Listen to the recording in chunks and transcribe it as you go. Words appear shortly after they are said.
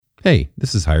Hey,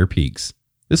 this is Higher Peaks.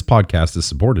 This podcast is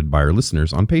supported by our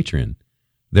listeners on Patreon.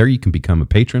 There you can become a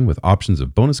patron with options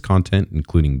of bonus content,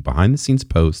 including behind-the-scenes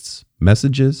posts,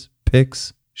 messages,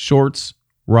 pics, shorts,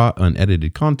 raw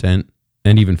unedited content,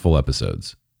 and even full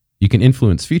episodes. You can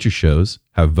influence future shows,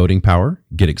 have voting power,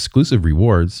 get exclusive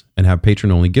rewards, and have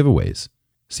patron-only giveaways.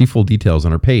 See full details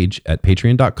on our page at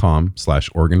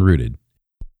patreon.com/OregonRooted.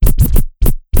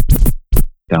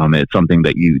 It's something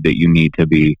that you need to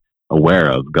be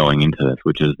aware of going into this,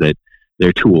 which is that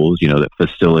they're tools, that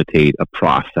facilitate a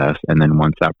process. And then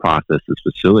once that process is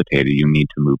facilitated, you need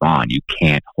to move on. You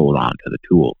can't hold on to the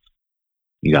tools.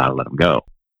 You got to let them go.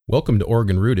 Welcome to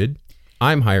Oregon Rooted.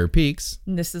 I'm Higher Peaks.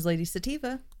 And this is Lady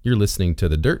Sativa. You're listening to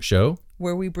The Dirt Show,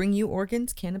 where we bring you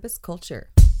Oregon's cannabis culture.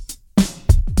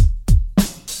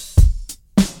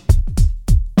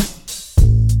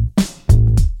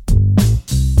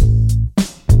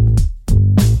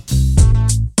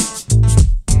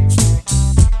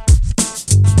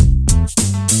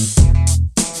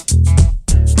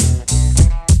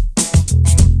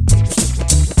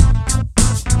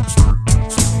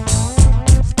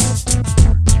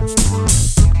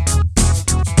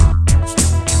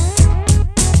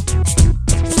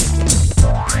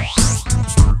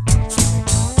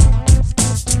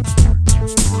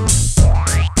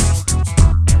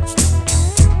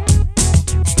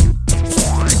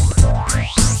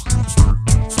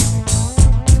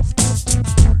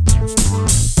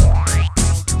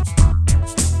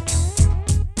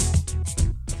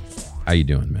 How you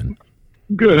doing, man?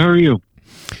 Good. How are you?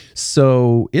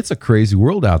 So it's a crazy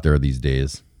world out there these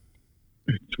days.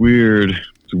 It's weird.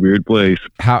 It's a weird place.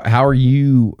 How are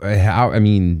you?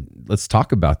 Let's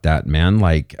talk about that, man.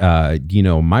 Like,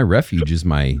 my refuge is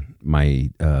my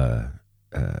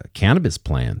cannabis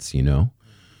plants.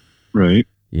 Right.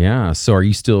 Yeah. So are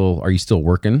you still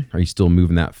working? Are you still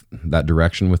moving that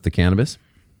direction with the cannabis?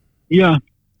 Yeah.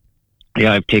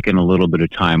 I've taken a little bit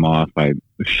of time off. I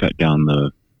shut down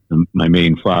my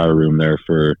main flower room there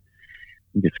for, I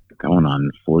think it's going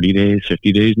on 40 days,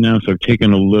 50 days now. So I've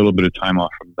taken a little bit of time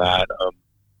off from that.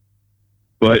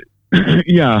 But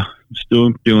yeah, I'm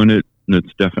still doing it. And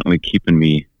it's definitely keeping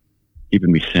me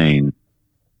sane.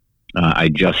 I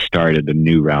just started a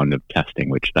new round of testing,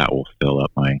 which that will fill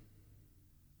up my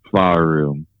flower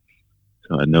room.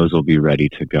 And those will be ready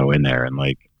to go in there in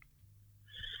like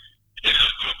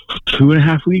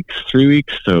 2.5 weeks, 3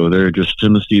 weeks. So they're just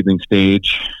in the seedling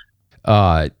stage.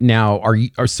 Now are you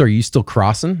still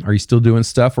crossing? Are you still doing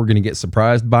stuff we're going to get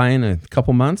surprised by in a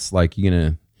couple months? Like you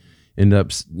going to end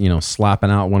up,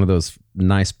 slapping out one of those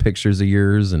nice pictures of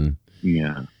yours and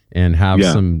have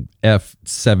some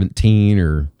F17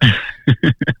 or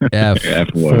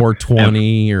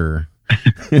F420 or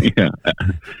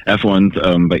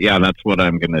F1s. But yeah, that's what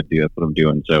I'm going to do. That's what I'm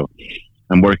doing. So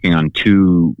I'm working on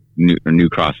two new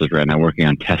crosses right now, working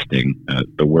on testing.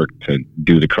 The work to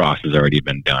do the cross has already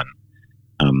been done.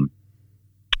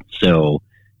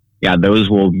 Those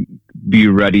will be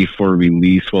ready for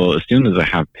release. Well, as soon as I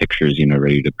have pictures,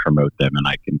 ready to promote them and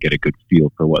I can get a good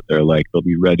feel for what they're like, they'll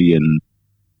be ready in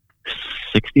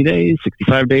 60 days,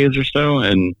 65 days or so.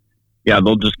 And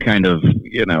they'll just kind of,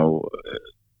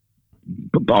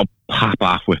 I'll pop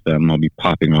off with them. I'll be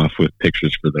popping off with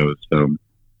pictures for those. So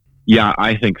yeah,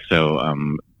 I think so.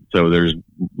 So there's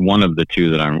one of the two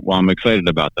that I'm excited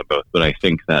about them both, but I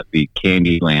think that the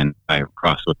Candyland I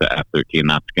crossed with the F13,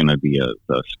 that's going to be a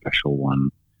special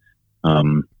one.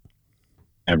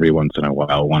 Every once in a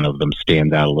while, one of them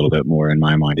stands out a little bit more in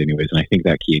my mind anyways. And I think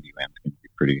that Candyland's going to be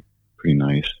pretty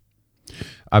nice.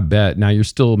 I bet. Now you're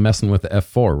still messing with the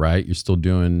F4, right? You're still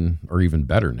doing, or even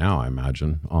better now, I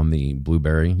imagine, on the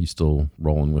Blueberry. You still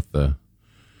rolling with the...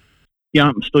 Yeah,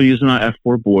 I'm still using that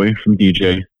F4 Boy from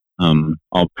DJ.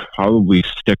 I'll probably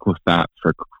stick with that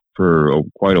for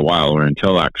quite a while, or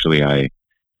until actually I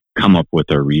come up with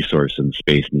a resource and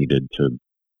space needed to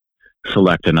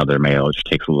select another male. It just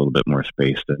takes a little bit more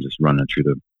space than just running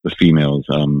through the females.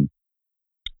 So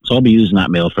I'll be using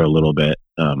that male for a little bit.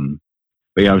 But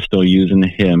yeah, I'm still using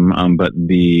him. But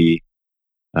the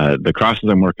crosses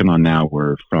I'm working on now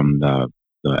were from the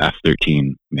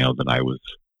F13 male that I was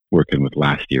working with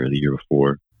last year, the year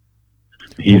before.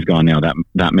 He's gone now.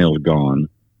 That male's gone.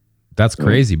 That's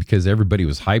crazy because everybody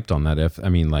was hyped on that.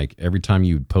 Every time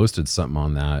you posted something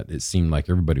on that, it seemed like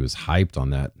everybody was hyped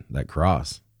on that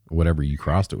cross, whatever you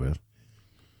crossed it with.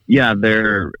 Yeah,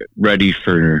 they're ready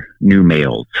for new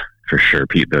males for sure.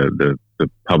 The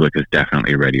public is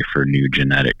definitely ready for new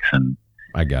genetics, and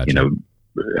I got you.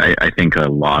 I think a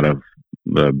lot of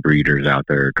the breeders out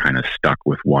there are kind of stuck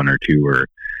with one or two or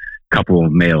couple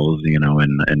of males,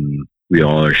 and we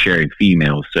all are sharing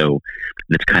females, so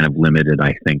it's kind of limited,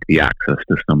 I think, the access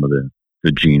to some of the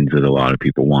genes that a lot of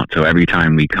people want. So every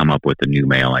time we come up with a new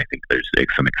male, I think there's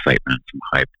like some excitement, some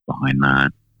hype behind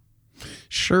that.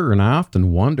 Sure. And I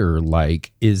often wonder,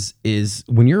 like, is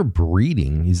when you're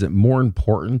breeding, is it more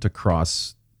important to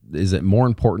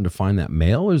find that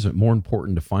male, or is it more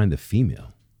important to find the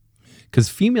female? Because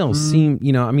females seem,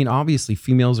 I mean, obviously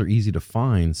females are easy to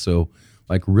find. So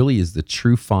like, really, is the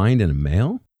true find in a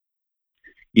male?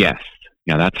 Yes.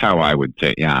 Yeah, that's how I would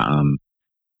say. Yeah.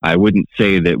 I wouldn't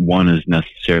say that one is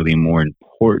necessarily more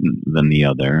important than the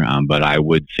other, but I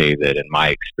would say that in my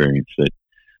experience that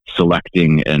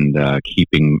selecting and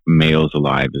keeping males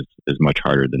alive is much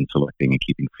harder than selecting and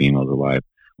keeping females alive.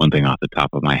 One thing off the top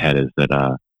of my head is that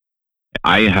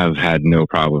I have had no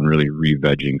problem really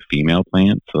re-vegging female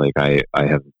plants. Like I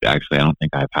don't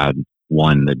think I've had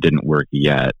one that didn't work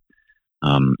yet.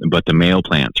 But the male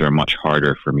plants are much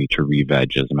harder for me to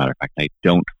re-veg. As a matter of fact, I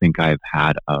don't think I've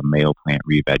had a male plant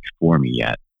re-veg for me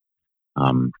yet.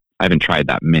 I haven't tried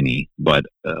that many, but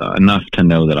enough to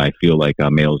know that I feel like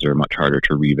males are much harder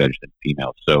to re-veg than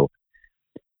females. So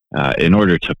in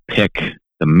order to pick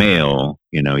the male,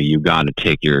 you got to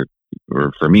take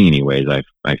or for me anyways,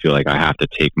 I feel like I have to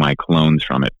take my clones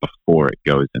from it before it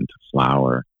goes into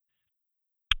flower,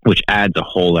 which adds a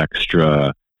whole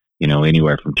extra,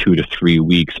 anywhere from 2 to 3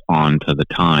 weeks onto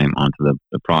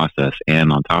the process.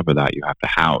 And on top of that, you have to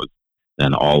house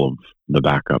then all of the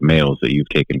backup males that you've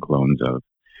taken clones of,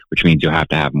 which means you'll have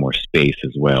to have more space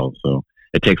as well. So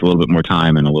it takes a little bit more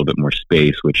time and a little bit more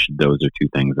space, which those are two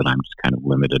things that I'm just kind of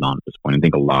limited on at this point. I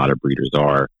think a lot of breeders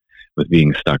are, with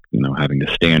being stuck, having to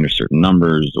stay under certain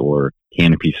numbers or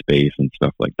canopy space and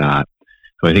stuff like that.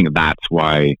 So I think that's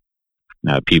why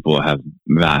people have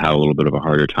had a little bit of a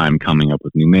harder time coming up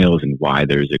with new males, and why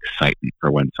there's excitement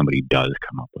for when somebody does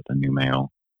come up with a new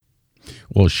male.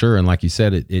 Well, sure. And like you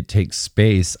said, it takes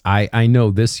space. I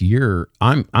know this year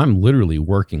I'm literally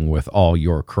working with all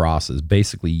your crosses,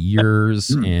 basically yours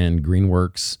and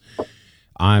Greenworks.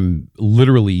 I'm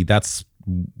literally, that's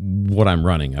what I'm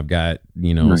running. I've got,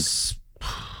 Nice.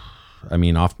 I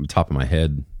mean, off the top of my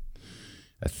head,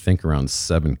 I think around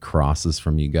 7 crosses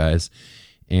from you guys.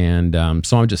 And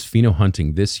so I'm just pheno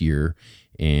hunting this year.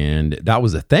 And that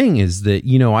was the thing, is that,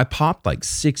 I popped like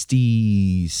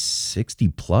 60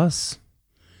 plus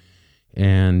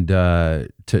and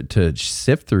to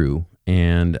sift through.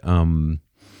 And I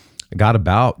got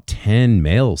about 10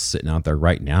 males sitting out there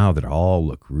right now that all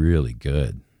look really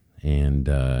good.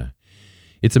 And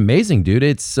it's amazing, dude.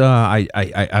 It's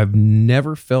I've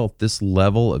never felt this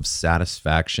level of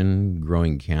satisfaction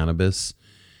growing cannabis,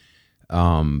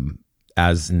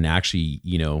 as in actually,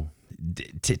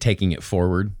 taking it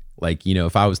forward. Like,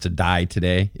 if I was to die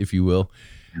today, if you will,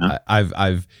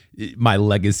 I've my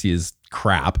legacy is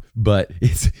crap, but I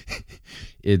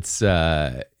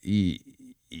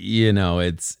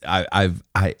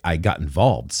got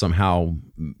involved somehow.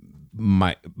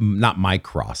 Not my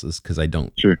crosses, because I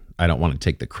don't want to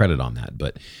take the credit on that,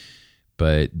 but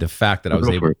the fact that I was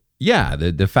able,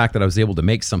 the fact that I was able to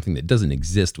make something that doesn't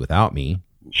exist without me,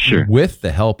 with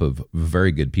the help of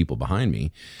very good people behind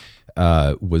me,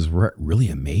 was really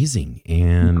amazing.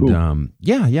 And cool.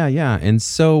 Yeah. And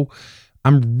so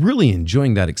I'm really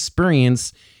enjoying that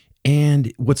experience.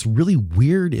 And what's really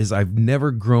weird is I've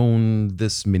never grown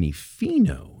this many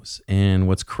phenos. And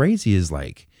what's crazy is,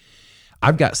 like,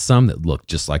 I've got some that look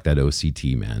just like that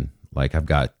OCT, man. Like, I've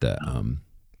got the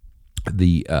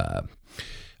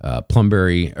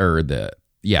Plumberry, or the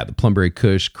Plumberry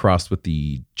Kush crossed with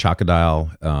the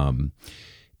Chocodile.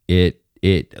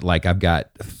 Like, I've got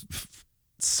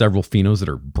several phenos that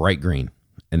are bright green,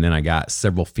 and then I got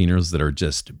several phenos that are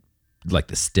just like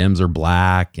the stems are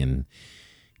black, and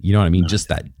you know what I mean? Nice. Just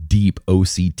that deep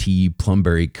OCT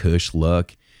Plumberry Kush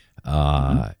look.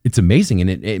 It's amazing. And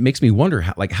it makes me wonder,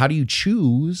 how do you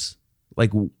choose,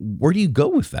 like, where do you go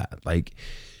with that? Like,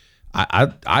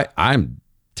 I'm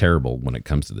terrible when it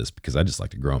comes to this, because I just like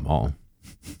to grow them all.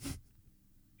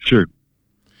 Sure.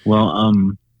 Well,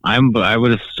 I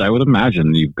would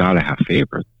imagine you've got to have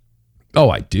favorites. Oh,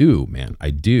 I do, man. I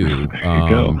do.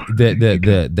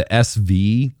 The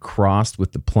SV crossed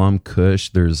with the Plum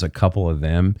Kush, there's a couple of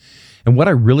them. And what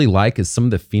I really like is some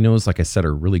of the phenos, like I said,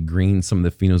 are really green. Some of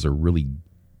the phenos are really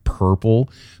purple,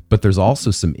 but there's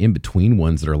also some in between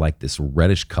ones that are like this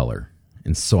reddish color.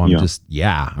 And so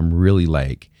I'm really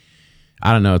like,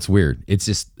 I don't know. It's weird. It's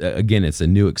just, again, it's a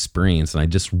new experience. And I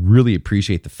just really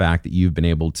appreciate the fact that you've been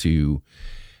able to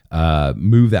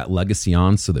move that legacy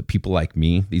on, so that people like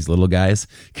me, these little guys,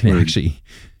 can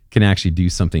actually do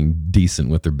something decent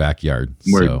with their backyard.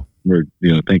 Word. So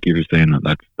thank you for saying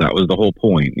that. That was the whole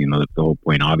point. That's the whole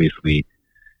point. Obviously,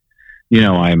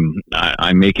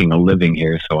 I'm making a living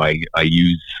here, so I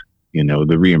use, the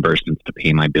reimbursements to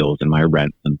pay my bills and my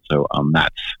rent. And so,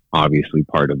 that's obviously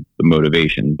part of the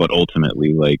motivation, but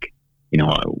ultimately,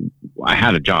 I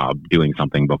had a job doing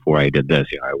something before I did this.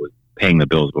 I was paying the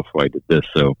bills before I did this.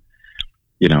 So,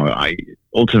 I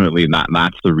ultimately,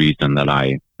 that's the reason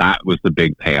that was the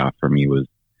big payoff for me was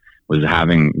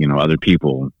having, other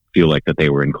people feel like that they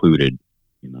were included,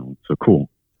 so cool.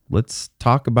 Let's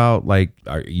talk about,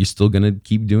 are you still going to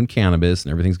keep doing cannabis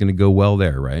and everything's going to go well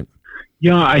there, right?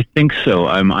 Yeah, I think so.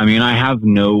 I have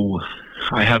no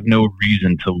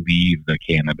reason to leave the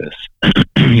cannabis,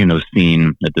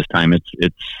 scene at this time.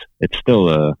 It's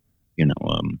still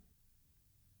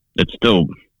it's still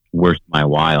worth my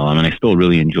while. I still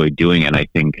really enjoy doing it. I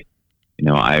think,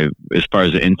 as far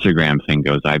as the Instagram thing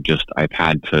goes, I've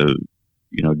had to,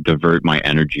 divert my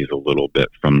energies a little bit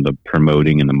from the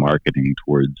promoting and the marketing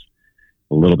towards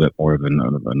a little bit more of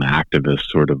an activist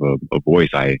sort of a voice.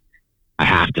 I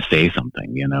have to say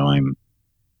something,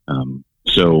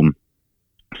 so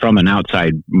from an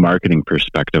outside marketing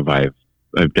perspective, I've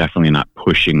definitely not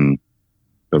pushing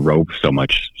the rope so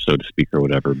much, so to speak, or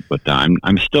whatever, but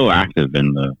I'm still active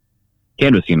in the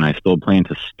cannabis scene. I still plan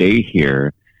to stay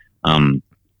here. I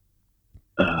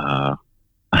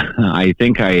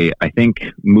think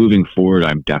moving forward,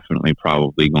 I'm definitely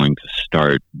probably going to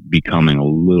start becoming a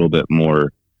little bit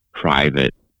more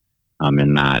private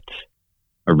in that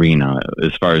arena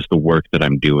as far as the work that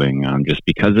I'm doing, just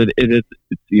because it's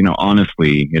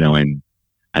honestly, and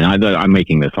I'm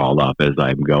making this all up as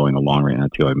I'm going along right now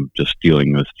too. I'm just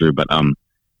feeling this through, but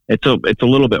it's a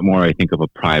little bit more, I think, of a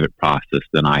private process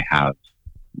than I have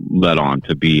led on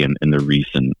to be in the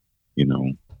recent,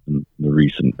 in the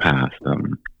recent past.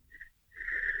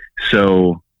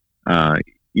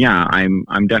 Yeah,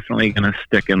 I'm definitely going to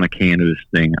stick in the cannabis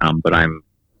thing. But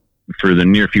for the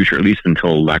near future, at least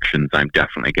until elections, I'm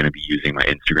definitely going to be using my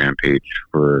Instagram page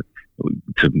to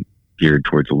geared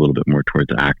towards a little bit more towards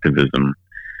activism.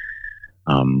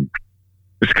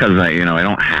 Just because I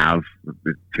don't have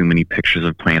too many pictures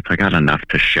of plants. I got enough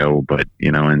to show, but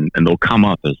and they'll come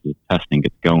up as the testing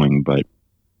gets going. But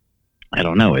I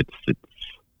don't know.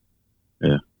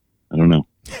 Yeah, I don't know.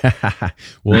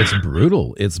 Well, it's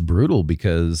brutal. It's brutal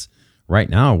because right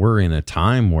now we're in a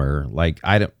time where,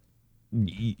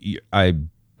 I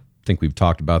think we've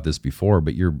talked about this before,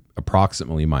 but you're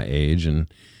approximately my age,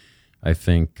 and I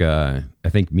think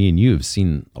me and you have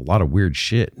seen a lot of weird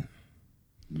shit,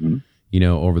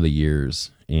 over the years,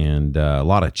 and a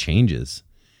lot of changes.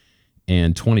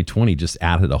 And 2020 just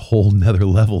added a whole nother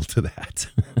level to that.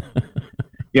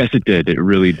 Yes, it did. It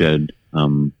really did.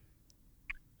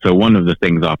 So one of the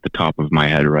things off the top of my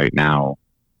head right now,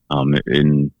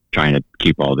 in trying to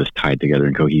keep all this tied together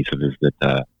and cohesive, is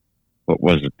that what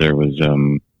was it? There was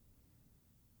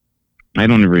I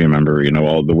don't even remember.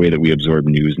 All the way that we absorb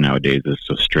news nowadays is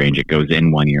so strange. It goes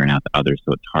in one ear and out the other,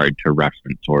 so it's hard to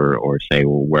reference or say,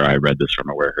 well, where I read this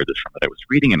from or where I heard this from. But I was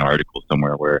reading an article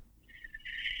somewhere where it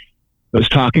was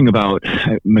talking about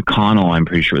McConnell. I'm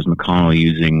pretty sure it was McConnell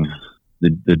using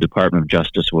the Department of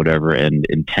Justice or whatever, and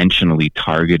intentionally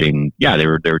targeting. Yeah, they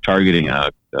were targeting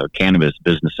cannabis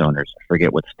business owners. I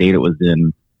forget what state it was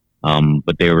in,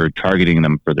 but they were targeting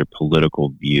them for their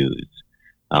political views.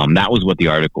 That was what the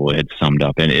article had summed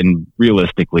up. And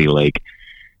realistically,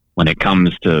 when it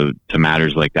comes to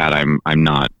matters like that, I'm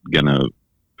not gonna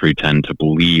pretend to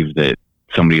believe that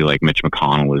somebody like Mitch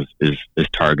McConnell is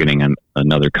targeting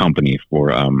another company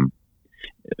for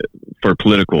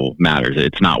political matters.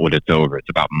 It's not what it's over. It's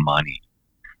about money.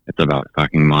 It's about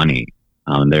fucking money.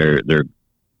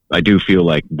 I do feel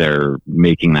like they're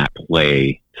making that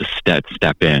play to step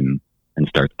in and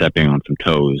start stepping on some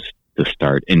toes to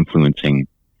start influencing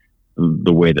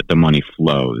the way that the money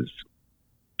flows.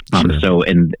 Sure. So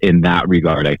in that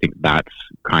regard, I think that's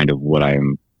kind of what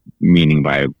I'm meaning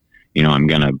by, I'm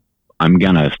gonna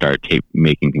start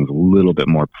making things a little bit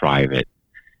more private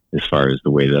as far as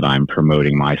the way that I'm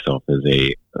promoting myself as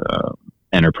a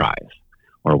enterprise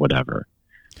or whatever.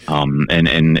 And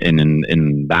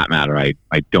in that matter, I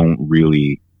don't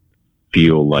really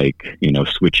feel like,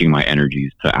 switching my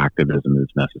energies to activism is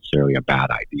necessarily a bad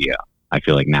idea. I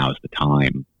feel like now is the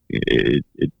time.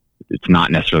 It's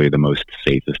not necessarily the most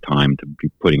safest time to be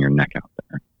putting your neck out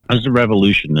there. As a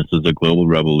revolution, this is a global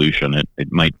revolution.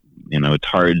 It might, it's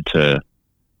hard to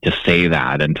say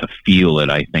that and to feel it,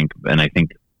 I think. And I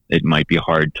think it might be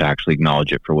hard to actually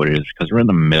acknowledge it for what it is, because we're in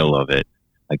the middle of it.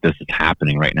 This is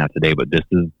happening right now today, but this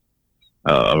is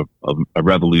a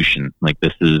revolution.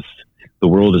 This is the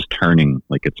world is turning,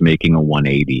 like it's making a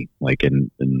 180, like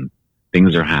and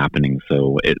things are happening.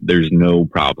 So there's no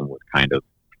problem with kind of,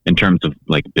 in terms of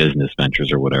like business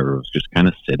ventures or whatever, it was just kind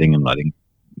of sitting and letting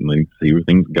see where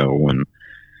things go. And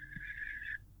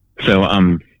so,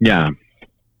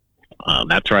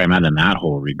 that's where I'm at in that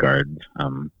whole regard.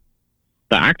 The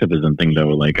activism thing though,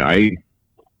 like I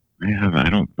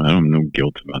don't have no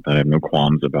guilt about that. I have no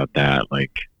qualms about that.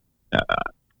 Like,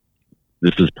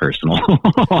 this is personal.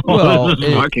 Well, this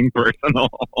is fucking personal.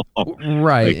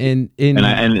 Right.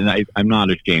 Like, I'm not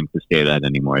ashamed to say that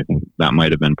anymore. I think that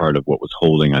might have been part of what was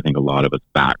holding, I think, a lot of us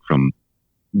back from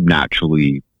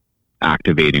naturally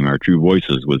activating our true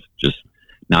voices, was just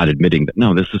not admitting that,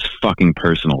 no, this is fucking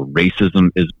personal. Racism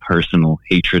is personal.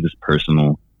 Hatred is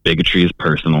personal. Bigotry is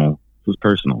personal. This is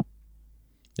personal.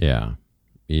 Yeah.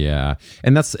 Yeah.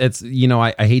 And it's, you know,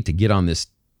 I hate to get on this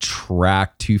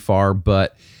track too far,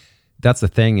 but that's the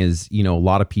thing is, you know, a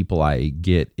lot of people I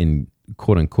get in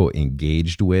quote unquote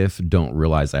engaged with don't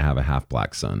realize I have a half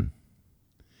black son.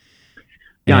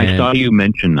 Yeah, I saw you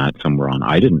mention that somewhere on.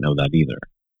 I didn't know that either.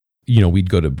 You know,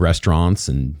 we'd go to restaurants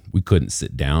and we couldn't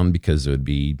sit down because there would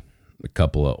be a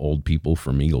couple of old people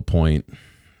from Eagle Point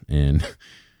and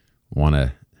want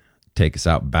to take us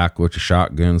out back with the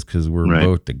shotguns because we're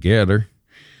both together.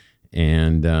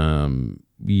 And,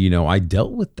 you know, I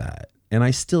dealt with that. And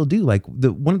I still do. Like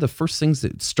one of the first things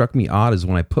that struck me odd is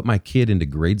when I put my kid into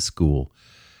grade school,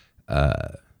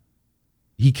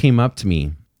 he came up to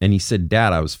me and he said,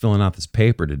 "Dad, I was filling out this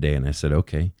paper today." And I said,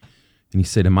 "Okay." And he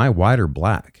said, "Am I white or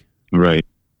black?" Right.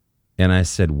 And I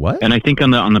said, "What?" And I think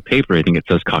on the paper, I think it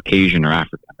says Caucasian or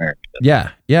African American.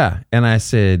 Yeah. Yeah. And I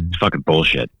said, it's fucking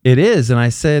bullshit. It is. And I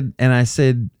said, I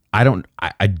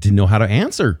didn't know how to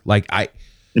answer. Like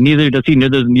And neither does he.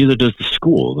 Neither does the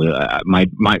school.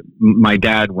 My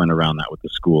dad went around that with the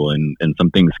school, and some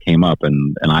things came up,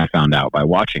 and I found out by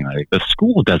watching. Like, the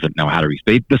school doesn't know how to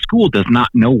respond. The school does not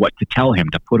know what to tell him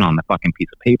to put on the fucking piece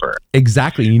of paper.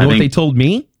 Exactly. You know what they told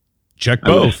me? Check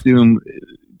both. I would assume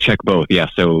check both. Yeah.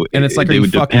 So and it's like, are you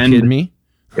fucking kidding me?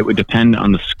 It would depend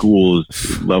on the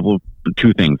school's level.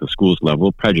 Two things: the school's level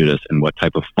of prejudice and what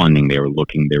type of funding they were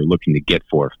looking to get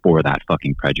for that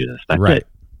fucking prejudice. That's right.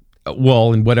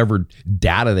 Well, and whatever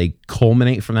data they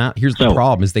culminate from that. Here's the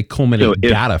problem: is they culminate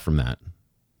data from that.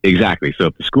 Exactly. So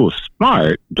if the school's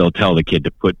smart, they'll tell the kid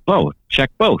to put both, check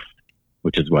both,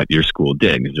 which is what your school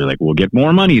did. Because they're like, we'll get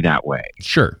more money that way.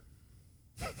 Sure.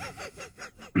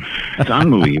 It's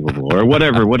unbelievable, or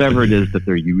whatever it is that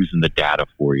they're using the data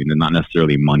for. You know, not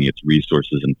necessarily money; it's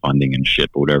resources and funding and shit,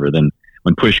 or whatever. Then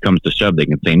when push comes to shove, they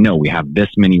can say, no, we have this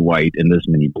many white and this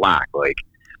many black. Like,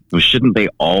 well, shouldn't they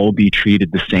all be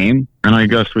treated the same? And I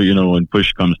guess, you know, when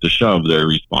push comes to shove, their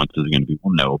response is going to be,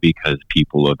 well, no, because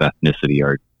people of ethnicity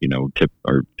are, you know,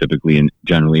 are typically and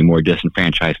generally more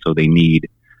disenfranchised, so they need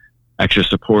extra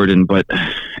support. But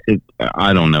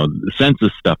I don't know. The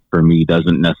census stuff for me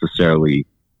doesn't necessarily.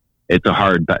 It's a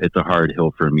hard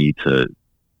hill for me to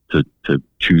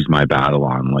choose my battle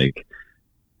on. Like,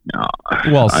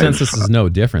 well, census is no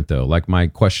different though. Like my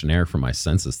questionnaire for my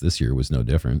census this year was no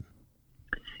different.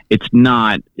 It's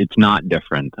not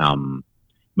different.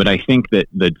 But I think that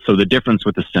the difference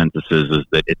with the census is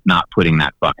that it's not putting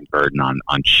that fucking burden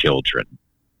on children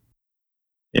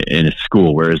in a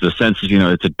school, whereas the census, you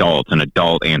know, it's adults. An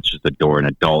adult answers the door, an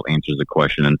adult answers the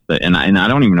question, and I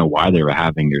don't even know why they were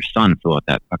having your son fill out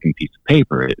that fucking piece of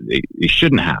paper. They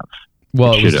shouldn't have.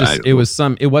 Well, it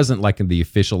wasn't like the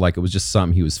official, like it was just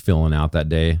something he was filling out that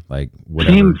day, like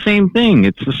whatever. Same thing.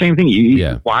 It's the same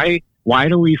thing. Why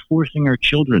are we forcing our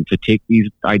children to take these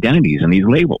identities and these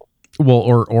labels? Well,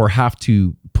 or have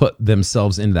to put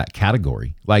themselves into that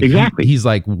category. Like exactly. He's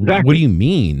like, what do you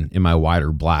mean? Am I white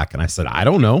or black? And I said, I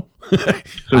don't know.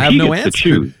 So I have no answer.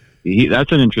 To choose.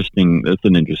 That's an interesting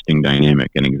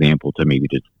dynamic and example to maybe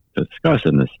to discuss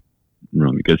in this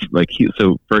room, because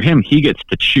so for him, he gets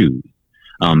to choose.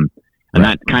 And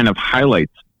that kind of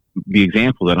highlights the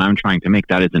example that I'm trying to make.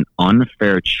 That is an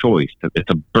unfair choice.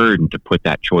 It's a burden to put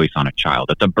that choice on a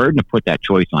child. It's a burden to put that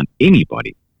choice on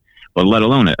anybody, but let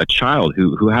alone a child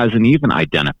who hasn't even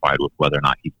identified with whether or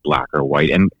not he's black or white.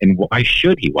 And why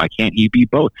should he? Why can't he be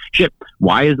both? Shit,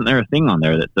 why isn't there a thing on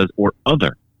there that says or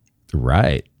other?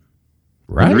 Right.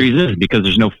 The reason is because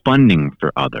there's no funding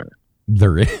for other.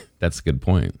 There is. That's a good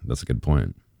point.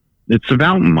 It's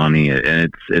about money,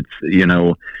 and it's you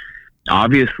know,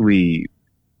 obviously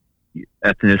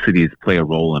ethnicities play a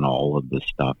role in all of this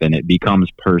stuff, and it becomes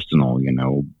personal, you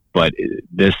know. But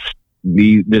this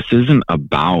isn't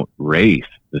about race.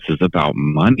 This is about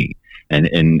money,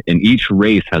 and each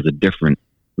race has a different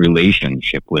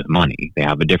relationship with money. They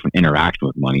have a different interaction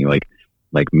with money. Like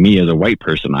like me as a white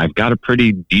person, I've got a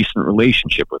pretty decent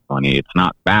relationship with money. It's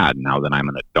not bad now that I'm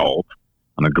an adult.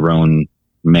 I'm a grown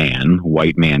man,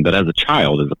 white man. But as a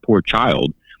child, as a poor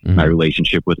child, my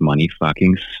relationship with money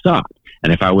fucking sucked.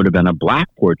 And if I would have been a black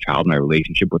poor child, my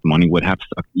relationship with money would have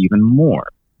sucked even more.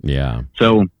 Yeah.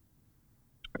 So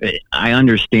I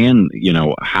understand, you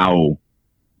know, how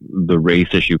the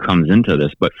race issue comes into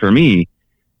this. But for me,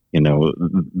 you know,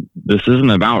 this isn't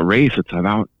about race.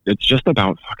 It's just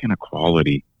about fucking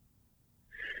equality.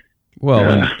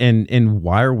 Well, and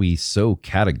why are we so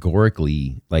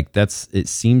categorically like it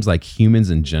seems like humans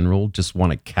in general just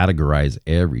want to categorize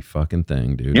every fucking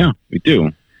thing, dude. Yeah, we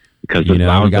do. Because we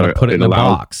got to put it in a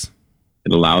box.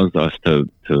 It allows us to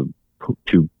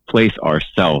place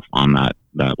ourselves on that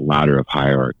ladder of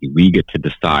hierarchy. We get to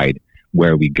decide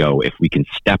where we go. If we can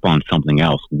step on something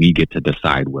else, we get to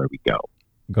decide where we go.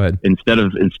 Go ahead. Instead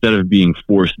of being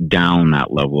forced down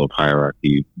that level of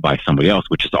hierarchy by somebody else,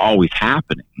 which is always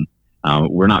happening,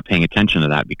 we're not paying attention to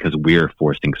that because we're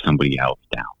forcing somebody else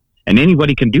down. And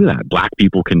anybody can do that. Black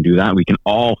people can do that. We can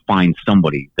all find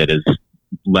somebody that is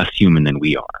less human than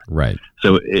we are. Right.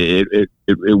 So it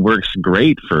works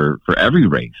great for every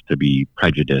race to be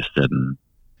prejudiced, and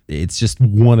it's just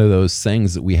one of those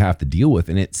things that we have to deal with,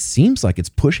 and it seems like it's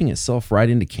pushing itself right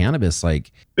into cannabis.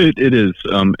 Like it is,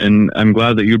 and I'm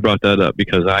glad that you brought that up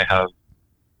because I have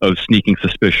a sneaking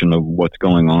suspicion of what's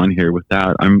going on here with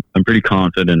that. I'm pretty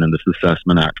confident in this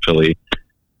assessment. Actually,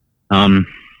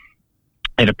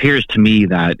 it appears to me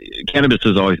that cannabis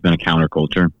has always been a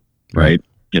counterculture, right?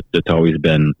 It's always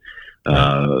been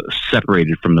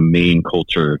separated from the main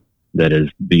culture that is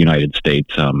the United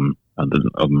States of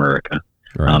America.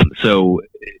 Right. So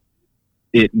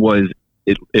it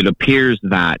appears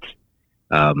that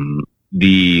a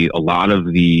lot of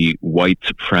the white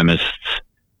supremacists,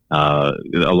 a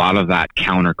lot of that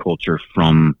counterculture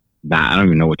from that, I don't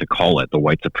even know what to call it, the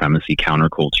white supremacy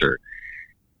counterculture,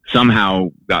 somehow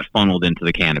got funneled into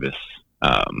the cannabis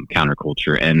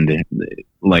counterculture. And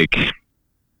like,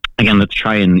 again, let's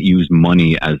try and use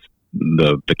money as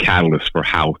the catalyst for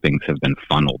how things have been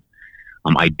funneled.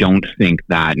 I don't think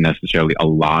that necessarily a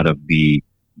lot of the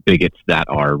bigots that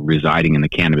are residing in the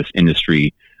cannabis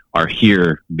industry are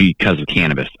here because of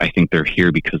cannabis. I think they're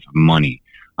here because of money.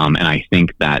 And I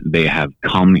think that they have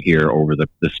come here over the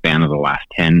span of the last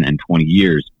 10 and 20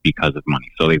 years because of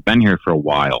money. So they've been here for a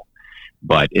while,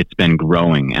 but it's been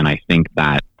growing. And I think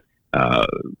that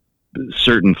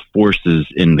certain forces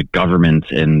in the government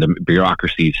and the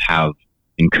bureaucracies have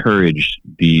encouraged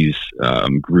these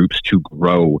groups to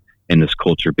grow in this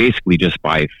culture, basically just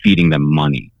by feeding them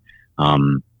money.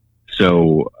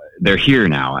 So they're here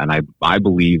now, and I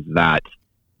believe that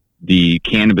the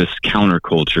cannabis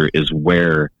counterculture is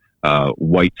where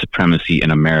white supremacy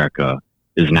in America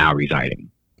is now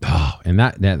residing. Oh, and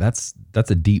that's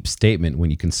a deep statement when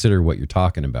you consider what you're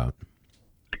talking about.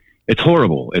 It's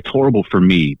horrible. It's horrible for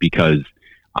me because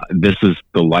this is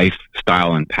the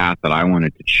lifestyle and path that I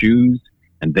wanted to choose,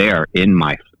 and they are in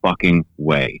my fucking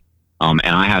way. And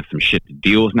I have some shit to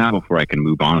deal with now before I can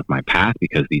move on with my path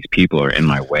because these people are in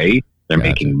my way. They're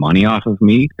making money off of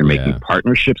me. They're making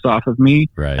partnerships off of me.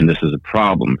 Right. And this is a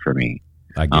problem for me.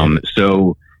 I get it.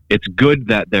 So it's good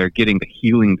that they're getting the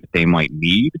healing that they might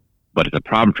need, but it's a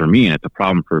problem for me and it's a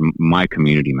problem for my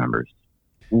community members.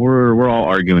 We're all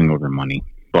arguing over money,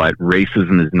 but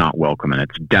racism is not welcome, and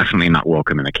it's definitely not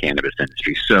welcome in the cannabis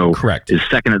industry. So correct. The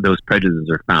second that those prejudices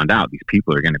are found out, these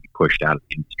people are going to be pushed out of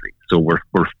the industry. So we're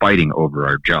fighting over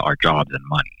our jobs and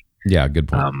money. Yeah, good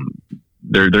point.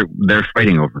 They're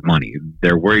fighting over money.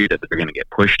 They're worried that they're going to get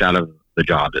pushed out of the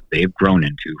job that they've grown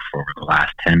into for the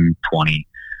last 10, 20,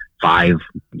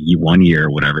 1 year,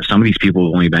 whatever. Some of these people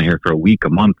have only been here for a week, a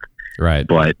month, right?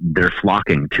 But they're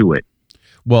flocking to it.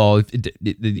 Well,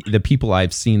 the people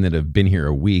I've seen that have been here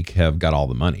a week have got all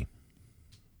the money,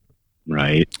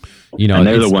 right? You know, and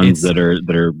they're the ones that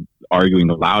are arguing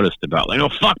the loudest about, like, oh,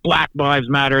 fuck Black Lives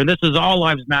Matter, and this is all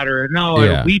lives matter. No,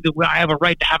 I have a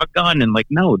right to have a gun, and like,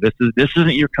 no, this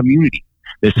isn't your community.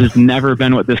 This has never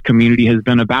been what this community has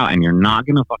been about, and you're not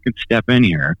going to fucking step in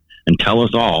here and tell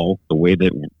us all the way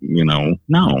that, you know,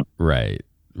 no. Right.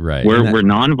 We're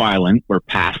nonviolent. We're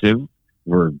passive.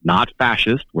 We're not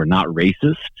fascist. We're not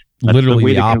racist. That's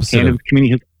literally the opposite.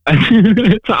 Community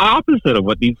it's the opposite of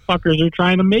what these fuckers are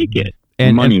trying to make it.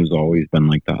 And money has always been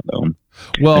like that, though.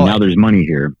 Well, and now there's money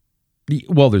here.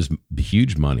 Well, there's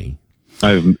huge money.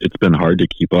 It's been hard to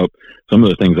keep up. Some of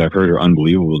the things I've heard are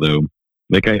unbelievable, though.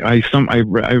 Like I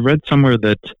read somewhere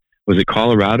that, was it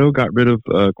Colorado got rid of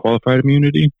qualified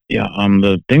immunity? Yeah.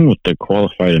 The thing with the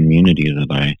qualified immunity is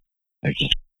that I was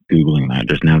just Googling that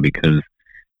just now because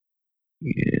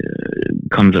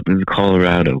comes up as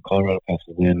Colorado. Colorado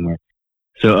passes in.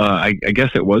 So I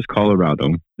guess it was Colorado,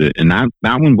 and that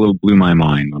one blew my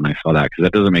mind when I saw that, because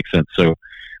that doesn't make sense. So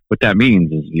what that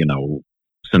means is,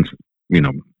 since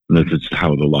this is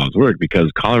how the laws work,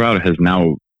 because Colorado has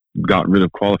now got rid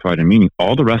of qualified immunity,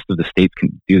 all the rest of the states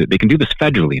can do that. They can do this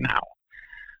federally now.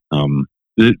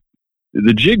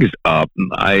 The jig is up.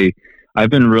 I've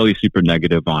been really super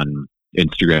negative on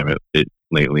Instagram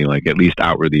lately. Like, at least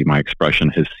outwardly, my expression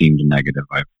has seemed negative.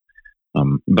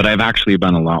 But I've actually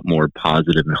been a lot more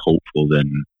positive and hopeful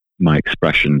than my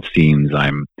expression seems.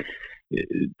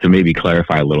 To maybe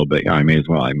clarify a little bit, I may as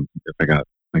well. If I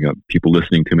got people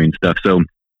listening to me and stuff. So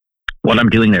what I'm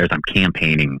doing there is I'm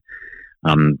campaigning.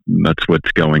 That's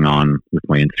what's going on with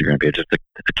my Instagram page. It's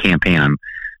a campaign.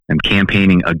 I'm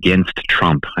campaigning against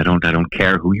Trump. I don't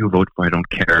care who you vote for. I don't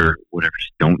care whatever.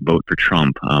 Just don't vote for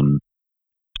Trump.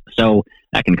 So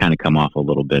that can kind of come off a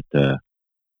little bit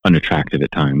unattractive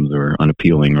at times, or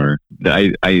unappealing, or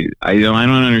I don't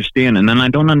understand. And then I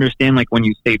don't understand, like, when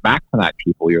you say back to that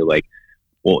people, you're like,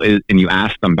 well, and you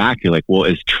ask them back, you're like, well,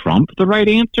 is Trump the right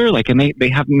answer? Like, and they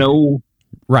have no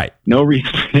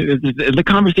reason. The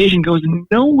conversation goes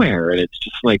nowhere, and it's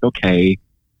just like, okay.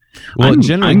 Well, it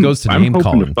generally goes to name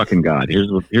calling. To fucking God. Here's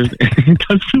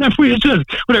it says.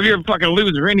 Whatever, you're a fucking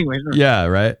loser anyway. Yeah,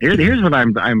 right. Here's what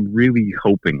I'm really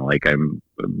hoping. Like, I'm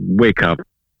wake up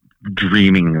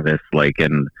dreaming this, like,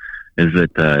 and is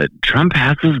that Trump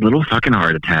has this little fucking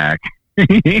heart attack.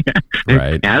 Right. He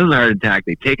has a heart attack.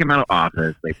 They take him out of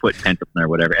office. They put Pence up there,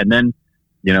 whatever, and then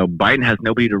Biden has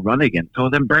nobody to run against. So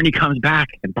then Bernie comes back,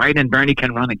 and Biden and Bernie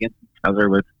can run against each other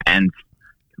with Pence.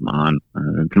 Come on,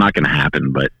 it's not going to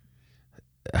happen, but.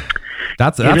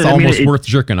 That's almost worth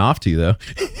jerking off to, though.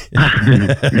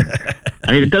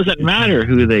 I mean, it doesn't matter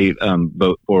who they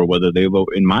vote for, whether they vote.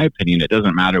 In my opinion, it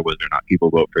doesn't matter whether or not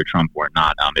people vote for Trump or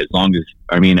not. As long as,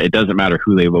 it doesn't matter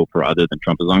who they vote for other than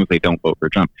Trump, as long as they don't vote for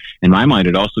Trump. In my mind,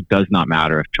 it also does not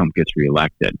matter if Trump gets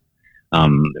reelected.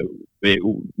 We're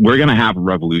going to have a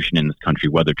revolution in this country,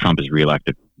 whether Trump is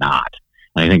reelected or not.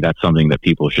 And I think that's something that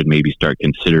people should maybe start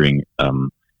considering.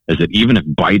 Is that even if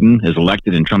Biden is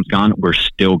elected and Trump's gone, we're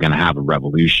still going to have a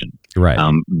revolution. Right.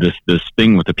 This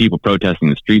thing with the people protesting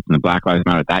in the streets and the Black Lives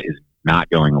Matter, that is not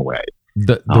going away.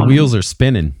 The wheels are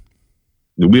spinning.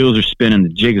 The wheels are spinning. The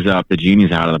jig is up. The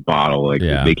genie's out of the bottle. Like,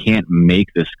 They can't make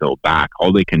this go back.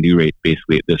 All they can do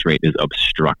basically at this rate is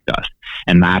obstruct us.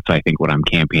 And that's, I think, what I'm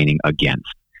campaigning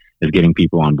against, is getting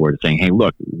people on board saying, hey,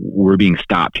 look, we're being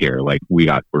stopped here. Like,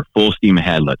 we're full steam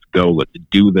ahead. Let's go. Let's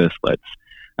do this.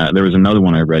 There was another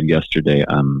one I read yesterday.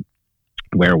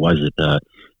 Where was it?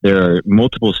 There are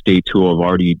multiple states who have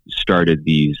already started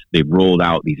these. They've rolled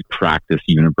out these practice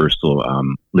universal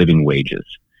living wages.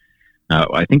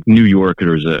 I think New York. It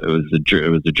was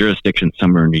a jurisdiction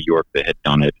somewhere in New York that had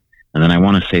done it, and then I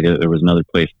want to say that there was another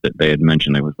place that they had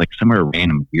mentioned. It was like somewhere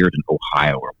random, weird in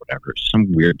Ohio or whatever,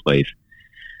 some weird place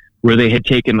where they had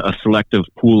taken a selective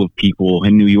pool of people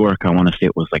in New York. I want to say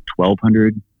it was like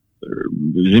 1,200. It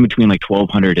was in between like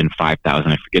 1,200 and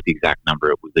 5,000. I forget the exact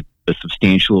number. It was a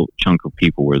substantial chunk of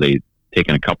people where they'd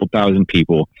taken a couple thousand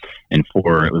people, and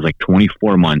for it was like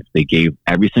 24 months, they gave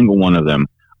every single one of them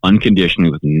unconditionally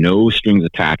with no strings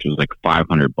attached. It was like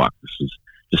 $500. This is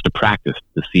just a practice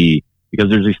to see,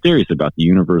 because there's these theories about the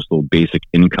universal basic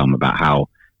income, about how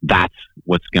that's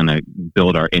what's going to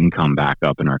build our income back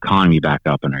up and our economy back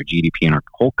up and our GDP and our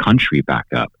whole country back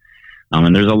up.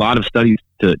 And there's a lot of studies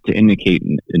to indicate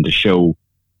and to show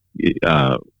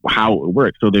how it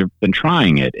works. So they've been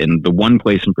trying it. And the one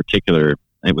place in particular,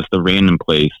 it was the random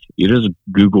place. You just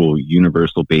Google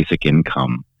universal basic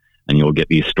income and you'll get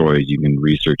these stories. You can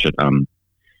research it.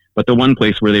 But the one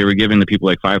place where they were giving the people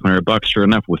like $500, sure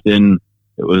enough,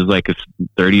 it was like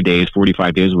 30 days,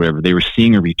 45 days, whatever, they were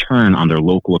seeing a return on their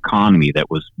local economy that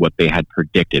was what they had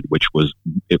predicted, which was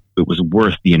it was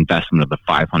worth the investment of the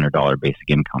 $500 basic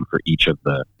income for each of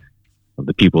the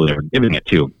people they were giving it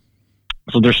to.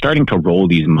 So they're starting to roll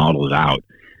these models out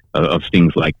of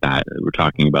things like that. We're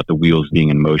talking about the wheels being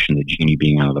in motion, the genie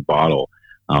being out of the bottle.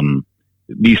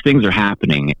 These things are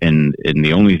happening, and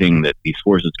the only thing that these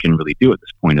forces can really do at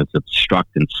this point is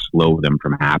obstruct and slow them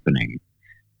from happening.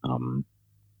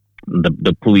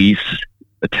 The police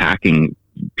attacking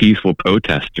peaceful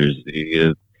protesters,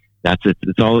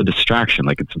 it's all a distraction,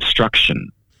 like it's obstruction.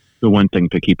 The one thing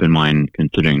to keep in mind,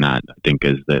 considering that, I think,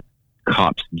 is that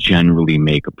cops generally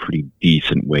make a pretty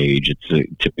decent wage.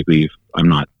 It's typically, I'm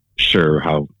not sure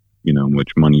how,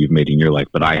 much money you've made in your life,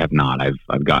 but I have not.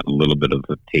 I've gotten a little bit of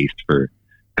a taste for a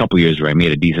couple of years where I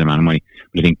made a decent amount of money.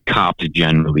 But I think cops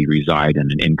generally reside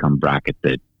in an income bracket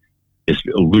that is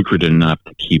lucrative enough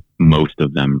to keep most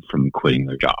of them from quitting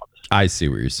their jobs. I see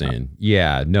what you're saying.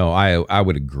 Yeah, no, I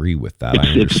would agree with that.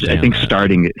 I think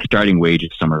starting wage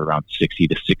is somewhere around 60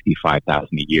 to 65,000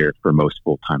 a year for most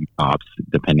full-time cops,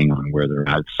 depending on where they're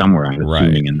at. Somewhere, I'm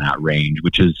assuming, in that range,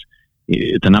 which is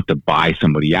it's enough to buy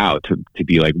somebody out to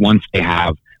be like once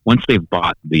they've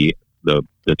bought the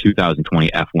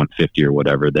 2020 F-150 or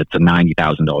whatever, that's a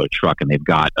 $90,000 truck, and they've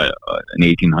got an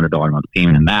 $1,800 a month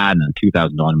payment in that, and a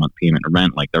 $2,000 a month payment in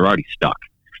rent. Like they're already stuck.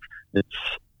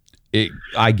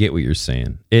 I get what you're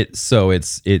saying.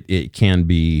 It can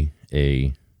be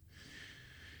a.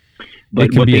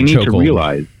 But what they need to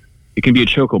realize, it can be a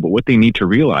chokehold. But what they need to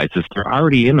realize is they're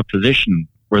already in a position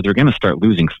where they're going to start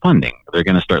losing funding. They're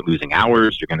going to start losing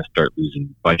hours. They're going to start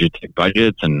losing budgets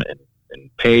and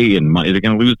pay and money. They're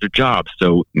going to lose their jobs.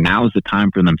 So now is the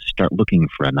time for them to start looking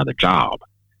for another job.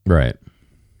 Right.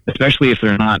 Especially if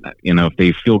they're not, if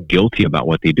they feel guilty about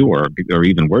what they do, or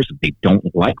even worse, if they don't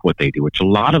like what they do, which a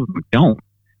lot of them don't.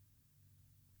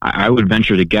 I would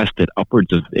venture to guess that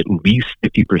upwards of at least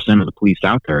 50% of the police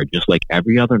out there are just like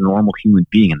every other normal human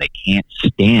being, and they can't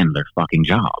stand their fucking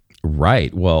job.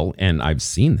 Right. Well, and I've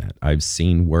seen that. I've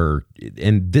seen where,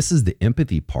 and this is the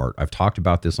empathy part. I've talked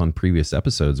about this on previous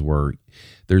episodes where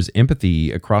there's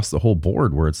empathy across the whole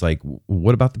board, where it's like,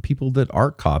 what about the people that are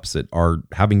cops that are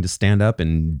having to stand up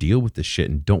and deal with this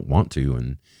shit and don't want to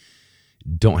and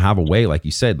don't have a way, like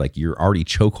you said, like you're already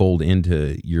chokehold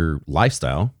into your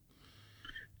lifestyle.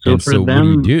 So what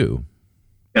do you do?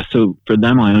 Yeah, so for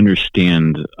them, I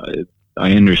understand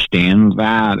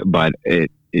that, but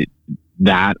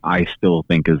that I still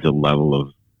think is a level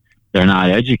of they're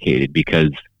not educated, because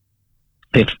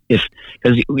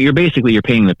because you're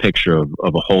painting the picture of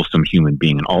a wholesome human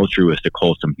being, an altruistic,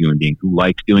 wholesome human being who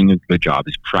likes doing a good job,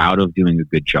 is proud of doing a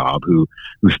good job, who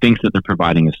thinks that they're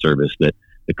providing a service that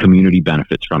the community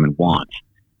benefits from and wants.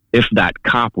 If that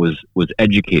cop was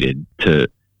educated to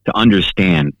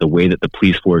understand the way that the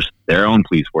police force, their own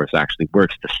police force, actually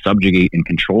works to subjugate and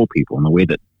control people, and the way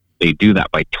that they do that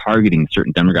by targeting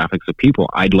certain demographics of people,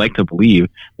 I'd like to believe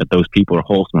that those people are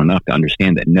wholesome enough to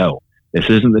understand that, no, this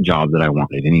isn't the job that I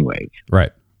wanted anyway.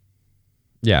 Right.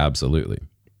 Yeah, absolutely.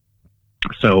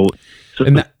 So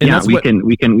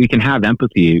we can have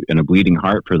empathy and a bleeding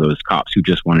heart for those cops who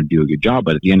just want to do a good job.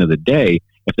 But at the end of the day,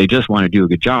 if they just want to do a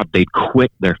good job, they'd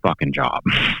quit their fucking job.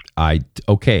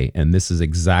 Okay. And this is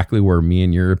exactly where me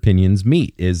and your opinions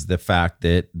meet, is the fact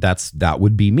that that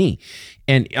would be me.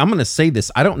 And I'm going to say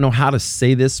this. I don't know how to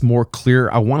say this more clear.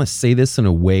 I want to say this in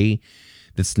a way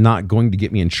that's not going to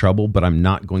get me in trouble, but I'm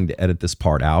not going to edit this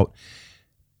part out.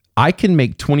 I can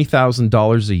make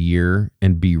 $20,000 a year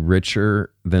and be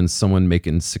richer than someone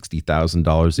making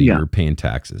 $60,000 a year paying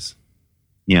taxes.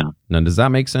 Yeah. Now, does that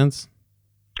make sense?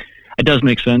 It does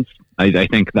make sense. I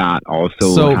think that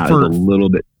also has a little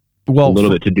bit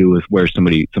to do with where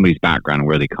somebody's background and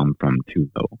where they come from too,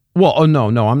 though. Well,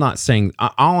 no, I'm not saying.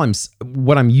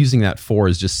 What I'm using that for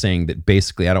is just saying that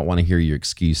basically I don't want to hear your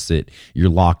excuse that you're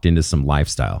locked into some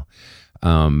lifestyle.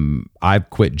 I've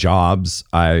quit jobs.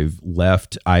 I've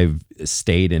left. I've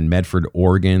stayed in Medford,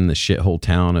 Oregon, the shithole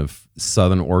town of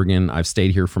Southern Oregon. I've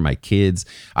stayed here for my kids.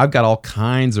 I've got all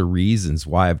kinds of reasons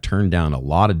why I've turned down a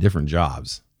lot of different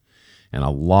jobs and a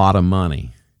lot of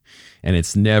money, and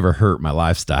it's never hurt my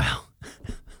lifestyle.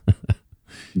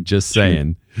 Just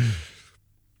saying.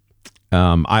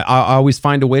 I always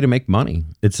find a way to make money.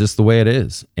 It's just the way it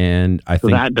is. And I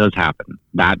think that does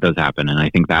happen. And I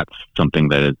think that's something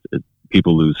that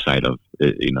people lose sight of.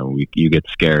 You get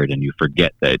scared and you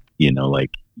forget that,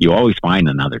 like you always find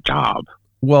another job.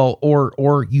 Well,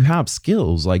 or you have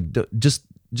skills, like just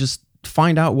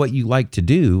find out what you like to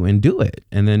do and do it.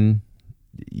 And then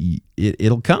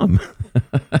it'll come.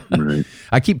 Right.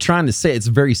 I keep trying to say it's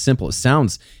very simple. It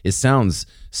sounds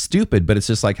stupid, but it's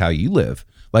just like how you live.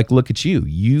 Like, look at you.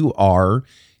 You are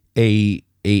an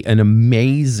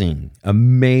amazing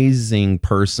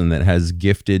person that has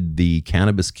gifted the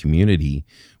cannabis community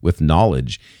with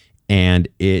knowledge, and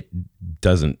it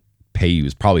doesn't pay you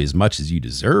probably as much as you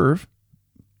deserve,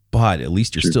 but at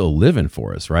least you're still living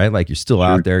for us, right? Like you're still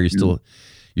out there, you're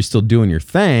still doing your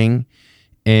thing,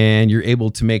 and you're able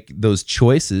to make those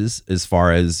choices as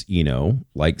far as,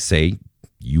 like say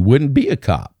you wouldn't be a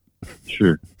cop.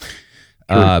 Sure.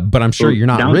 But I'm sure you're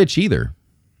not rich either.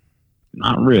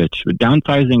 Not rich, but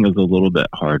downsizing is a little bit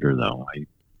harder though.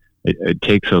 It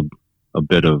takes a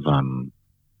bit of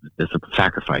there's a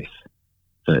sacrifice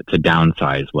to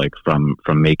downsize, like from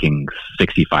making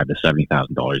 $65,000 to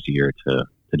 $70,000 a year to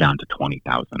down to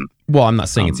 $20,000. Well, I'm not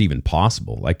saying it's even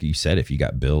possible. Like you said, if you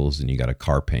got bills and you got a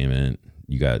car payment,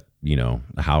 you got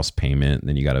a house payment, and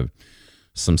then you got to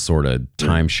some sort of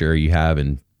timeshare you have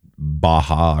in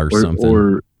Baja or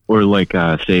something. Or like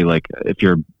say like if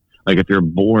you're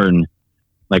born,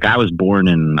 like I was born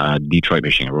in Detroit,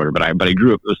 Michigan, or whatever, but I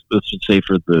grew up. Let's just say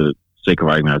for the sake of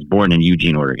argument, I was born in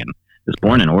Eugene, Oregon. I was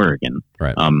born in Oregon.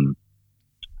 Right.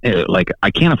 Like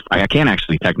I can't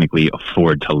actually technically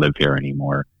afford to live here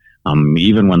anymore.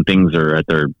 Even when things are at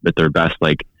their best,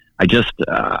 like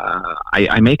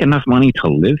I make enough money to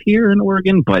live here in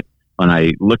Oregon, but when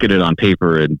I look at it on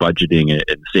paper and budgeting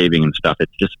and saving and stuff,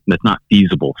 it's not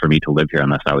feasible for me to live here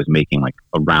unless I was making like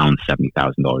around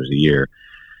 $70,000 a year.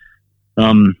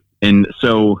 And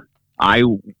so I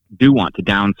do want to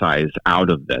downsize out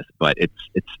of this, but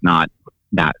it's not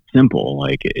that simple.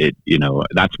 Like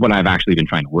that's what I've actually been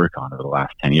trying to work on over the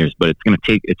last 10 years, but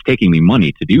it's taking me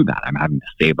money to do that. I'm having to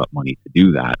save up money to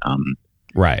do that.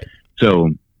 Right. So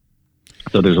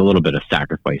there's a little bit of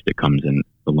sacrifice that comes in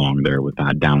along there with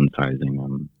that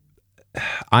downsizing.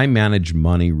 I manage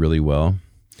money really well.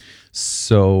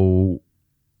 So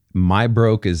my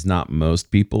broke is not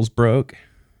most people's broke.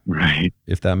 Right.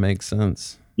 If that makes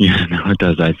sense. Yeah, no, it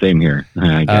does. Same here.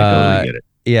 I totally get it.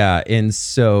 Yeah. And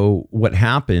so what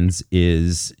happens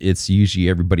is it's usually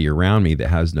everybody around me that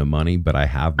has no money, but I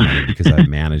have money because I've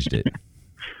managed it.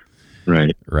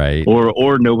 Right. Right.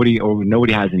 Or nobody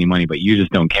has any money, but you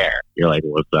just don't care. You're like,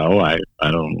 well, so I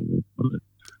don't.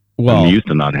 Well, I'm used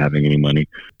to not having any money.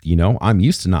 I'm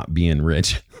used to not being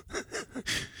rich.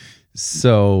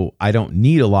 So I don't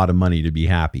need a lot of money to be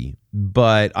happy.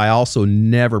 But I also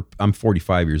I'm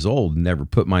 45 years old, never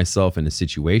put myself in a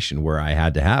situation where I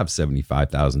had to have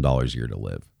 $75,000 a year to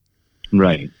live.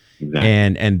 Right. Exactly.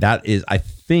 And that is, I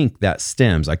think that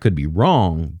stems, I could be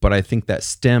wrong, but I think that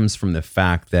stems from the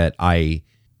fact that I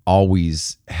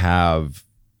always have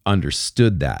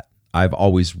understood that. I've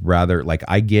always rather, like,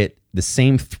 I get the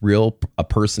same thrill a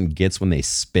person gets when they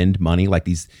spend money, like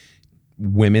these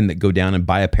women that go down and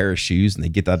buy a pair of shoes and they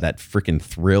get that freaking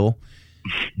thrill.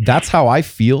 That's how I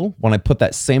feel when I put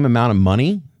that same amount of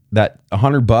money, that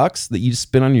 $100 that you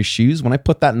spend on your shoes, when I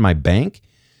put that in my bank,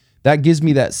 that gives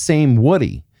me that same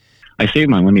Woody. I saved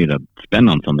my money to spend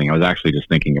on something. I was actually just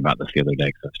thinking about this the other day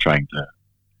because I was trying to,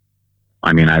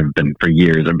 for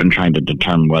years, I've been trying to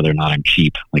determine whether or not I'm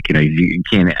cheap. Like, you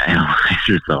can't analyze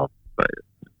yourself, but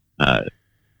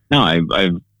no,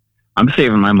 I'm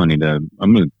saving my money I'm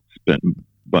going to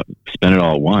spend it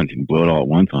all at once and blow it all at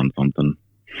once on something.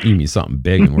 You mean something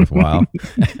big and worthwhile.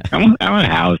 I want a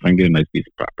house. I can get a nice piece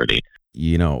of property.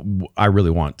 I really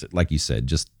want to, like you said,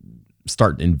 just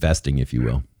start investing, if you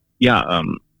will. Yeah.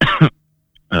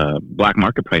 Black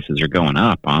market prices are going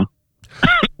up, huh?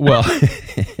 Well,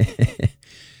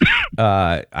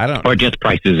 I don't. Or just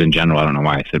prices in general. I don't know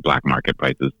why I said black market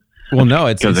prices. Well, no,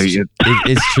 it's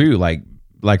true. Like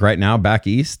right now, back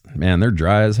east, man, they're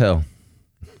dry as hell.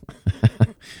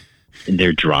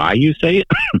 They're dry, you say?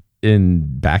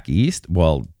 In back east,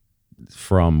 well,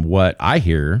 from what I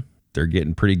hear, they're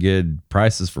getting pretty good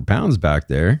prices for pounds back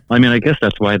there. I mean, I guess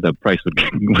that's why the price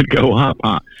would go up,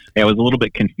 huh? I was a little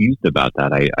bit confused about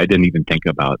that. I didn't even think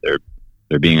about there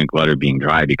being a glut or being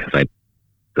dry because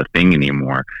the thing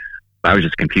anymore. I was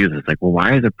just confused. It's like, well,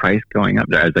 why is the price going up?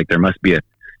 I was like,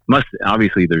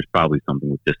 obviously there's probably something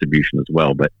with distribution as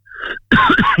well. But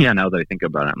yeah, now that I think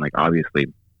about it, I'm like, obviously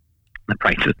the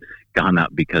price has gone up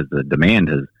because the demand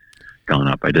has gone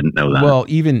up. I didn't know that. Well,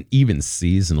 even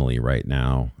seasonally right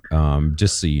now,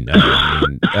 just so you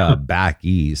know, back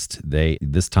east,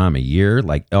 this time of year,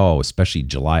 like, especially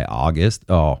July, August,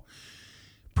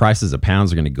 prices of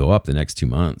pounds are going to go up the next 2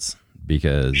 months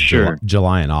because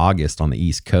July and August on the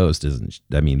East Coast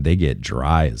they get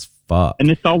dry as fuck. And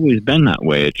it's always been that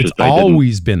way. It's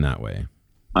always been that way.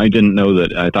 I didn't know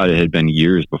that. I thought it had been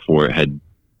years before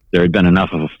there had been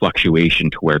enough of a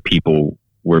fluctuation to where people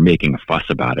were making a fuss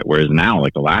about it. Whereas now,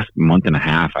 like the last month and a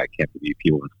half, I can't believe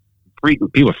people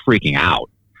are freaking out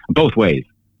both ways.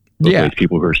 Both ways.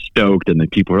 People were stoked, and then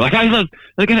people were like,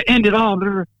 they're going to end it all.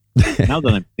 Now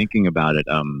that I'm thinking about it,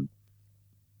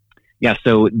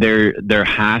 so there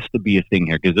has to be a thing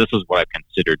here, because this is what I've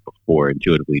considered before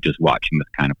intuitively, just watching this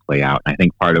kind of play out. And I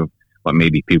think part of what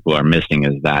maybe people are missing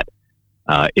is that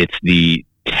it's the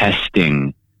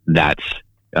testing that's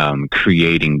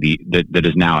creating that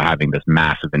is now having this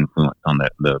massive influence on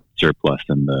the surplus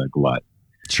and the glut.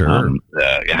 Sure. And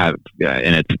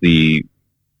it's the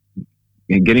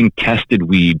getting tested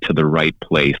weed to the right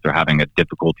place. They're having a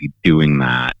difficulty doing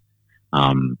that.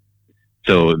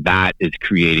 So that is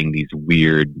creating these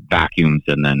weird vacuums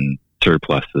and then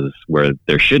surpluses where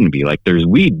there shouldn't be. Like, there's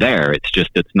weed there. It's just,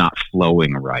 it's not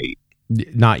flowing right.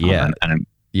 Not yet.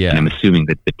 Yeah. And I'm assuming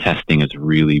that the testing is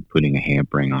really putting a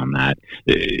hampering on that.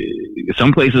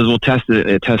 Some places will test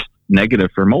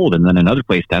negative for mold, and then another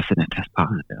place tests it and it tests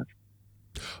positive.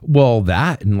 Well,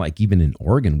 that, and like even in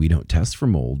Oregon, we don't test for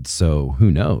mold. So who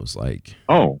knows? Like,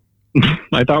 oh,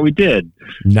 I thought we did.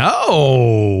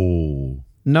 No.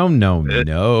 We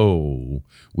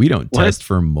don't test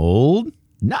for mold.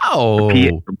 No. I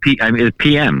mean, it's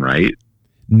PM, right?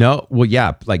 No. Well,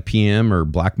 yeah, like PM or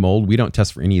black mold. We don't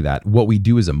test for any of that. What we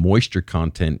do is a moisture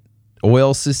content.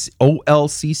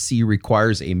 OLCC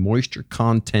requires a moisture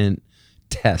content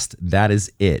test. That is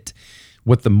it.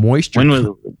 What the moisture...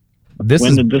 When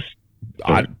did this...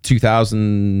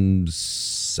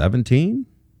 2017,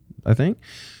 I think.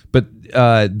 But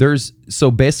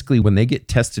so basically when they get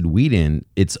tested wheat in,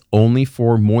 it's only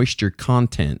for moisture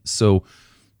content. So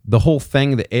the whole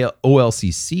thing that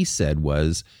OLCC said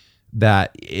was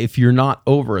that if you're not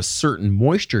over a certain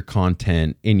moisture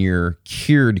content in your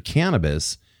cured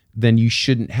cannabis, then you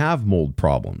shouldn't have mold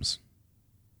problems.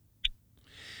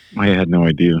 I had no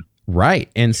idea. Right.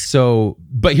 And so,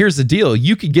 but here's the deal.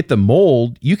 You could get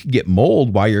mold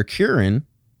while you're curing.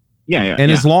 Yeah.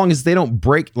 And as long as they don't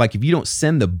break, like if you don't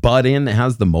send the bud in that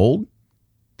has the mold,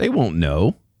 they won't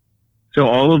know. So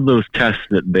all of those tests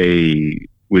that they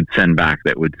would send back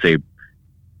that would say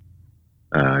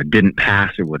didn't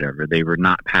pass or whatever, they were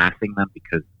not passing them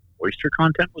because moisture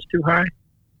content was too high?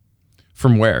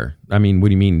 From where? I mean, what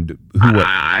do you mean?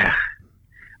 I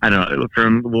don't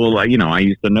know. I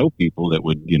used to know people that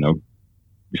would,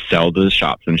 sell to the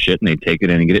shops and shit, and they'd take it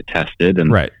in and get it tested.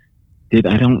 And right.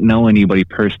 I don't know anybody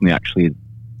personally actually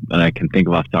that I can think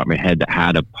of off the top of my head that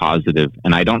had a positive,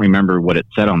 and I don't remember what it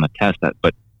said on the test,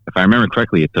 but if I remember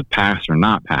correctly, it's a pass or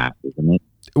not pass, isn't it?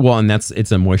 Well, and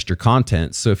it's a moisture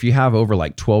content. So if you have over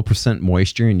like 12%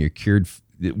 moisture in your cured,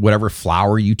 whatever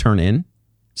flour you turn in,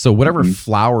 so whatever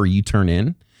flour you turn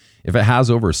in, if it has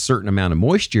over a certain amount of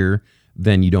moisture,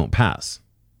 then you don't pass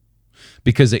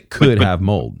because it could have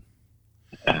mold.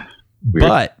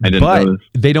 But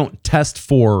they don't test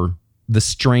for the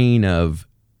strain of,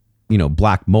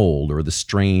 black mold or the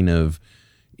strain of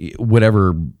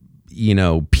whatever,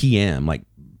 PM. Like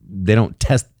they don't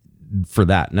test for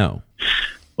that. No.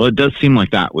 Well, it does seem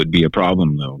like that would be a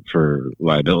problem though for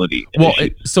liability. Well,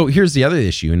 so here's the other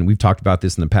issue, and we've talked about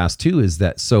this in the past too, is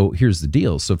that, so here's the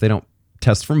deal. So if they don't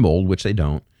test for mold, which they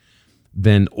don't,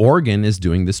 then Oregon is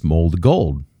doing this mold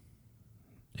gold.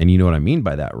 And you know what I mean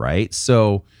by that, right?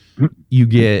 So you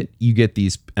get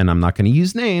these, and I'm not going to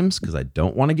use names because I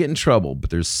don't want to get in trouble,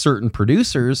 but there's certain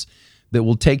producers that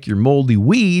will take your moldy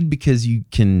weed because you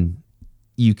can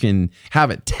have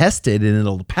it tested and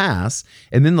it'll pass,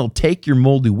 and then they'll take your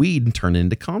moldy weed and turn it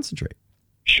into concentrate.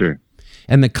 Sure.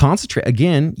 And the concentrate,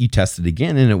 again, you test it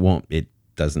again and it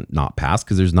doesn't not pass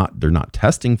because they're not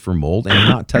testing for mold and they're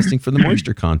not testing for the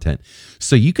moisture content.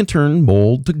 So you can turn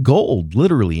mold to gold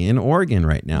literally in Oregon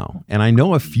right now. And I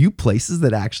know a few places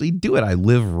that actually do it. I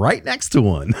live right next to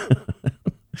one.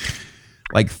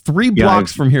 Like 3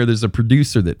 blocks from here, there's a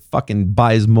producer that fucking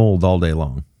buys mold all day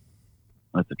long.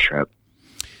 That's a trip.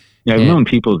 Yeah, I've known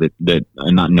people that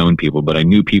not known people, but I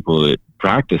knew people that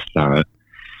practiced that.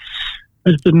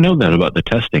 I just didn't know that about the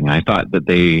testing. I thought that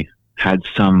they had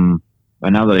some. But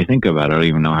now that I think about it, I don't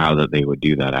even know how that they would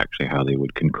do that. Actually, how they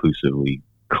would conclusively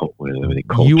culture.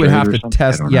 You would have to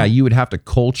test. Yeah, you would have to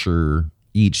culture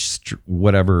each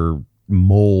whatever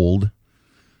mold.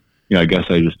 Yeah, I guess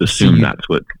I just assume that's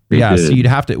what. Yeah, did.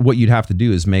 So what you'd have to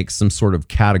do is make some sort of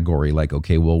category. Like,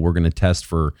 okay, well, we're going to test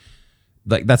for.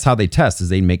 Like that's how they test, is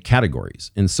they make categories.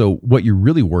 And so what you're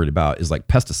really worried about is like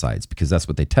pesticides, because that's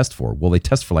what they test for. Well, they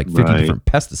test for like 50 different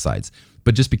pesticides,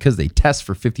 but just because they test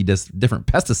for 50 different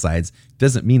pesticides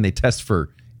doesn't mean they test for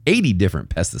 80 different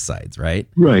pesticides, right?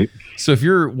 Right. So if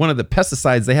you're one of the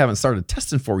pesticides they haven't started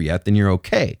testing for yet, then you're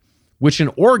okay. Which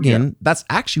in Oregon, that's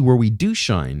actually where we do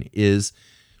shine, is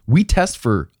we test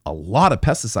for a lot of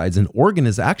pesticides, and Oregon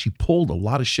has actually pulled a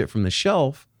lot of shit from the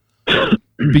shelf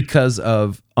because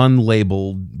of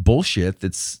unlabeled bullshit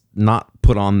that's not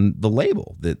put on the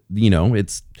label. That,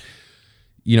 it's,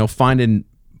 finding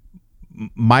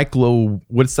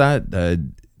what's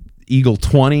that? Eagle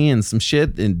 20 and some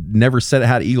shit, and never said it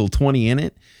had Eagle 20 in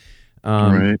it.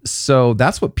 Right. So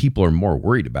that's what people are more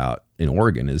worried about in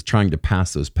Oregon, is trying to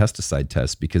pass those pesticide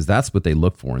tests, because that's what they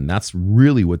look for. And that's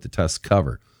really what the tests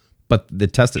cover. But the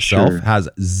test itself has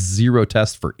 0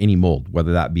 tests for any mold,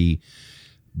 whether that be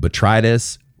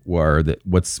botrytis or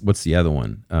what's the other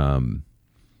one?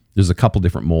 There's a couple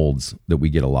different molds that we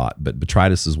get a lot, but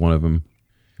botrytis is one of them.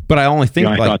 But I only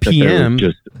think like PM,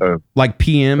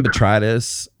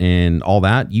 botrytis, and all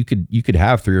that. You could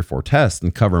have 3 or 4 tests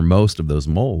and cover most of those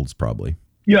molds probably.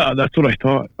 Yeah, that's what I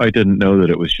thought. I didn't know that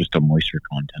it was just a moisture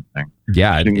content thing.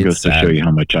 Yeah, I think it goes to sad. show you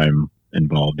how much I'm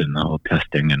involved in the whole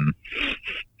testing. And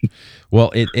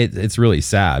Well, it's really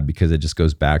sad because it just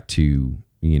goes back to,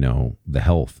 you know, the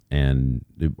health, and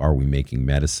are we making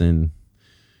medicine,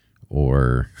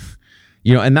 or,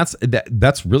 you know, and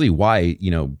that's really why,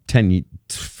 you know,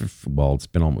 it's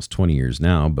been almost 20 years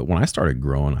now, but when I started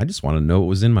growing, I just want to know what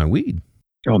was in my weed.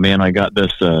 oh man, I got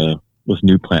this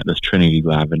new plant, this Trinity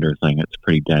lavender thing. It's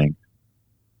pretty dang.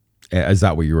 Is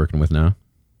that what you're working with now?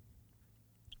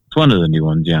 It's one of the new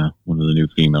ones, yeah. One of the new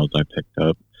females I picked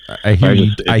up. I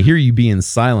hear you being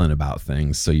silent about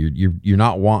things, so you're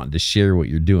not wanting to share what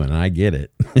you're doing, and I get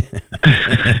it.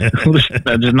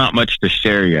 There's not much to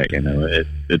share yet, you know.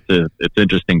 It's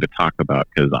interesting to talk about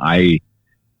because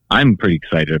I'm pretty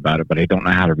excited about it, but I don't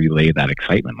know how to relay that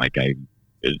excitement. Like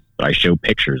I show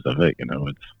pictures of it, you know.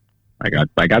 I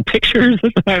got pictures.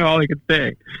 That's all I can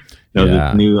say. You know,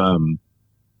 This new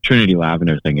Trinity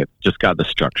lavender thing. It's just got the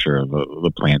structure of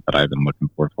the plant that I've been looking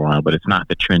for a while, but it's not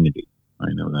the Trinity. I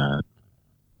know that.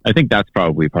 I think that's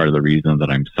probably part of the reason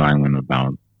that I'm silent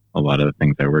about a lot of the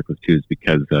things I work with too, is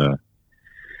because,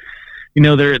 you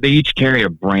know, they each carry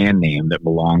a brand name that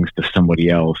belongs to somebody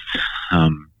else.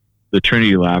 The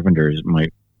Trinity Lavender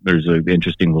there's an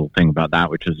interesting little thing about that,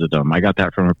 which is that I got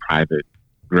that from a private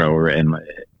grower, and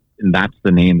that's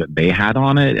the name that they had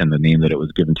on it and the name that it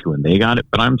was given to when they got it.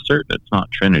 But I'm certain it's not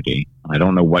Trinity. I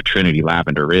don't know what Trinity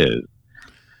Lavender is.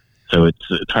 So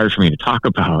it's hard for me to talk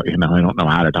about, you know. I don't know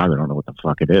how to talk. I don't know what the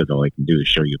fuck it is. All I can do is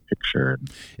show you a picture.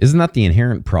 Isn't that the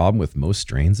inherent problem with most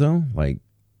strains, though? Like,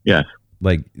 yeah,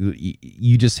 like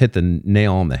you just hit the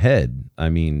nail on the head. I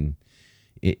mean,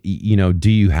 you know,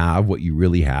 do you have what you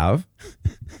really have?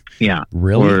 Yeah,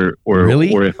 really,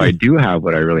 or if I do have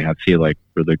what I really have, see, like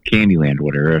for the Candyland,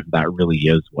 whatever, if that really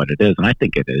is what it is, and I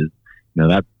think it is. You know,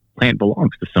 that plant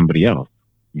belongs to somebody else.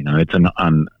 You know, it's an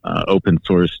open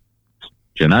source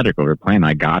genetic over plant.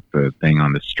 I got the thing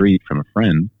on the street from a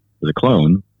friend with a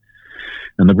clone,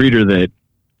 and the breeder that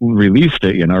released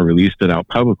it, you know, released it out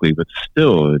publicly, but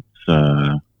still it's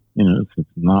you know, it's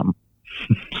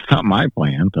not my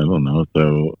plant. I don't know.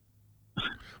 So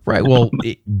right. Well,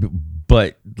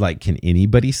 but like, can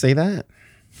anybody say that?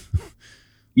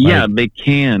 Yeah, they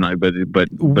can, but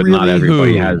really, not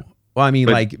everybody has. Well, I mean,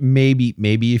 like maybe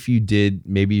if you did,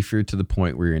 maybe if you're to the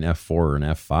point where you're an F4 or an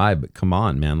F5, but come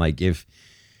on, man. Like, if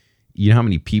you know how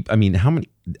many people, I mean,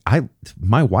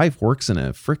 my wife works in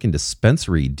a freaking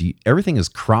dispensary. Everything is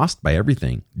crossed by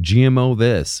everything. GMO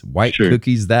this, white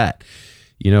cookies that,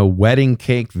 you know, wedding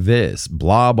cake this,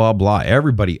 blah, blah, blah.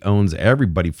 Everybody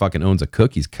fucking owns a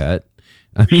cookies cut.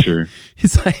 I mean,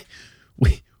 it's like,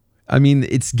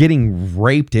 it's getting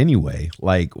raped anyway.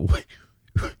 Like,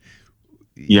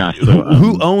 yeah. So,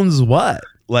 who owns what?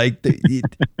 Like the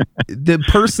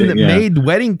person that made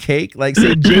wedding cake, like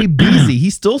say Jay Beasy, he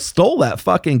still stole that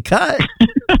fucking cut.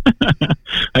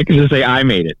 I can just say I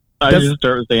made it. I just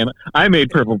start saying I made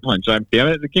Purple Punch. Damn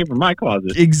it, it came from my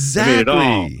closet.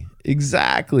 Exactly.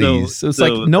 Exactly. So it's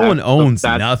like no one owns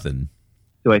nothing.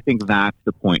 So I think that's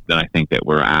the point that I think that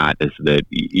we're at, is that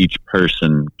each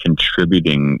person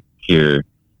contributing here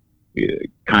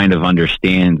kind of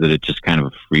understands that it's just kind of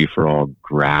a free for all,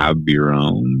 grab your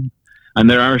own. And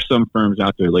there are some firms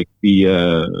out there, like the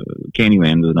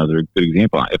Candyland is another good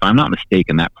example. If I'm not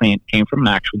mistaken, that plant came from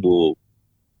an actual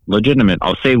legitimate,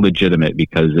 I'll say legitimate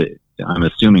because I'm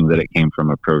assuming that it came from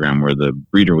a program where the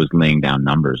breeder was laying down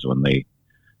numbers when they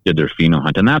did their pheno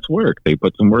hunt. And that's work. They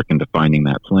put some work into finding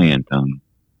that plant.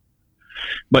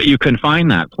 But you can find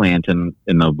that plant in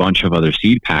a bunch of other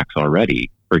seed packs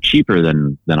already for cheaper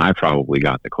than I probably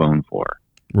got the clone for.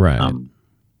 Right.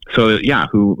 So yeah,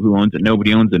 who owns it?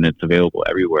 Nobody owns it, and it's available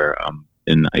everywhere.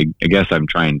 And I guess I'm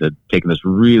trying to take this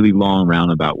really long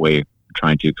roundabout way,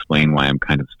 trying to explain why I'm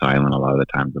kind of silent a lot of the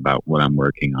times about what I'm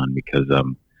working on, because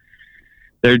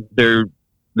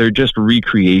they're just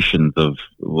recreations of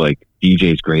like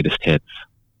DJ's greatest hits.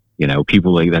 You know,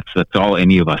 people like that's all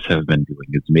any of us have been doing,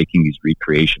 is making these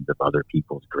recreations of other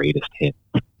people's greatest hits.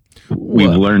 We've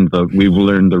learned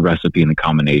the recipe and the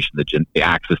combination. The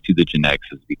access to the genetics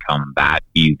has become that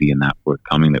easy and that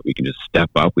forthcoming that we can just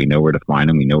step up. We know where to find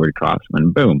them. We know where to cross them,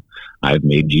 and boom, I've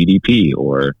made GDP.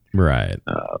 Or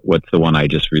what's the one I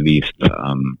just released?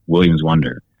 Williams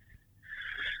Wonder.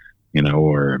 You know,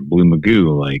 or Blue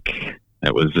Magoo. Like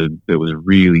it was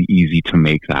really easy to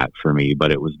make that for me, but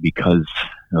it was because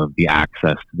of the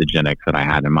access to the genetics that I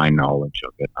had and my knowledge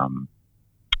of it.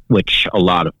 Which a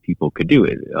lot of people could do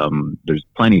it. There's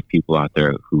plenty of people out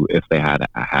there who, if they had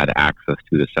access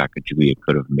to the Sacagawea,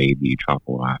 could have made the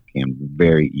Chocolate Cam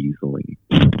very easily.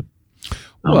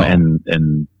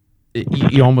 And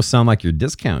you almost sound like you're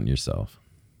discounting yourself.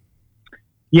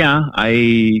 Yeah,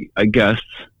 I guess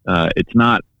it's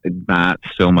not that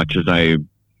so much as I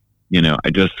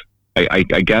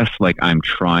guess like I'm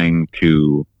trying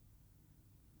to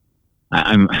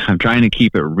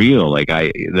keep it real. Like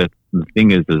the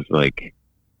thing is like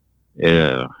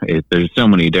there's so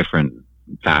many different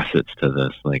facets to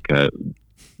this. Like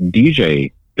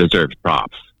DJ deserves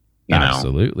props.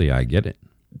 Absolutely, I get it.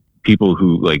 People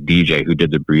who like DJ, who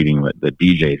did the breeding that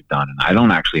DJ's done, and I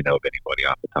don't actually know of anybody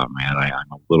off the top of my head.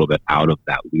 I'm a little bit out of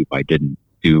that loop. I didn't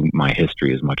do my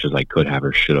history as much as I could have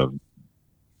or should have.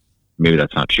 Maybe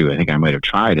that's not true. I think I might have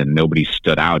tried, and nobody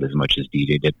stood out as much as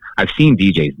DJ did. I've seen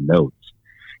DJ's notes.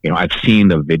 I've seen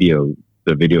the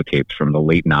videotapes from the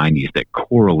late 90s that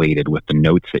correlated with the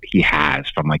notes that he has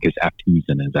from like his F2s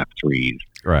and his F3s.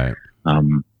 Right.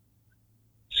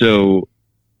 So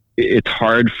it's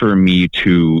hard for me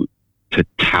to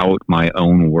tout my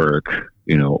own work,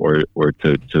 or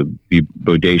to be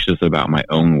bodacious about my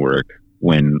own work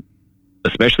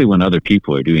especially when other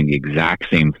people are doing the exact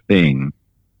same thing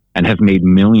and have made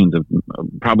millions of,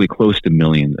 probably close to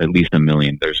millions, at least $1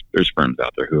 million. There's firms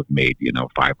out there who have made, $500,000,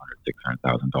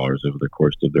 $600,000 over the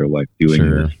course of their life doing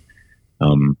this.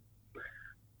 And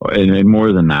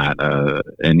more than that,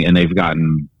 and they've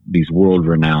gotten these world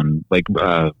renowned, like,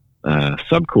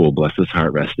 Subcool, bless his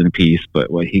heart, rest in peace. But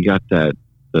he got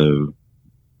the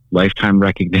lifetime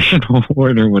recognition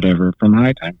award or whatever from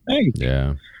High Time. Hey.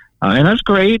 Yeah. And that's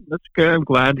great. That's good. I'm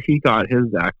glad he got his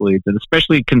accolades, and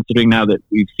especially considering now that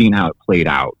we've seen how it played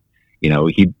out.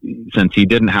 Since he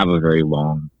didn't have a very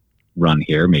long run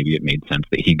here, maybe it made sense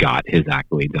that he got his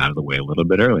accolades out of the way a little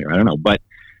bit earlier. I don't know, but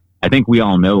I think we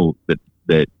all know that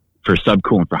for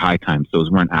Subcool and for High Times,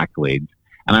 those weren't accolades.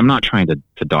 And I'm not trying to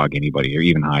dog anybody or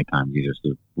even High Times either.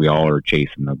 So we all are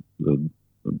chasing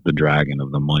the dragon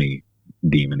of the money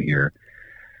demon here.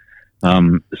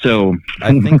 So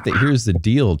I think that here's the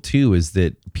deal too, is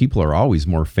that people are always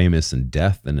more famous in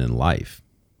death than in life.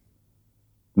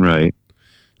 Right.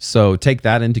 So take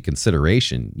that into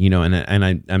consideration,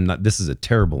 and I'm not, this is a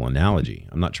terrible analogy.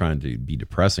 I'm not trying to be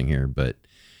depressing here, but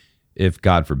if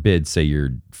God forbid, say your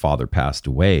father passed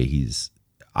away,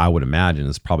 I would imagine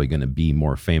is probably going to be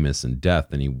more famous in death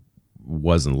than he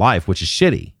was in life, which is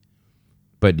shitty.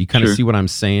 But you kind of see what I'm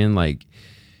saying? Like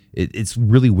it's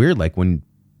really weird. Like when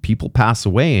people pass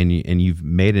away and you've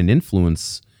made an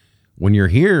influence, when you're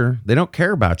here, they don't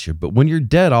care about you. But when you're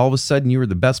dead, all of a sudden you were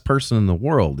the best person in the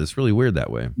world. It's really weird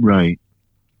that way. Right.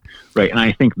 Right. And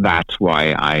I think that's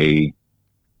why I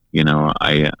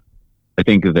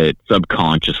think that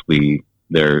subconsciously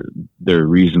there are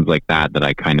reasons like that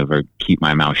I kind of keep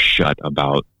my mouth shut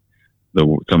about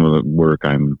some of the work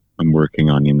I'm working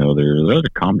on. There's other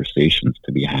conversations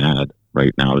to be had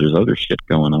right now. There's other shit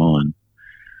going on.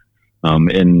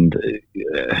 And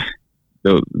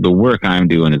the work I'm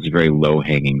doing is very low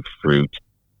hanging fruit.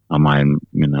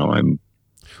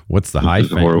 What's the high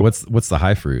fruit? What's the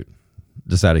high fruit?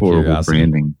 Just out of curiosity.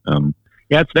 Branding.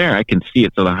 Yeah, it's there. I can see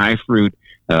it. So the high fruit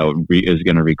is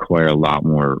going to require a lot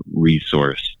more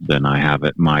resource than I have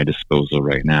at my disposal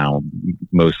right now.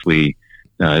 Mostly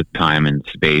time and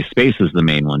space. Space is the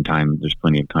main one. Time, there's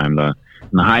plenty of time. The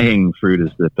high hanging fruit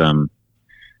is that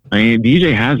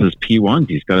DJ has his P1s.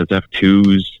 He's got his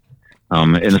F2s.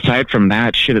 And aside from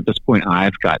that, at this point,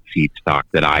 I've got seed stock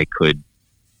that I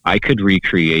could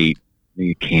recreate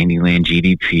the Candyland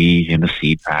GDP in a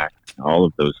seed pack. All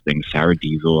of those things, Sour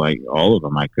Diesel, all of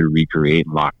them I could recreate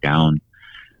and lock down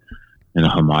in a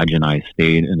homogenized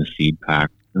state in a seed pack.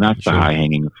 And that's the high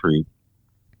hanging fruit.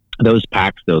 Those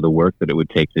packs, though, the work that it would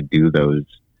take to do those,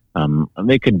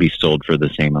 they could be sold for the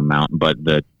same amount, but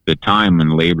the time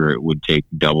and labor it would take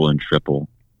double and triple.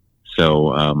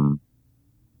 So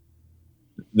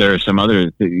there are some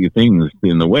other things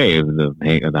in the way of the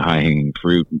high hanging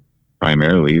fruit.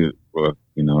 Primarily, off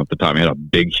the top of my head, a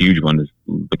big, huge one is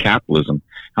the capitalism.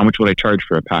 How much would I charge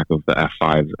for a pack of the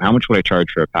F5s? How much would I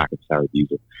charge for a pack of Sour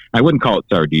Diesel? I wouldn't call it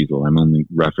Sour Diesel. I'm only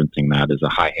referencing that as a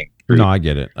high hanging fruit. No, I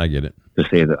get it. To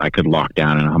say that I could lock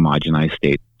down in a homogenized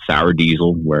state Sour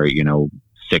Diesel, where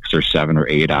 6 or 7 or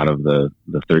 8 out of the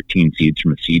 13 seeds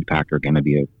from a seed pack are going to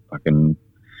be a fucking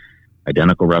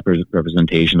identical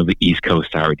representation of the East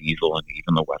Coast Sour Diesel and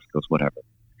even the West Coast, whatever.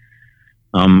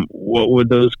 What would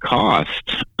those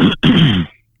cost?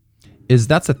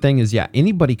 That's the thing is, yeah,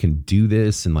 anybody can do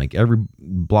this, and like every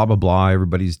blah blah blah,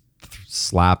 everybody's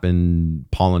slapping,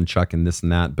 pollen chucking this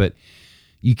and that, but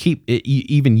you keep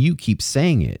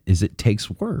saying it takes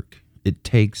work. It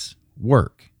takes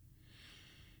work.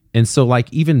 And so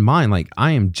like even mine, like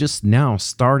I am just now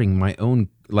starting my own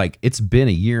like it's been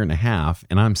a year and a half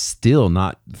and I'm still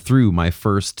not through my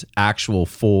first actual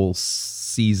full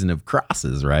season of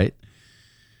crosses, right?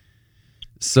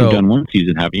 So You've done one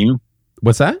season, haven't you?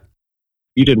 What's that?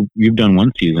 You've done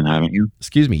one season, haven't you?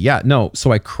 Excuse me. Yeah, no.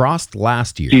 So I crossed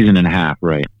last year. Season and a half,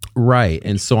 right? Right.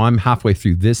 And so I'm halfway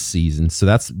through this season. So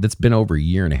that's been over a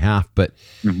year and a half, but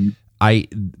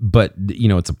but you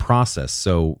know, it's a process.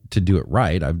 So to do it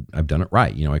right, I've done it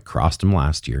right. You know, I crossed them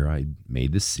last year. I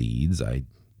made the seeds. I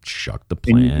shucked the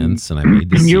plants, and I made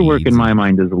the seeds. Your work, in my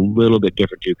mind, is a little bit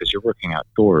different too, because you're working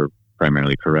outdoor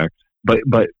primarily, correct?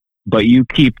 But you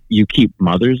keep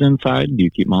mothers inside. Do you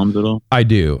keep moms at all? I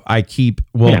do. I keep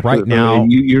right now.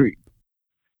 You're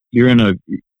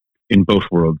in both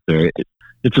worlds there.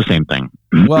 It's the same thing.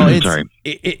 Well, it's, sorry.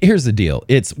 Here's the deal.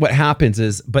 It's what happens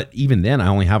is, but even then, I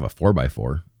only have a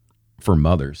 4x4 for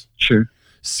mothers. Sure.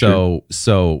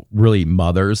 So really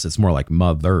mothers. It's more like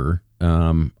mother.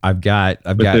 I've got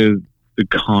the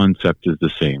concept is the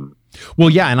same.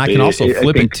 Well, yeah, and I can also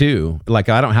flip it too. Like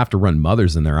I don't have to run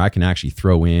mothers in there. I can actually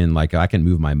throw in, like I can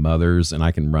move my mothers and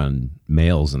I can run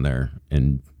males in there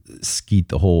and skeet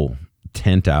the whole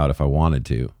tent out if I wanted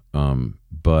to.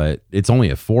 But it's only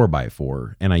a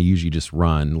 4x4, and I usually just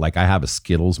run, like I have a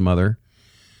Skittles mother,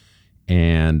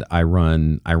 and I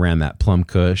ran that Plum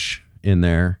Kush in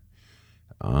there,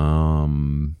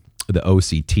 the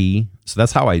OCT. So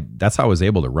that's how I was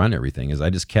able to run everything. Is I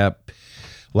just kept.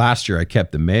 Last year I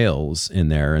kept the males in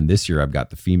there, and this year I've got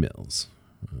the females.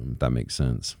 If that makes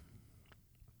sense.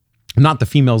 Not the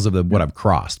females of what I've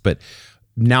crossed, but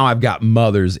now I've got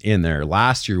mothers in there.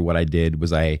 Last year what I did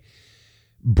was I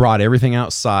brought everything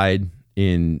outside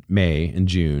in May and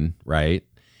June, right?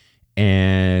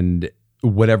 And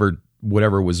whatever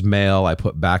was male, I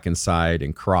put back inside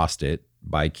and crossed it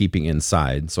by keeping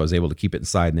inside. So I was able to keep it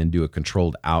inside and then do a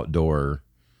controlled outdoor.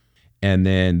 And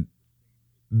then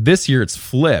this year it's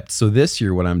flipped. So this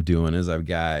year what I'm doing is I've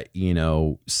got,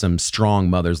 some strong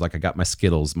mothers. Like I got my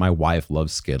Skittles. My wife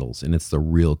loves Skittles, and it's the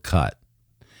real cut.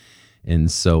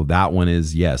 And so that one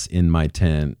is, yes, in my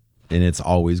tent, and it's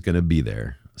always going to be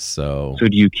there. So do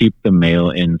you keep the male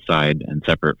inside and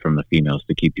separate from the females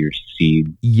to keep your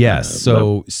seed? Yes.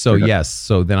 So yes.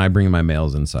 So then I bring my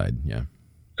males inside. Yeah.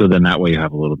 So then that way you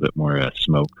have a little bit more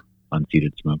smoke,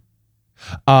 unseeded smoke.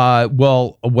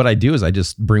 Well, what I do is I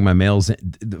just bring my males in.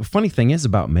 The funny thing is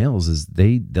about males is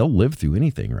they'll live through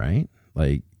anything, right?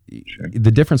 Like sure.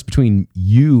 The difference between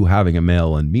you having a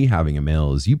male and me having a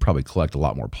male is you probably collect a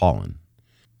lot more pollen.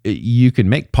 You can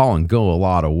make pollen go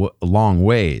a long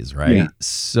ways, right? Yeah.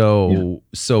 So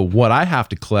what I have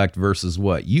to collect versus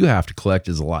what you have to collect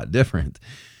is a lot different.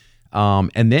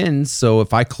 And then, so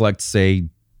if I collect, say,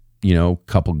 a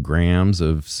couple grams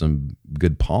of some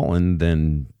good pollen,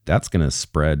 then that's going to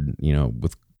spread,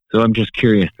 with. So I'm just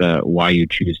curious why you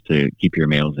choose to keep your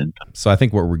males in. So I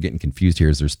think what we're getting confused here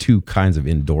is there's two kinds of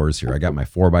indoors here. I got my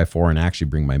 4x4 and I actually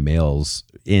bring my males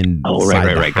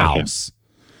inside the house.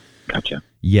 Gotcha.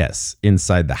 Yes,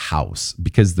 inside the house,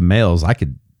 because the males,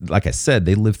 like I said,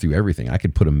 they live through everything. I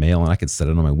could put a male and I could set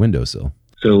it on my windowsill.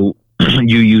 So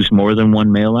you used more than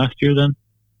one male last year then?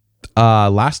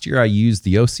 Last year I used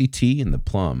the OCT and the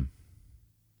Plum.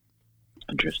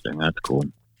 Interesting. That's cool.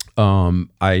 And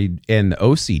the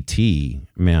OCT,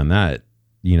 man, that,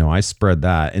 I spread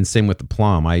that, and same with the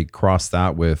Plum. I crossed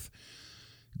that with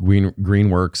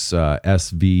Greenworks,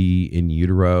 SV in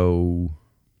utero,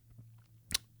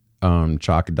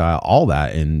 Chocodile, all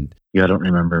that. And yeah, I don't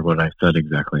remember what I said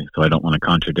exactly, so I don't want to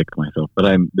contradict myself. But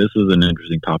this is an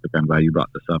interesting topic. I'm glad you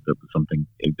brought this up. It was something,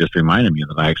 it just reminded me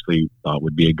that I actually thought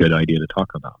would be a good idea to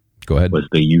talk about. Go ahead. Was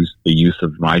the use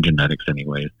of my genetics,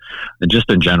 anyways, and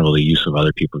just in general the use of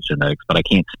other people's genetics. But I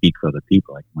can't speak for other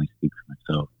people. I can only speak for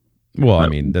myself. Well, I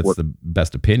mean, that's the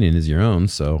best opinion is your own.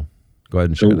 So go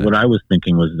ahead and share that. What I was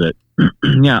thinking was that,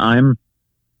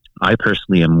 I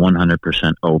personally am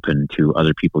 100% open to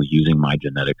other people using my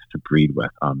genetics to breed with,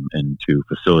 and to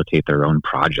facilitate their own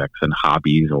projects and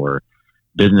hobbies or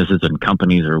businesses and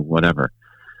companies or whatever.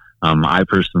 I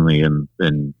personally am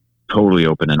totally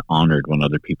open and honored when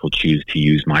other people choose to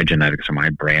use my genetics or my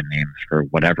brand names for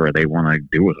whatever they want to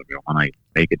do with it. They want to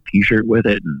make a t-shirt with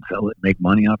it and sell it, make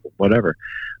money off it, whatever.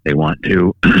 They want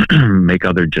to make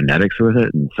other genetics with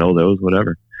it and sell those,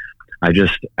 whatever. I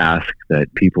just ask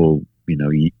that people,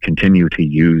 continue to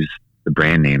use the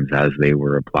brand names as they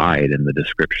were applied in the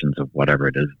descriptions of whatever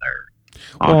it is they're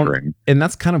offering. And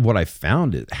that's kind of what I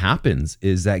found it happens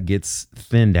is that gets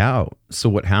thinned out. So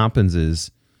what happens is,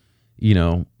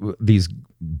 these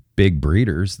big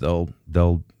breeders,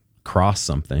 they'll cross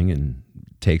something and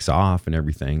takes off and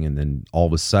everything. And then all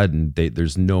of a sudden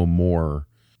there's no more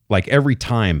Like every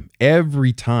time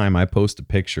I post a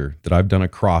picture that I've done a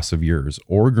cross of yours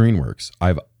or Greenworks,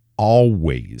 I've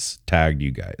always tagged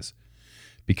you guys,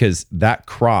 because that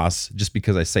cross, just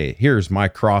because I say, here's my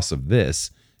cross of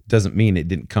this, doesn't mean it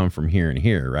didn't come from here and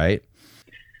here. Right.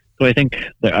 So I think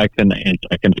that I can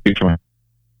speak for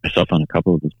myself on a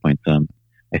couple of those points.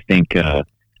 I think,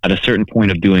 at a certain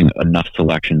point of doing enough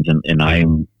selections, and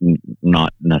I'm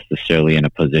not necessarily in a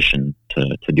position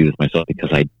to do this myself,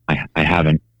 because I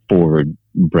haven't forward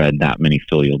bred that many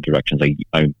filial directions.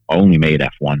 I only made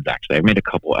F1s, actually. I've made a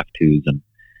couple F2s and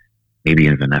maybe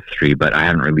even F3, but I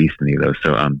haven't released any of those.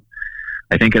 So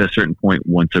I think at a certain point,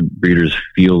 once breeders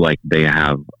feel like they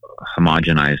have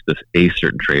homogenized a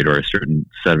certain trait or a certain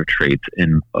set of traits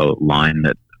in a line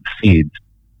that seeds,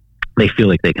 they feel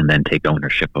like they can then take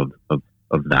ownership of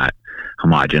that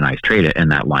homogenized trait in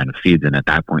that line of seeds. And at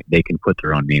that point, they can put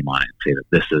their own name on it and say that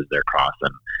this is their cross.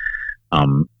 And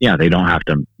they don't have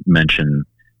to mention,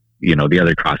 the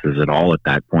other crosses at all at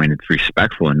that point. It's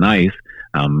respectful and nice.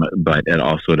 But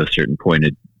also at a certain point,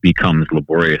 it becomes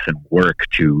laborious and work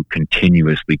to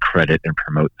continuously credit and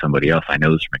promote somebody else. I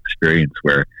know this from experience,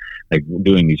 where like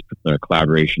doing these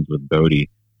collaborations with Bodhi,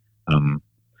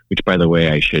 which, by the way,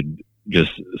 I should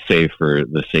just say for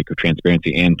the sake of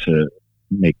transparency and to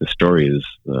make the stories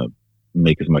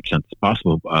make as much sense as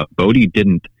possible. Bodhi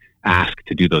didn't ask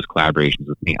to do those collaborations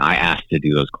with me. I asked to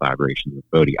do those collaborations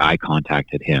with Bodhi. I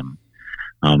contacted him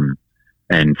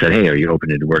and said, "Hey, are you open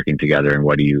to working together? And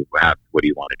what do you have? What do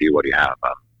you want to do? What do you have?"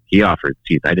 He offered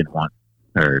seeds. I didn't want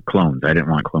clones. I didn't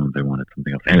want clones. I wanted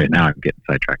something else. Anyway, now I'm getting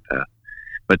sidetracked.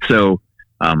 But so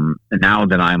and now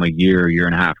that I'm a year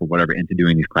and a half or whatever into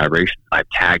doing these collaborations, I've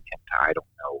tagged him to, I don't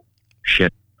know,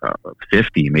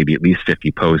 50, maybe at least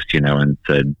 50 posts, and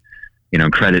said,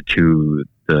 credit to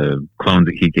the clones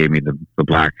that he gave me, the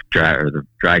black or the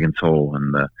dragon soul.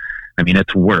 And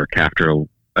it's work after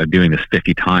doing this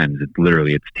 50 times.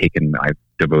 I've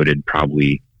devoted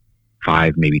probably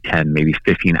 5, maybe 10, maybe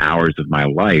 15 hours of my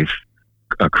life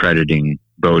accrediting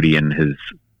Bodhi and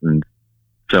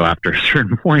so after a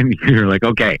certain point, you're like,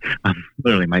 okay,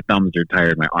 literally my thumbs are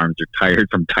tired, my arms are tired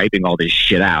from typing all this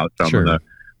shit out. So sure.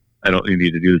 I don't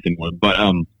need to do this anymore. But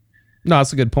no,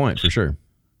 that's a good point for sure.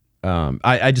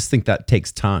 I just think that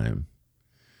takes time.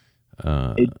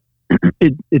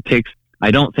 It takes.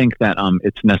 I don't think that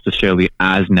it's necessarily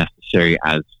as necessary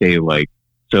as, say, like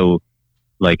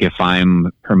if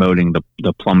I'm promoting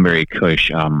the Plumberry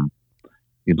Kush,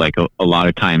 like a lot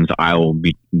of times I will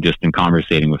be just in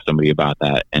conversating with somebody about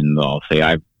that, and the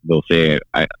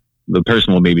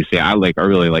person will maybe say, I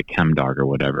really like Chem Dog or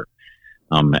whatever.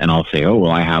 And I'll say, oh,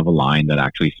 well, I have a line that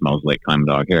actually smells like Chem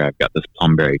Dog. Here, I've got this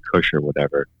Plumberry Kush or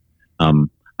whatever.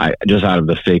 I just out of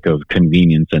the sake of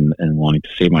convenience and wanting to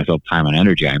save myself time and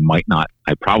energy, I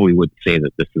probably would say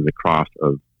that this is a cross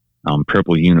of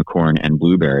Purple Unicorn and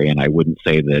Blueberry, and I wouldn't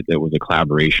say that it was a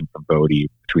collaboration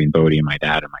between Bodhi and my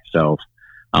dad and myself.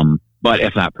 But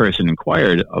if that person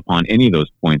inquired upon any of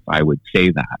those points, I would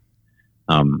say that.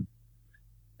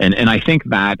 And I think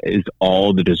that is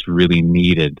all that is really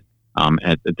needed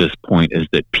at this point, is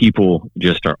that people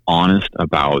just are honest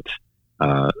about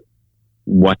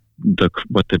what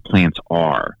the plants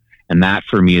are. And that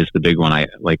for me is the big one.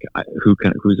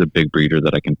 Who's a big breeder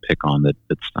that I can pick on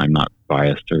that's I'm not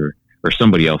biased or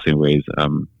somebody else anyways.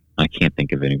 I can't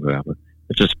think of anybody else.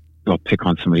 It's just I'll pick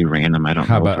on somebody random. I don't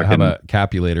know. How about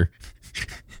Capulator?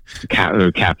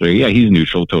 Capulator, yeah, he's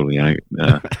neutral totally.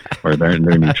 Or they're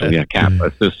neutral, yeah. Cap.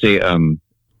 So say,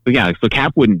 but yeah, so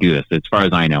Cap wouldn't do this as far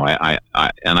as I know. I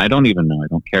I don't even know. I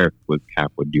don't care if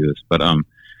Cap would do this, but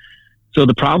so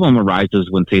the problem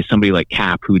arises when, say, somebody like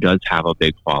Cap, who does have a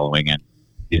big following and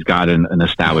he's got an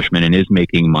establishment and is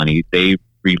making money, they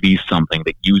release something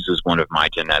that uses one of my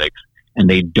genetics, and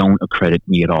they don't accredit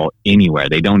me at all anywhere.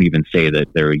 They don't even say that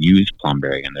there used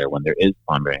Plumberry in there when there is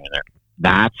Plumberry in there.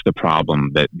 That's the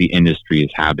problem that the industry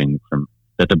is having,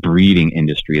 that the breeding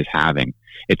industry is having.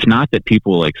 It's not that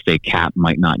people like, say, Cap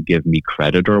might not give me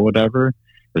credit or whatever,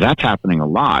 because that's happening a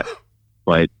lot,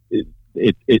 but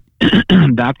it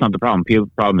that's not the problem. The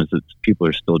problem is that people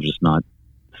are still just not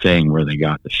saying where they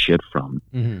got the shit from.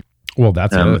 Mm-hmm. Well,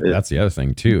 that's the other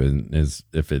thing too, is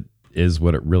if it is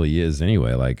what it really is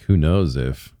anyway. Like, who knows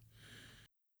if.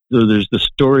 So there's the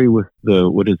story with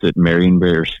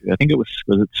Marionberry? I think was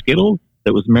it Skittles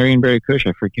that was Marionberry Kush?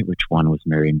 I forget which one was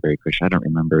Marionberry Kush. I don't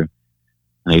remember.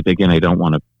 And I don't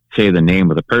want to say the name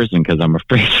of the person because I'm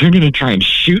afraid they're going to try and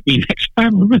shoot me next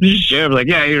time I'm on the show. I'm like,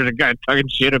 yeah, here's a guy talking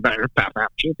shit about her.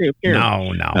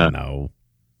 No.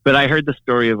 But I heard the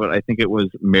story of I think it was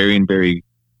Marionberry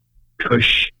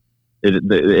Kush.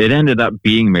 It ended up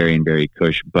being Marionberry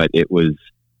Kush, but it was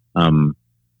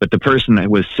But the person that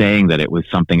was saying that it was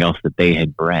something else that they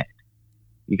had bred.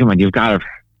 You've got to.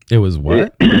 It was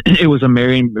what? It was a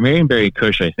Marionberry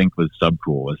Kush, I think, was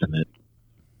subcool, wasn't it?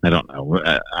 I don't know.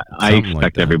 I expect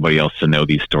like everybody else to know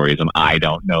these stories, and I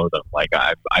don't know them. Like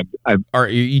Are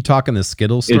you talking the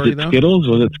Skittles story? Is it though? Skittles?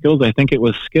 Was it Skittles? I think it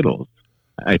was Skittles.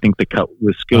 I think the cut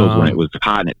was Skittles when it was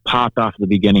hot, and it popped off at the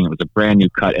beginning. It was a brand new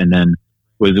cut, and then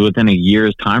was within a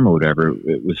year's time or whatever,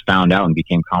 it was found out and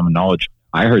became common knowledge.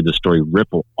 I heard the story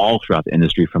ripple all throughout the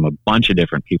industry from a bunch of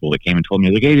different people that came and told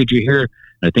me, like, "Hey, did you hear?" And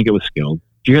I think it was Skittles.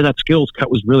 Did you hear that Skittles cut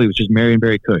was just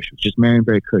Marionberry Kush? It was just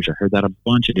Marionberry Kush. I heard that a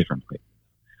bunch of different places.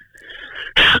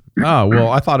 Oh, well,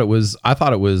 I thought it was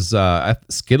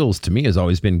Skittles to me has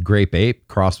always been Grape Ape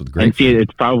crossed with grape. And see,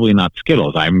 it's probably not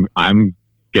Skittles. I'm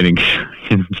getting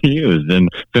confused, and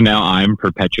so now I'm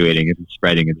perpetuating and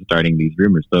spreading and starting these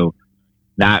rumors. So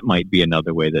that might be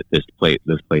another way that this plays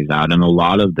out. And a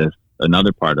lot of this,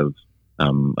 another part of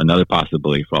another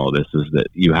possibility for all this is that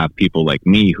you have people like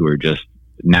me who are just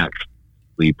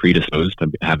naturally predisposed to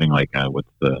having like what's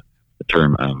the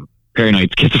term paranoid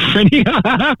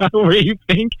schizophrenia, where you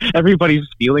think everybody's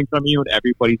stealing from you and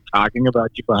everybody's talking about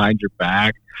you behind your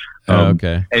back.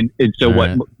 Okay. And so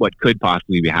what could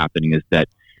possibly be happening is that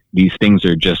these things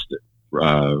are just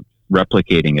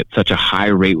replicating at such a high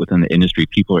rate within the industry.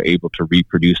 People are able to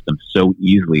reproduce them so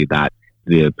easily that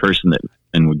the person that,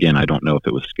 and again, I don't know if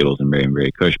it was Skittles and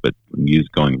Marionberry Kush, but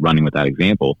running with that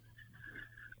example,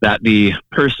 that the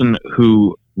person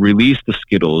who released the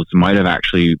Skittles might have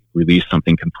actually released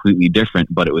something completely different,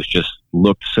 but it was just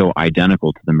looked so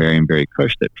identical to the Marionberry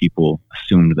Kush that people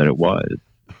assumed that it was.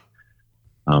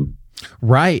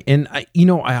 Right. And I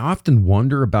often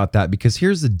wonder about that, because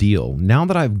here's the deal. Now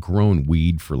that I've grown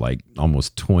weed for like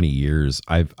almost 20 years,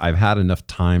 I've had enough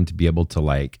time to be able to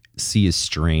like see a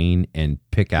strain and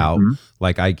pick out,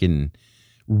 like I can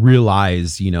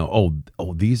realize, these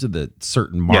are the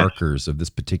certain markers of this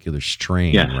particular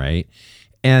strain. Right.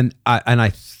 And I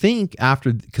think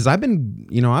because I've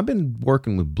been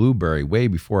working with blueberry way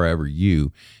before ever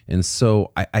you, and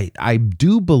so I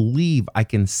do believe I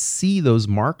can see those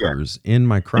markers in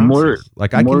my crosses. I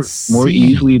can see more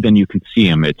easily than you can see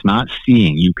them. It's not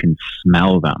seeing; you can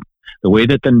smell them. The way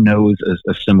that the nose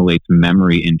assimilates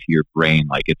memory into your brain,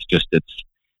 like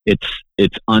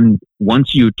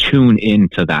once you tune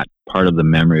into that part of the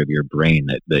memory of your brain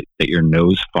that your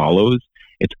nose follows.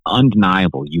 It's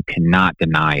undeniable. You cannot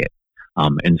deny it.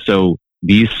 And so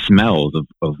these smells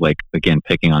of like, again,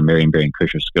 picking on Marionberry and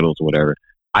Kush or Skittles or whatever,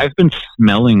 I've been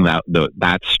smelling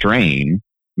that strain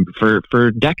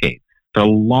for decades, for a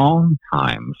long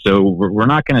time. So we're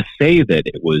not going to say that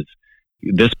it was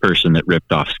this person that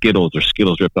ripped off Skittles or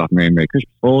Skittles ripped off Marionberry Kush.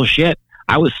 Bullshit.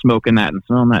 I was smoking that and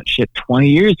smelling that shit 20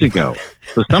 years ago.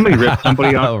 So somebody ripped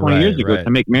somebody off 20 years ago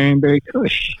to make Marionberry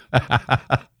Kush.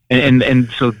 And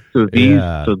so these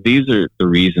are the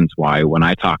reasons why when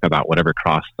I talk about whatever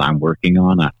crosses I'm working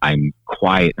on, I'm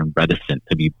quiet and reticent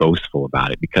to be boastful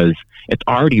about it, because it's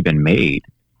already been made.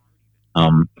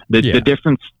 The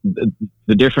difference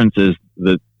is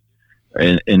that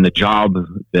in the job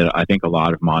that I think a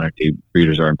lot of modern day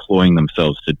breeders are employing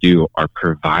themselves to do are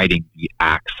providing the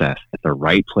access at the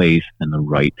right place and the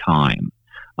right time.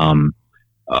 A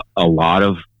lot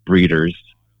of breeders.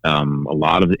 A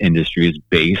lot of the industry is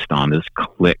based on this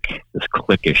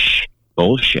cliquish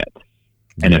bullshit.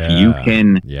 And if you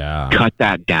can cut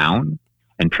that down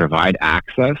and provide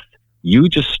access, you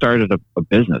just started a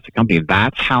business, a company.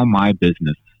 That's how my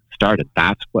business started.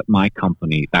 That's what my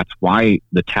company, that's why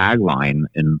the tagline,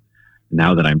 and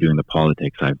now that I'm doing the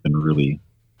politics, I've been really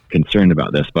concerned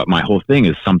about this, but my whole thing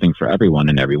is something for everyone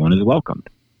and everyone is welcomed.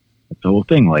 That's the whole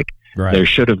thing. Like there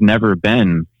should have never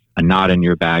been a not in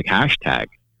your bag hashtag.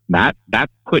 That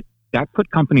put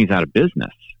companies out of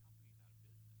business.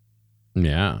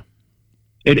 Yeah.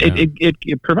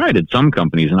 It provided some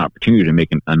companies an opportunity to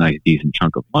make a nice, decent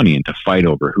chunk of money and to fight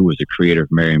over who was the creator of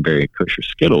Marionberry Kush or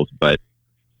Skittles. But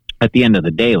at the end of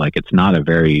the day, like, it's not a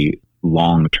very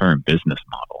long-term business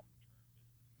model.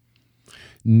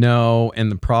 No,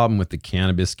 and the problem with the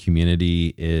cannabis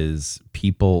community is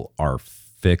people are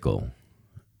fickle.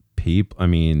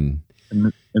 And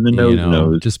the nose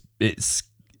knows. Just it's.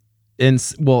 And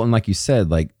like you said,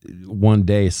 like one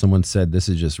day someone said, this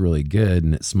is just really good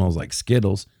and it smells like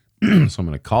Skittles. So I'm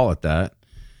going to call it that.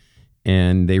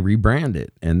 And they rebrand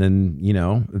it. And then,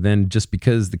 then just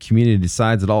because the community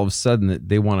decides that all of a sudden that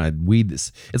they want to weed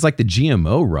this, it's like the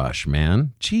GMO rush,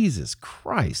 man. Jesus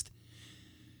Christ.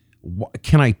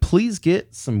 Can I please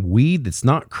get some weed that's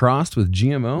not crossed with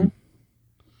GMO?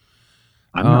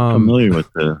 I'm not familiar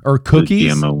with the or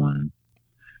cookies. The GMO one.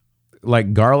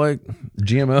 like garlic,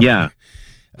 GMO. Yeah.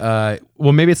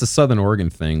 Well, maybe it's a Southern Oregon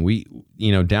thing. We,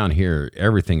 down here,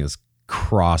 everything is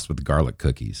crossed with garlic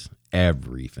cookies.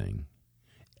 Everything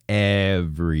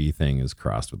is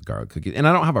crossed with garlic cookies. And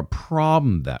I don't have a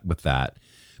problem with that.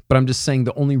 But I'm just saying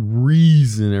the only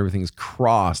reason everything's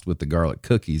crossed with the garlic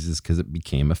cookies is because it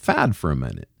became a fad for a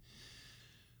minute.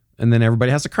 And then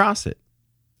everybody has to cross it.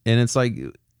 And it's like...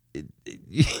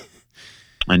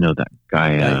 I know that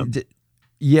guy,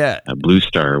 Blue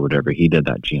Star or whatever, he did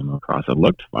that GMO cross. It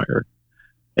looked fire.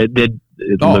 It did.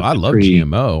 I love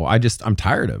GMO. I'm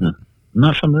tired of it. I'm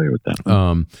not familiar with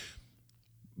that.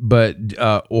 But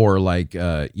a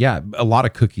lot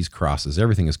of cookies crosses.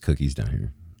 Everything is cookies down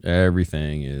here.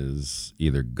 Everything is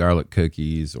either garlic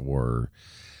cookies or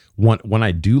one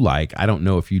I do like. I don't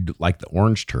know if you like the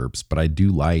orange terps, but I do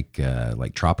like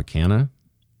Tropicana.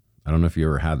 I don't know if you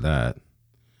ever had that.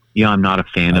 Yeah, I'm not a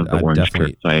fan of the orange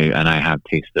terps. I have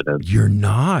tasted it. You're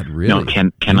not really?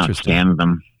 No, cannot stand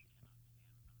them.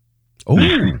 Oh,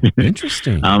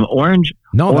 interesting. Orange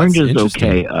is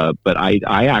okay, but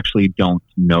I actually don't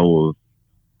know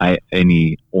of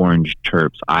any orange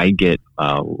terps. I get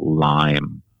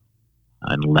lime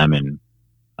and lemon.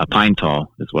 Pine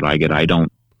Sol is what I get. I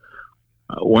don't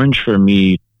orange for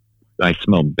me. I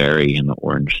smell berry in the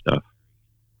orange stuff.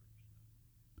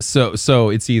 So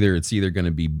it's either going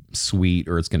to be sweet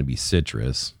or it's going to be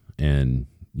citrus, and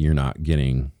you're not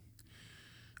getting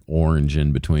orange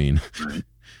in between. Right.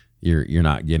 You're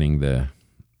not getting the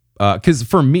because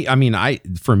for me,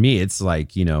 it's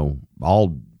like,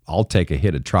 I'll take a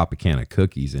hit of Tropicana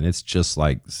cookies and it's just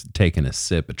like taking a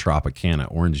sip of Tropicana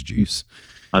orange juice.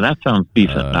 Oh, that sounds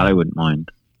decent. That I wouldn't mind,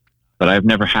 but I've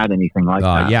never had anything like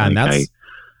that. Yeah, and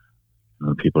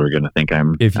people are going to think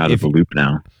I'm out of the loop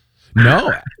now.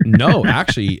 No,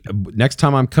 actually, next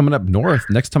time I'm coming up north,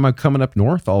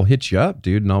 I'll hit you up,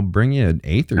 dude, and I'll bring you an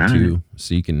eighth or two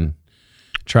so you can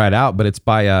try it out. But it's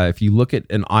by, if you look at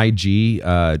an IG,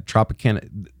 Tropicana,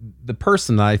 the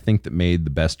person that I think that made the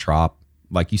best trop,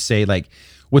 like you say, like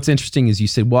what's interesting is you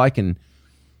said, well, I could,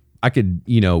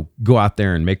 go out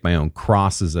there and make my own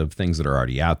crosses of things that are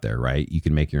already out there, right? You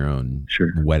can make your own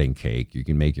wedding cake. You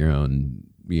can make your own,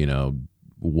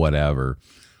 whatever.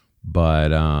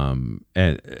 But and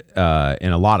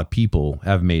a lot of people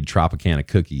have made Tropicana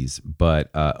cookies,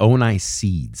 but Onai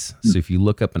Seeds. So if you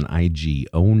look up an IG,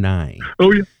 Onai,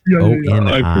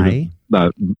 ONI,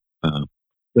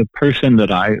 the person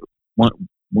that I want,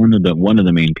 one of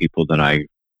the main people that I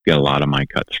get a lot of my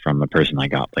cuts from, the person I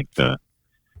got like the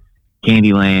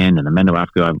Candyland and the Mendo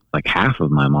Afco, like half of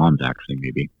my mom's actually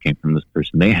maybe came from this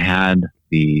person. They had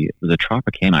the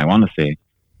Tropicana, I want to say.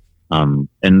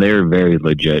 And they're very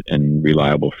legit and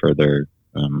reliable for their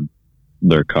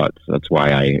cuts. That's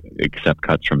why I accept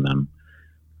cuts from them.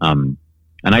 And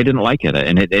I didn't like it.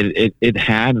 And it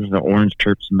had the orange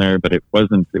terps in there, but it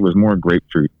was more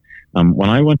grapefruit. When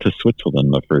I went to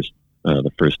Switzerland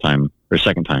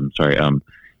second time,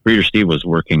 Breeder Steve was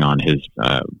working on his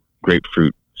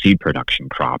grapefruit seed production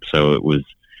crop. So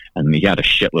and he had a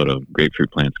shitload of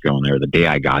grapefruit plants going there the day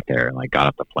I got there, and I got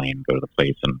off the plane, go to the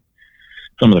place, and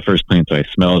some of the first plants I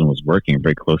smelled and was working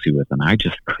very closely with, and I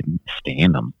just couldn't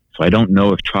stand them. So I don't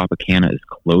know if Tropicana is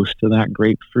close to that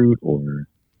grapefruit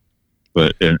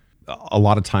but a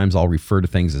lot of times I'll refer to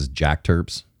things as jack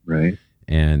terps. Right.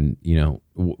 And,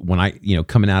 when I,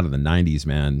 coming out of the 90s,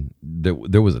 man, there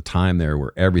was a time there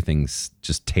where everything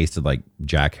just tasted like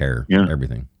jack hair. Yeah.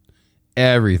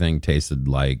 Everything tasted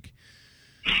like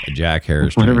a jack hair.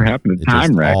 Whatever happened to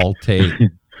Time Rack?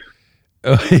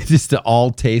 It just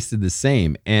all tasted the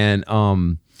same. And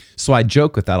so I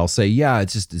joke with that. I'll say, yeah,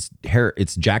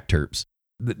 it's jack terps.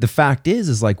 The fact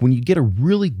is like when you get a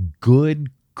really good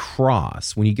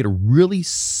cross, when you get a really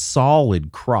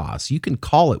solid cross, you can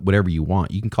call it whatever you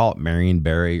want. You can call it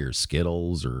Marionberry or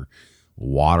Skittles or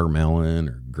watermelon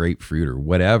or grapefruit or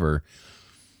whatever.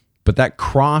 But that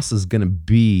cross is going to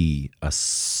be a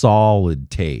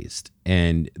solid taste.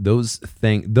 And those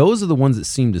are the ones that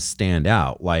seem to stand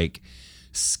out, like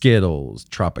Skittles,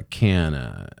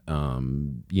 Tropicana,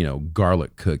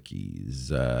 garlic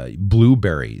cookies,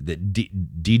 blueberry.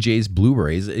 DJ's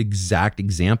blueberry is an exact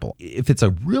example. If it's a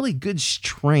really good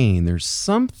strain, there's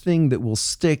something that will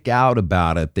stick out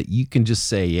about it that you can just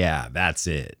say, yeah, that's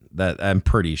it. That I'm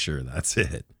pretty sure that's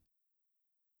it.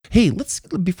 Hey,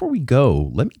 before we go,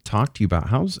 let me talk to you about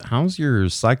how's your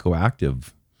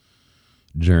psychoactive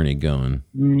journey going?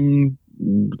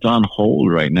 It's on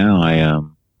hold right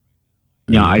now.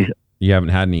 You haven't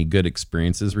had any good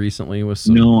experiences recently with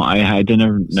some? No, I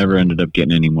never ended up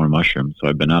getting any more mushrooms, so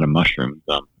I've been out of mushrooms.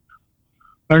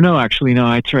 Or no, actually, no,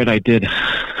 that's right, I did.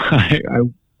 I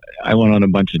I went on a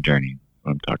bunch of journeys.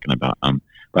 What I'm talking about.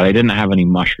 But I didn't have any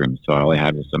mushrooms, so all I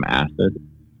had was some acid.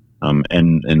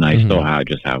 And I still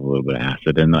just have a little bit of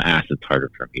acid, and the acid's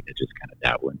harder for me to just kind of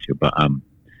dabble into. But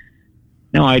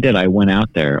no, I did. I went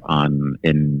out there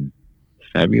in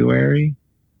February.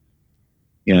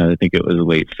 Yeah, I think it was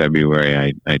late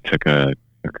February. I took a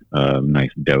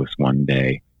nice dose one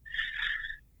day.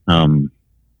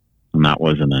 And that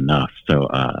wasn't enough. So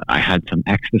I had some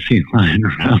ecstasy lying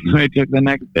around that I took the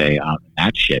next day.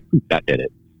 That did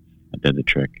it. That did the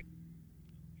trick.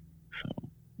 So,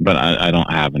 but I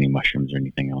don't have any mushrooms or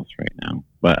anything else right now.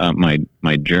 But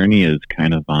my journey is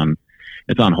kind of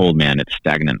it's on hold, man. It's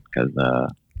stagnant because I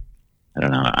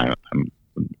don't know.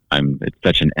 It's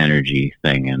such an energy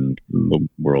thing, and the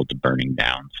world's burning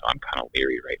down. So I'm kind of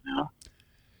leery right now.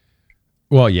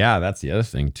 Well, yeah, that's the other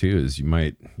thing too, is you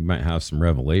might have some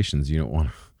revelations. You don't want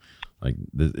to,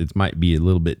 it might be a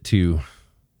little bit too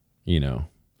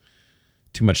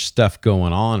much stuff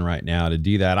going on right now to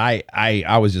do that.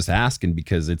 I was just asking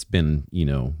because it's been,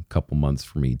 a couple months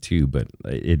for me too, but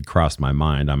it crossed my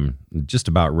mind. I'm just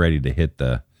about ready to hit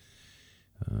the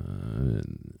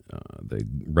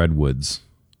redwoods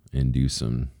and do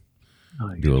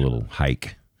a little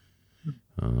hike.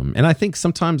 And I think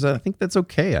sometimes that's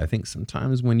okay. I think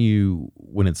sometimes when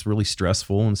it's really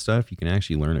stressful and stuff, you can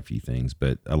actually learn a few things,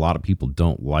 but a lot of people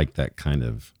don't like that kind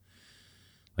of,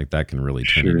 that can really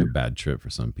turn into a bad trip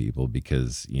for some people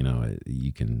because,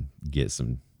 you can get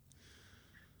some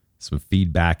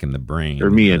feedback in the brain.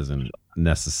 For me, it doesn't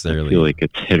necessarily. I feel like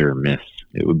it's hit or miss.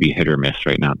 It would be hit or miss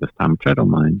right now at this time, which I don't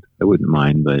mind. I wouldn't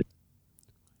mind, but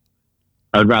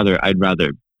I'd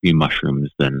rather be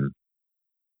mushrooms than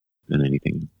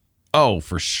anything. Oh,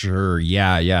 for sure.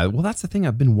 Yeah. Well, that's the thing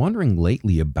I've been wondering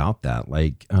lately about that.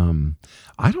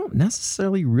 I don't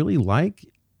necessarily really like,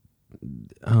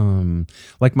 I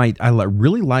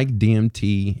really like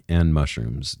DMT and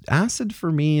mushrooms. Acid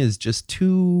for me is just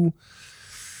too,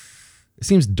 it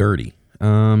seems dirty. I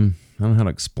don't know how to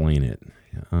explain it.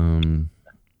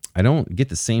 I don't get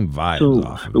the same vibes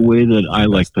off of the way that I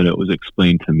liked that it was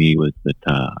explained to me was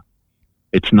that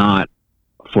it's not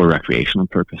for recreational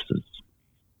purposes.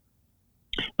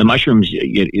 The mushrooms,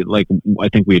 like I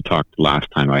think we had talked last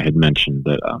time, I had mentioned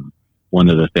that one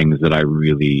of the things that I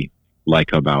really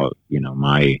like about,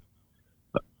 my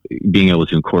being able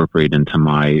to incorporate into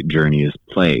my journey is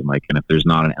play. And if there's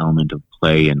not an element of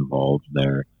play involved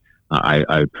there,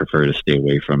 I prefer to stay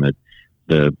away from it.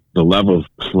 The level of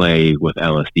play with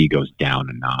LSD goes down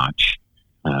a notch.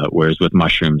 Whereas with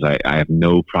mushrooms, I have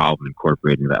no problem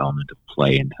incorporating the element of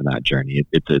play into that journey.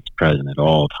 It's present at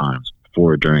all times,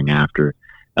 before, during, after.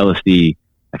 LSD,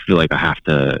 I feel like I have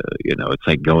to, it's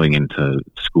like going into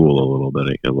school a little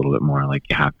bit more. Like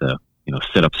you have to,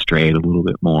 sit up straight a little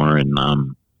bit more. And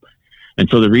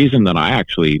so the reason that I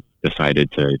actually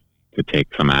decided to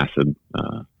take some acid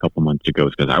a couple months ago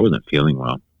is because I wasn't feeling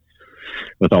well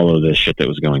with all of this shit that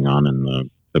was going on in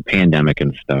the pandemic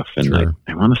and stuff. And sure.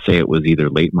 I want to say it was either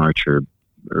late March or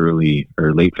late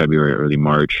February, early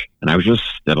March. And I was just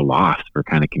at a loss, or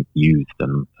kind of confused.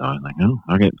 And so I was like,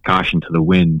 I'll get caution to the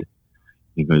wind.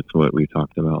 I think that's what we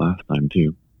talked about last time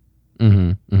too.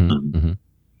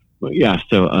 But yeah,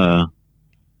 so,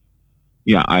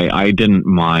 I didn't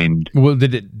mind. Well,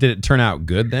 did it turn out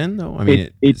good then though? I mean,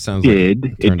 it sounds did.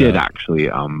 Like it did actually.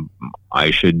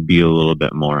 I should be a little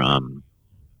bit more,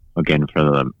 again,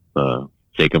 for the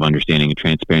sake of understanding and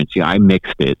transparency, I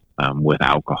mixed it with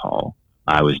alcohol.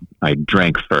 I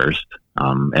drank first,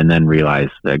 and then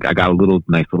realized that I got a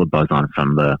nice little buzz on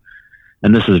from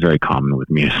and this is very common with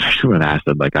me, especially with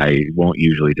acid. I won't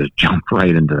usually just jump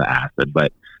right into the acid,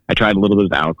 but I tried a little bit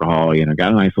of alcohol,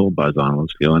 got a nice little buzz on,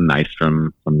 was feeling nice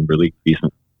from some really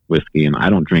decent whiskey, and I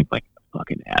don't drink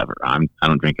fucking ever. I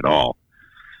don't drink at all.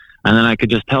 And then I could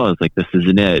just tell, I was like, this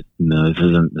isn't it. No, this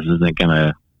isn't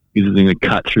gonna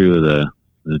cut through the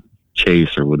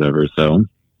chase or whatever. So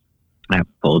I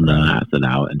pulled the acid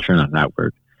out, and sure enough, that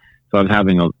worked. So I was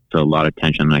having a lot of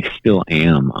tension, and I still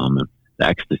am. The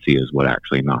ecstasy is what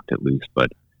actually knocked it loose,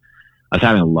 but I was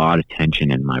having a lot of tension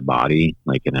in my body,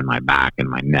 and in my back and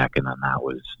my neck, and then that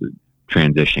was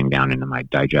transitioning down into my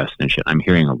digestion and shit. I'm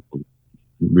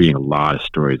reading a lot of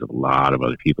stories of a lot of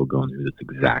other people going through this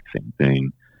exact same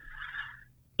thing.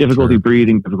 Difficulty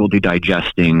breathing, difficulty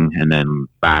digesting, and then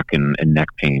back and neck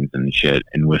pains and shit.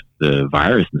 And with the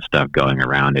virus and stuff going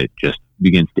around, it just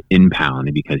begins to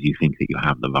impound because you think that you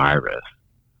have the virus.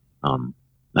 And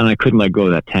I couldn't let go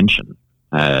of that tension.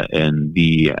 And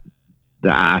the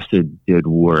acid did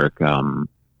work,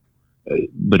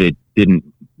 but it didn't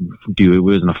it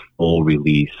wasn't a full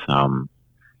release. And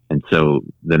And so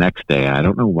the next day, I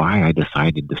don't know why I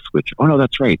decided to switch. Oh no,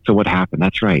 that's right. So what happened?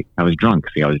 That's right. I was drunk.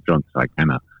 See, I was drunk, so I kind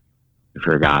of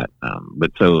forgot.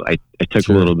 But so I took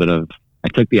Sure. a little bit of, I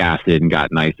took the acid and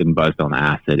got nice and buzzed on the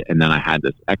acid, and then I had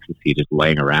this ecstasy just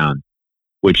laying around,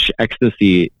 which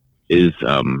ecstasy is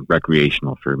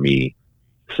recreational for me.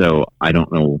 So I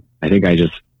don't know. I think I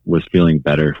just was feeling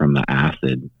better from the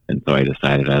acid, and so I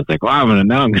decided, I was like, well, I'm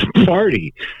gonna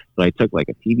party. So I took like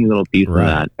a teeny little piece Right. of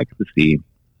that ecstasy,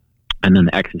 and then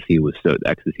the ecstasy was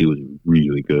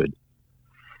really good.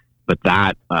 But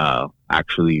that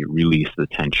actually released the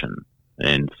tension,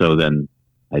 and so then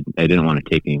I didn't want to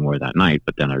take any more that night.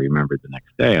 But then I remembered the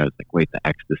next day. I was like, wait, the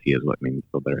ecstasy is what made me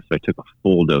feel better. So I took a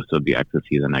full dose of the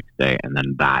ecstasy the next day, and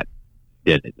then that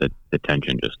did it. The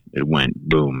tension just, it went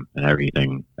boom, and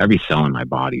everything, every cell in my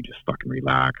body just fucking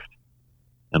relaxed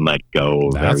and let go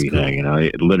of That's everything. cool. You know,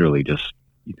 it literally just,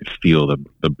 you could feel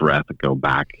the breath go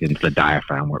back into the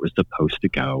diaphragm where it was supposed to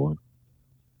go.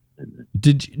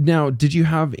 Did you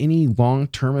have any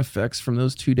long-term effects from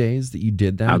those 2 days that you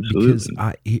did that? Absolutely.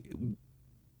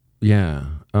 Yeah.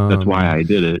 That's why I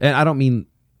did it. And I don't mean,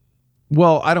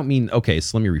 okay,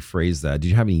 so let me rephrase that. Did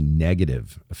you have any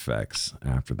negative effects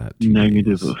after that 2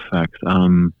 Negative days? effects.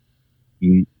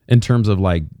 In terms of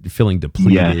like feeling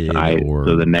depleted? Yes, or,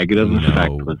 so the negative you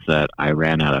effect know- was that I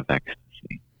ran out of ecstasy.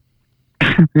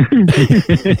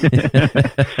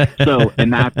 So,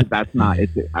 and that's not,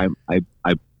 I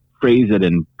phrase it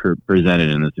and present it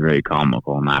in this very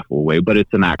comical and laughable way, but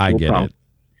it's an actual I get problem. it.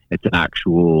 It's an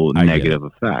actual I get negative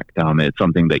effect. It's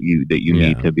something that you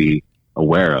need Yeah. to be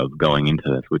aware of going into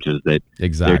this, which is that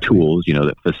Exactly. they're tools,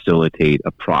 that facilitate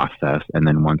a process. And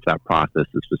then once that process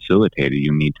is facilitated,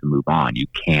 you need to move on. You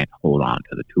can't hold on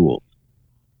to the tools.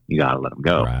 You got to let them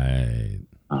go. Right.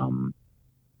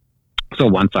 So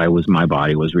once my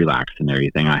body was relaxed and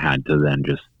everything, I had to then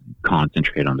just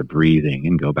concentrate on the breathing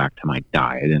and go back to my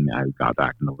diet. And I got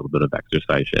back in a little bit of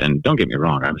exercise. And don't get me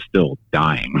wrong, I'm still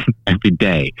dying every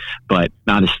day, but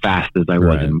not as fast as I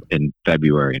was Right. in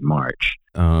February and March.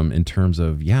 In terms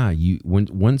of,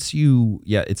 once you,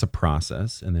 it's a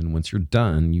process. And then once you're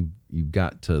done, you've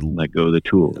got to, Let go of the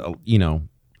tools. let,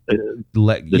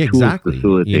 The tools exactly.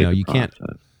 facilitate the You can't,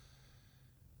 process.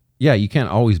 you can't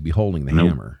always be holding the Nope.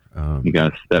 hammer. You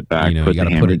got to step back, you put the gotta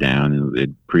hammer put it- down,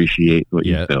 and appreciate what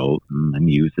Yeah. you built, and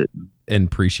use it, and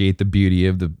appreciate the beauty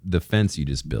of the fence you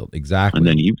just built. Exactly. and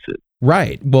then use it.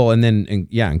 Right. Well, and then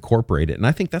incorporate it. And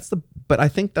I think that's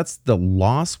the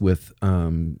loss with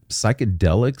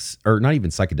psychedelics, or not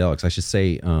even psychedelics, I should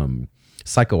say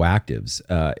psychoactives,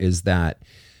 is that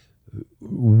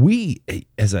we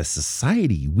as a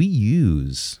society, we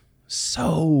use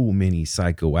so many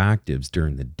psychoactives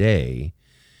during the day,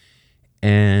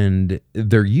 and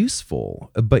they're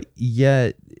useful, but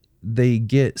yet they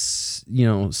get,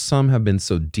 some have been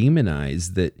so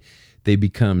demonized that they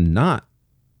become not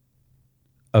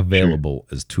available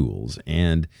as tools.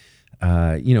 And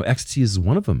ecstasy is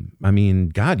one of them. I mean,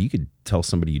 God, you could tell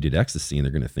somebody you did ecstasy and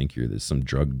they're going to think you're some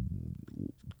drug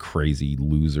crazy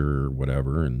loser or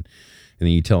whatever, and then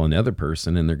you tell another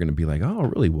person and they're going to be like,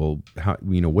 oh really? Well, how,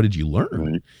 what did you learn?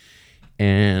 Right.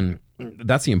 And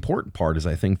that's the important part, is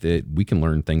I think that we can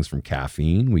learn things from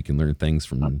caffeine, we can learn things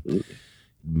from Absolutely.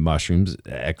 mushrooms,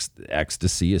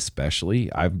 ecstasy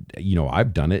especially.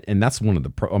 I've done it, and that's one of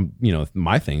the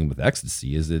my thing with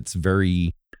ecstasy is it's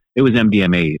very It was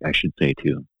MDMA, I should say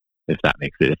too, if that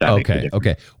makes it. If that makes a difference.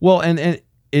 okay. Well, and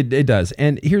it does.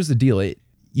 And here's the deal: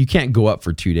 you can't go up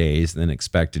for 2 days and then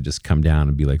expect to just come down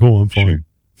and be like, oh, I'm fine. Sure.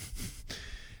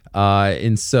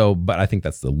 And so, but I think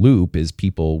that's the loop, is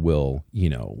people will,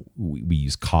 we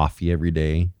use coffee every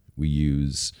day. We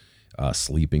use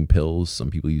sleeping pills. Some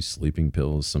people use sleeping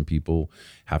pills. Some people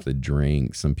have to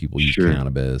drink. Some people use Sure.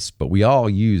 cannabis, but we all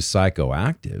use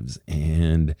psychoactives.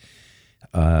 And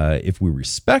if we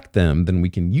respect them, then we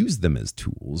can use them as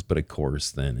tools. But of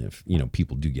course, then if,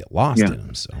 people do get lost Yeah. in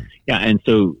them. So Yeah, and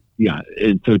so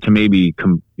to maybe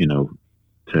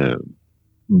to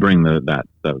bring the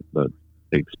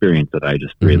experience that I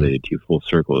just Mhm. related to you full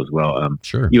circle as well.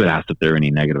 sure. You had asked if there were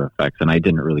any negative effects, and I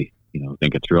didn't really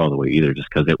think it through all the way either, just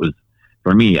because it was,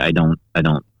 for me, I don't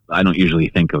usually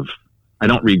think of, I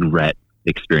don't regret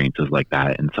experiences like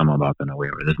that and some about them in a way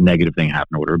where this negative thing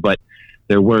happened or whatever, but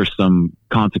there were some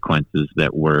consequences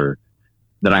that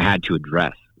I had to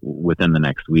address within the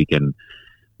next week. And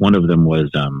one of them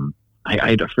was,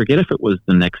 I forget if it was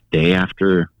the next day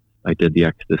after I did the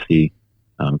ecstasy,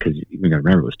 because you got to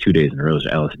remember it was 2 days in a row, it was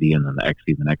LSD and then the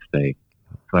ecstasy the next day.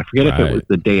 So I forget if it was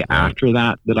the day after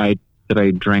that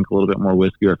I drank a little bit more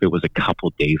whiskey, or if it was a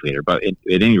couple days later. But at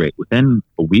any rate, within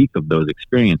a week of those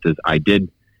experiences, I did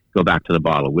go back to the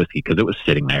bottle of whiskey because it was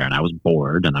sitting there and I was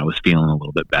bored and I was feeling a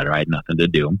little bit better. I had nothing to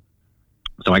do.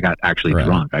 So I got actually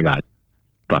drunk. I got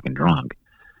fucking drunk.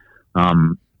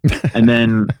 And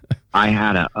then I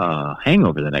had a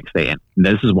hangover the next day. And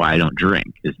this is why I don't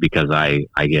drink, is because I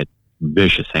get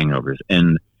vicious hangovers.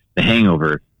 And the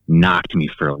hangover knocked me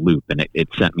for a loop, and it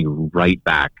sent me right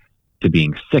back to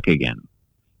being sick again,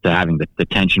 to having the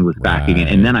tension was back again.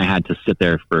 And then I had to sit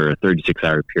there for a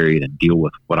 36-hour period and deal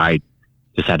with what I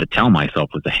just had to tell myself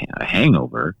was a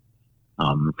hangover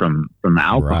from the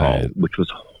alcohol, which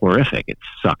was horrific. It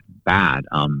sucked bad.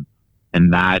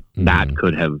 And that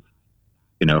could have,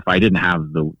 if I didn't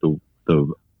have the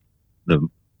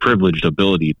privileged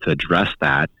ability to address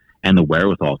that and the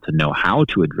wherewithal to know how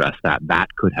to address that, that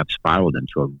could have spiraled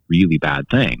into a really bad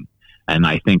thing. And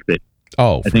I think that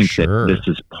that this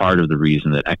is part of the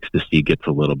reason that ecstasy gets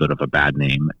a little bit of a bad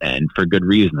name, and for good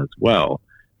reason as well.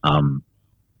 And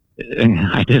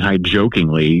I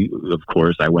jokingly, of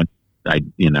course,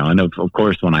 and of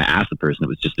course, when I asked the person, it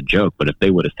was just a joke. But if they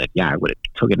would have said, yeah, I would have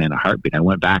took it in a heartbeat. I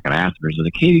went back and I asked the person,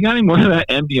 like, hey, you got any more of that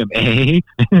MDMA?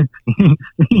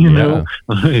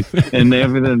 And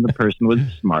then the person was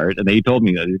smart, and they told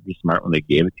me that they'd be smart when they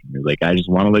gave it to me. Like, I just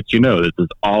want to let you know this is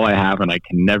all I have, and I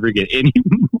can never get any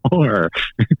more,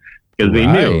 because they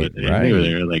knew.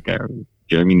 They were like,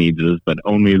 Jeremy needs this, but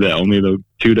only the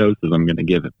 2 doses I'm going to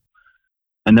give him.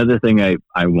 Another thing I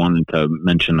wanted to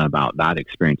mention about that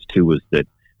experience too was that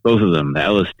both of them, the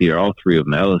LSD, or all three of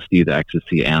them, the LSD, the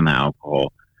ecstasy, and the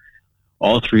alcohol,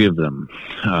 all three of them,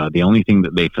 the only thing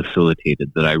that they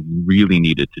facilitated that I really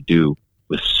needed to do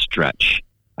was stretch.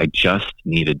 I just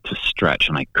needed to stretch,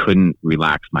 and I couldn't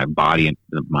relax my body and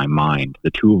my mind.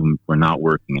 The two of them were not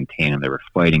working in tandem. They were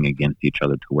fighting against each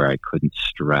other to where I couldn't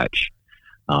stretch.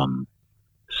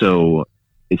 So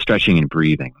it's stretching and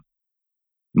breathing.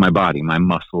 My body, my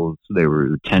muscles, they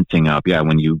were tensing up. Yeah,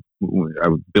 when I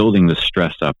was building the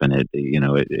stress up, and it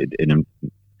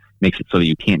makes it so that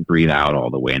you can't breathe out all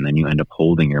the way, and then you end up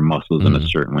holding your muscles in a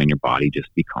certain way, and your body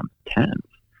just becomes tense.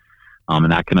 And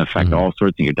that can affect all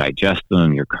sorts of your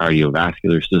digestion, your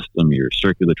cardiovascular system, your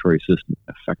circulatory system,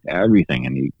 affect everything,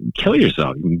 and you can kill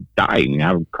yourself. You can die. You can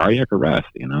have cardiac arrest,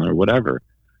 or whatever,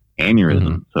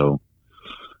 aneurysm. So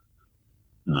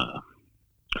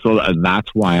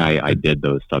that's why I did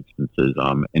those substances.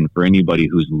 And for anybody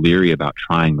who's leery about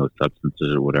trying those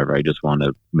substances or whatever, I just want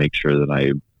to make sure that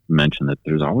I mention that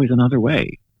there's always another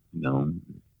way.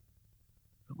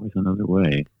 Always another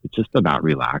way. It's just about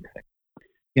relaxing.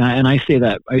 Yeah, and I say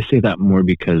that more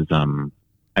because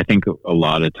I think a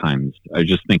lot of times I was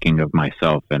just thinking of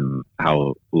myself and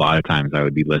how a lot of times I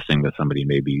would be listening to somebody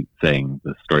maybe saying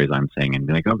the stories I'm saying and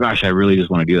be like, oh gosh, I really just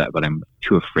want to do that, but I'm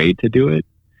too afraid to do it.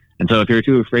 And so if you're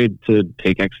too afraid to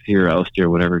take ecstasy or LSD or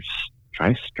whatever, just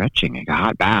try stretching, like a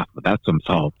hot bath without some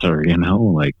salt, or,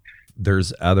 like.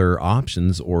 There's other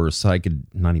options, or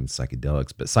not even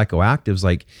psychedelics, but psychoactives.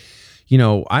 Like,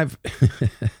 I've,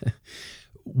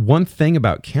 one thing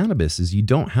about cannabis is you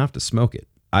don't have to smoke it.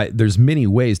 There's many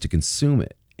ways to consume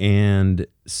it. And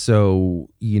so,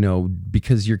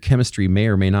 because your chemistry may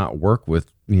or may not work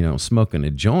with, smoking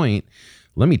a joint,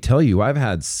 let me tell you, I've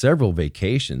had several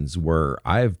vacations where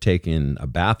I've taken a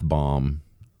bath bomb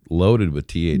loaded with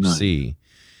THC,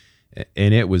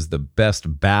 and it was the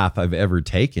best bath I've ever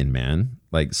taken, man.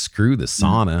 Like, screw the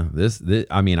sauna. This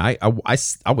I mean, I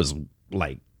was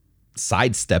like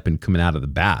sidestepping coming out of the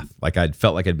bath. Like, I'd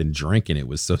felt like I'd been drinking. It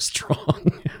was so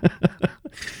strong.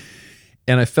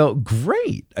 And I felt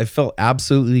great. I felt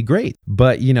absolutely great.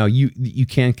 But, you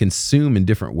can consume in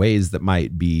different ways that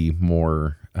might be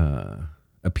more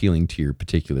appealing to your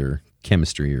particular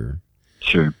chemistry or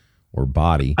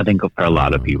body. I think for a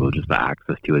lot of people, just the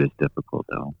access to it is difficult,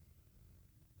 though.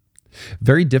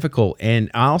 Very difficult.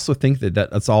 And I also think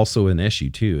that's also an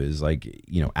issue too, is like,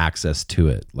 access to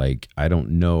it. Like,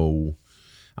 I'm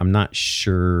not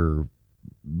sure.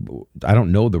 I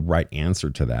don't know the right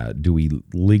answer to that. Do we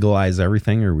legalize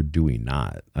everything, or do we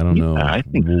not? I don't know I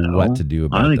think what to do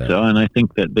about that. I think so. And I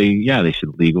think that they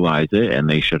should legalize it, and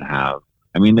they should have,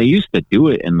 they used to do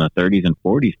it in the 30s and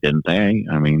 40s, didn't they?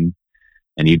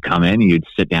 And you'd come in and you'd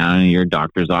sit down in your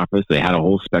doctor's office. They had a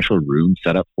whole special room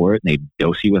set up for it, and they'd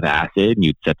dose you with acid, and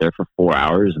you'd sit there for 4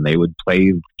 hours, and they would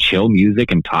play chill music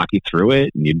and talk you through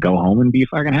it, and you'd go home and be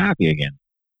fucking happy again.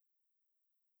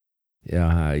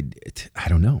 Yeah, I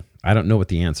don't know. I don't know what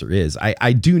the answer is.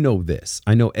 I do know this.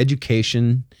 I know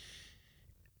education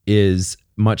is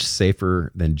much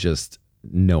safer than just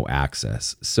no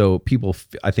access. So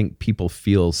I think people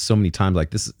feel so many times, like,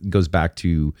 this goes back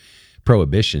to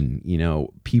prohibition.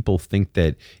 People think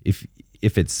that if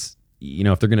it's,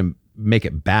 if they're going to make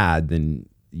it bad, then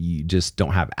you just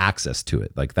don't have access to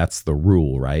it. Like that's the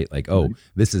rule, right? Like, oh,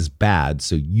 this is bad,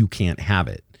 so you can't have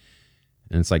it.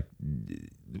 And it's like,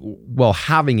 well,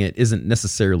 having it isn't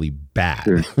necessarily bad.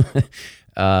 Sure.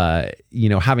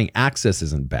 Having access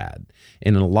isn't bad.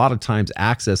 And a lot of times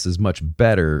access is much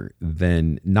better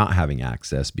than not having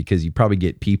access, because you probably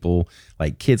get people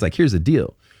like kids. Like, here's the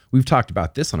deal. We've talked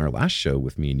about this on our last show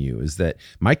with me and you, is that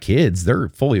my kids, they're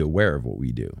fully aware of what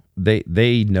we do.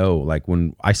 They know, like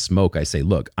when I smoke, I say,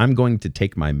 look, I'm going to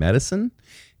take my medicine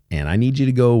and I need you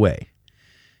to go away.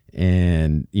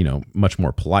 And, much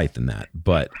more polite than that.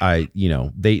 But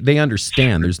they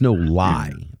understand there's no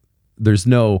lie. There's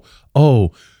no, my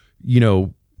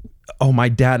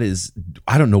dad is,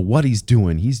 I don't know what he's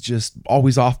doing. He's just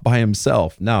always off by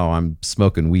himself. No, I'm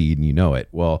smoking weed and you know it.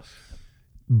 Well,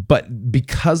 but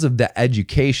because of the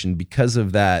education, because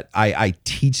of that, I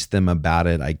teach them about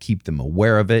it. I keep them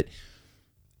aware of it.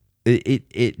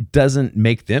 It doesn't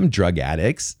make them drug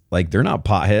addicts. Like, they're not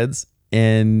potheads.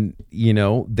 And,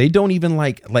 they don't even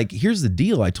like, here's the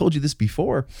deal. I told you this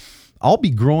before. I'll be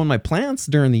growing my plants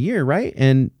during the year, right?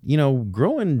 And,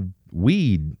 growing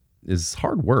weed is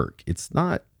hard work. It's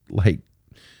not like,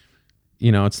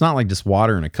 it's not like just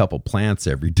watering a couple plants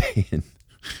every day and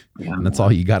that's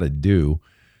all you got to do,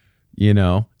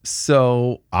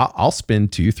 So I'll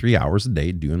spend 2-3 hours a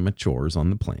day doing my chores on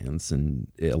the plants. And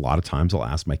a lot of times I'll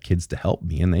ask my kids to help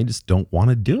me and they just don't want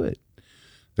to do it.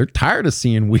 They're tired of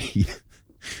seeing weed.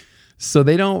 So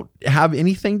they don't have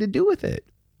anything to do with it.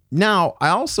 Now, I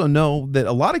also know that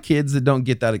a lot of kids that don't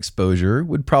get that exposure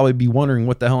would probably be wondering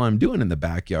what the hell I'm doing in the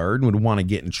backyard and would want to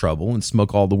get in trouble and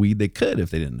smoke all the weed they could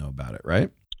if they didn't know about it,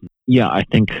 right? Yeah, I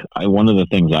think one of the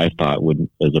things I thought would,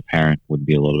 as a parent, would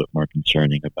be a little bit more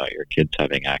concerning about your kids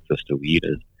having access to weed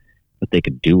is what they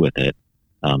could do with it.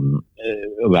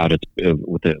 About its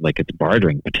its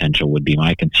bartering potential would be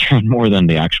my concern more than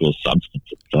the actual substance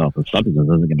itself. The substance isn't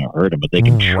going to hurt them, but they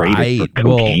can trade it for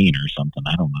cocaine or something.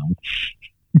 I don't know.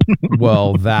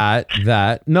 Well,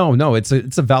 no, it's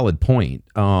a valid point.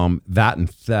 That and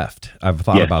theft. I've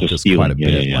thought about this quite a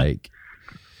bit. Yeah. Like,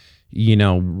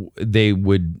 they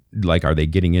would are they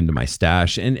getting into my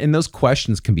stash? And those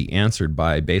questions can be answered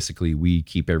by basically we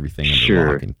keep everything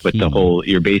under lock and key. But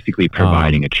you're basically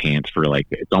providing a chance for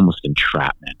it's almost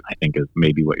entrapment, I think is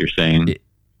maybe what you're saying.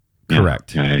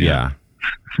 Correct. Yeah.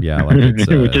 Like it's,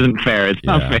 which isn't fair. It's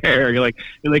not fair. You're like,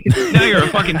 now you're a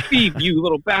fucking thief, you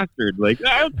little bastard. Like,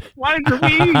 why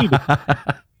did you weed?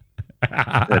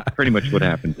 That's pretty much what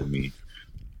happened to me.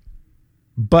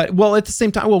 But at the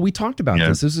same time, we talked about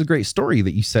this. This is a great story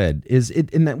that you said.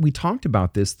 In that we talked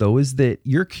about this though, is that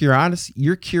your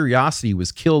curiosity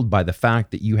was killed by the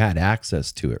fact that you had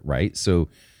access to it, right? So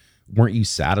weren't you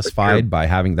satisfied by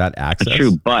having that access? That's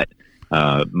true, but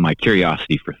my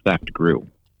curiosity for theft grew.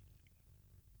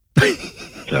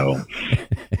 So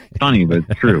funny, but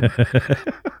it's true.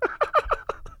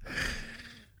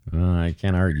 I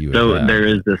can't argue with that. So there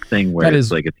is this thing where it's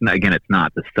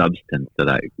not the substance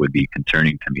that would be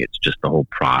concerning to me. It's just the whole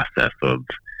process of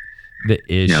the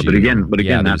issue. But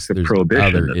again, that's the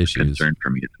prohibition that's the concern for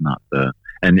me. It's not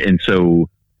and so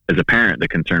as a parent, the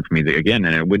concern for me, and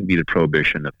it wouldn't be the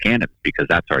prohibition of cannabis because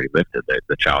that's already lifted.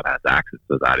 The child has access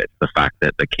to that. It's the fact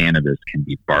that the cannabis can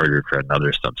be bartered for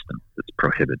another substance that's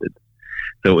prohibited.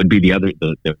 So it would be the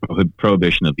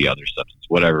prohibition of the other substance,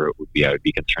 whatever it would be. I would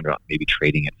be concerned about maybe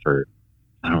trading it for,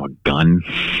 I don't know, a gun.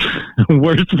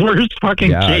 worst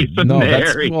fucking case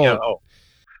scenario.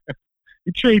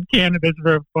 You trade cannabis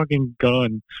for a fucking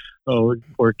gun. Oh,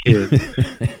 poor kids.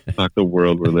 Fuck the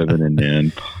world we're living in,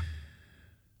 man.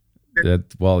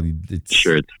 That's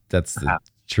the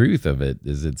truth of it.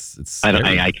 Is it's.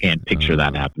 I can't picture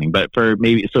that happening, but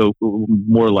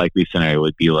more likely scenario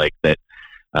would be like that.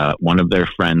 One of their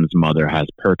friends' mother has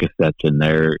Percocets in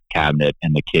their cabinet,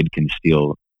 and the kid can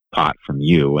steal pot from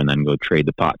you and then go trade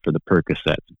the pot for the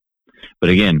Percocets. But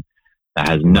again, that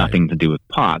has nothing to do with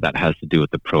pot. That has to do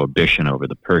with the prohibition over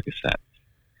the Percocets.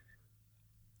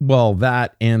 Well,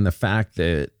 that and the fact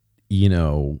that,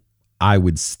 I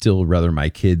would still rather my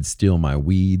kids steal my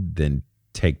weed than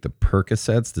take the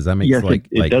Percocets. Does that make sense?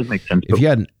 It does make sense. If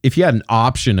you had an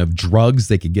option of drugs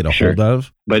they could get a hold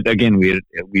of. But again, we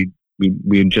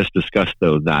just discussed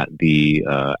though that the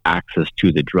access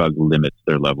to the drug limits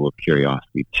their level of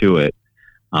curiosity to it.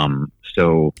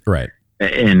 Right.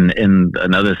 And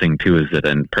another thing too is that,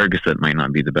 and Percocet might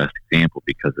not be the best example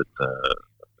because it's a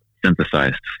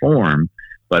synthesized form,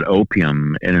 but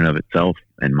opium in and of itself,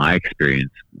 in my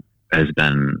experience,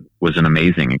 was an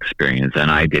amazing experience,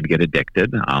 and I did get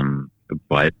addicted.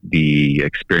 But the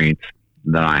experience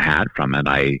that I had from it,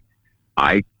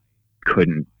 I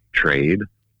couldn't trade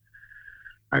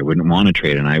I wouldn't want to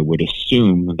trade. And I would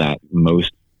assume that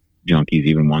most junkies,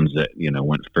 even ones that,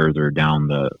 went further down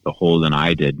the hole than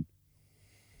I did,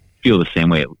 feel the same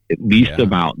way, at least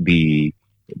about the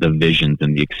visions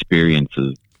and the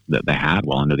experiences that they had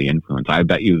while under the influence. I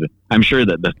bet you I'm sure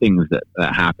that the things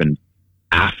that happened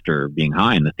after being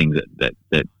high and the things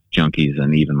that junkies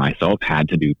and even myself had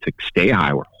to do to stay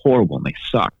high were horrible and they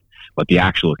sucked. But the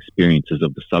actual experiences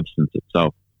of the substance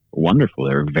itself were wonderful.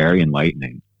 They were very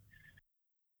enlightening.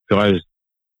 So I was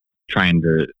trying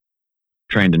to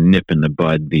nip in the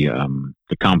bud the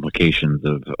complications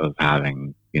of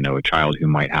having, a child who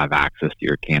might have access to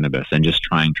your cannabis, and just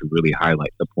trying to really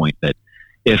highlight the point that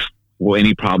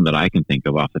any problem that I can think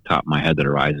of off the top of my head that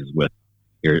arises with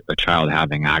a child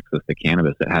having access to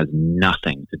cannabis, that has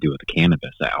nothing to do with the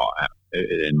cannabis at all.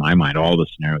 In my mind, all the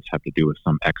scenarios have to do with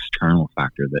some external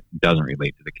factor that doesn't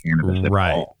relate to the cannabis at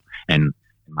all. And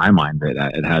in my mind,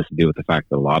 that it has to do with the fact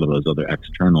that a lot of those other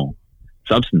external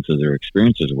substances or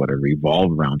experiences or whatever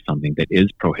revolve around something that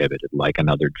is prohibited, like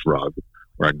another drug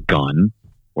or a gun,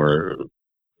 or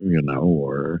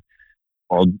or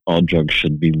all drugs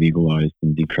should be legalized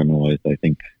and decriminalized. I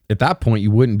think at that point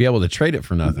you wouldn't be able to trade it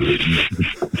for nothing.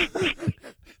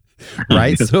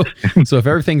 Right? So if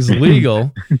everything's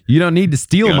legal, you don't need to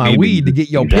steal my weed to get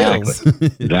your pills.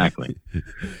 Exactly.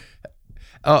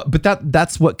 But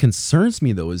that's what concerns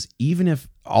me, though, is even if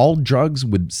all drugs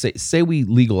would say we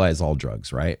legalize all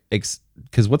drugs, right?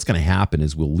 Because what's going to happen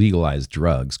is we'll legalize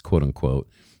drugs, quote unquote,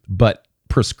 but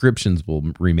prescriptions will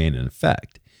remain in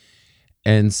effect.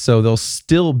 And so there'll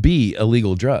still be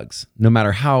illegal drugs, no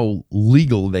matter how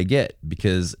legal they get,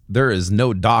 because there is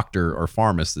no doctor or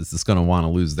pharmacist that's going to want to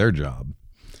lose their job.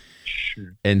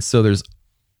 Sure. And so there's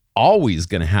always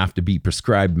going to have to be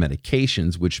prescribed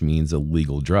medications, which means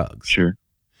illegal drugs. Sure.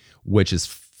 Which is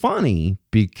funny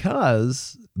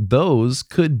because those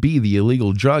could be the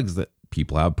illegal drugs that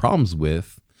people have problems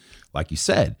with. Like you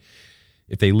said,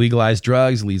 if they legalize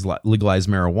drugs, legalize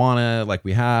marijuana like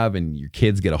we have, and your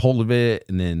kids get a hold of it,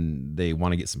 and then they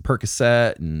want to get some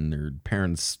Percocet, and their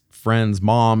parents' friend's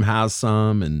mom has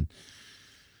some, and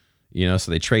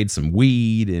so they trade some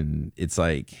weed, and it's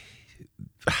like,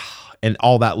 and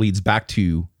all that leads back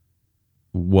to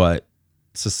what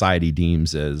society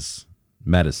deems as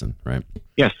medicine, right?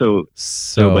 Yeah. So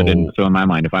in my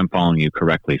mind, if I'm following you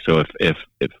correctly, so if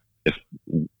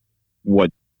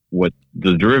what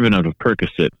the derivative of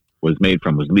Percocet was made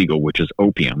from was legal, which is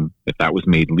opium, if that was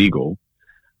made legal,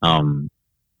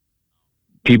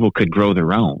 people could grow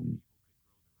their own.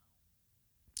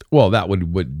 Well, that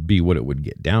would be what it would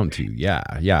get down to. Yeah.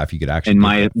 If you could actually.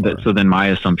 So then my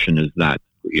assumption is that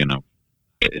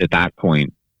at that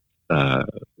point,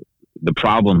 the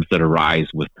problems that arise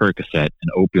with Percocet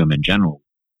and opium in general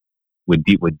would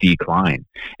decline.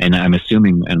 And I'm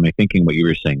assuming, and my thinking, what you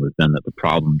were saying was then that the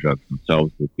problem drugs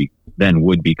themselves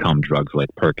would become drugs like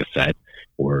Percocet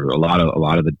or a lot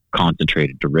of the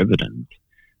concentrated derivatives.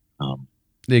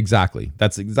 Exactly.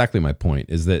 That's exactly my point,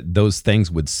 is that those things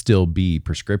would still be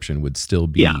prescription, would still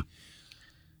be. Yeah.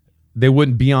 They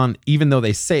wouldn't be on, even though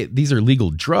they say these are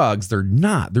legal drugs, they're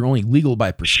not. They're only legal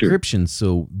by prescription. Sure.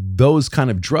 So those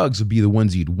kind of drugs would be the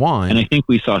ones you'd want. And I think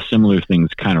we saw similar things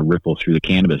kind of ripple through the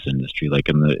cannabis industry, like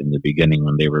in the beginning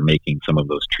when they were making some of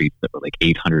those treats that were like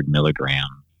 800 milligrams.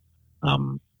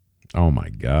 Oh my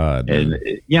God. And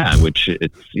which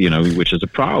is a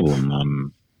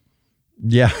problem.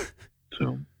 Yeah.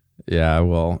 So. Yeah.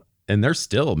 Well, and they're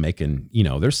still making,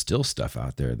 there's still stuff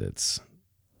out there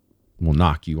will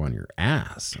knock you on your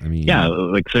ass. I mean, yeah.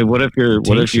 Like, so what if you're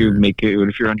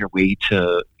on your way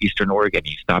to Eastern Oregon,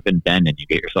 you stop in Bend and you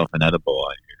get yourself an edible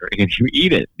and you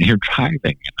eat it and you're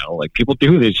driving, like people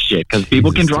do this shit because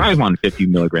people can drive on 50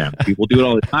 milligrams. People do it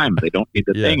all the time. They don't need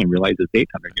the thing and realize it's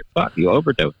 800. You're fucked. You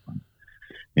overdose.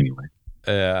 Anyway.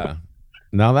 Yeah.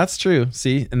 No, that's true.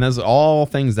 See, and those are all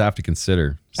things I have to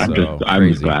consider. I'm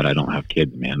just glad I don't have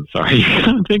kids, man. Sorry. You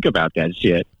don't think about that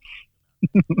shit.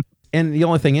 And the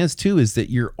only thing is that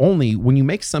when you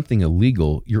make something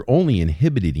illegal, you're only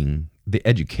inhibiting the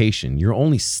education. You're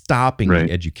only stopping the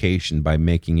education by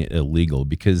making it illegal,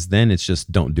 because then it's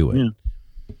just don't do it. Yeah.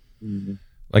 Mm-hmm.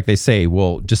 Like they say,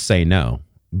 well, just say no.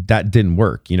 That didn't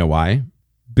work. You know why?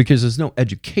 Because there's no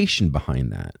education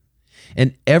behind that.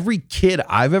 And every kid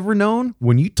I've ever known,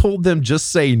 when you told them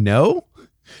just say no,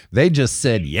 they just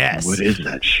said yes. What is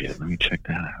that shit? Let me check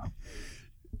that out.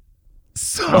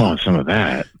 So, I want some of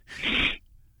that.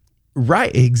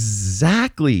 Right,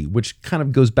 exactly. Which kind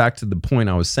of goes back to the point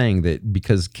I was saying, that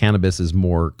because cannabis is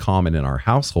more common in our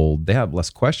household, they have less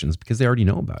questions because they already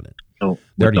know about it. So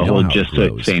they already know how just it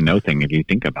grows. Say no thing, if you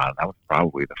think about it, that was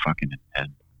probably the fucking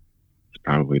intent.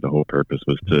 probably the whole purpose,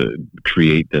 was to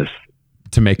create this.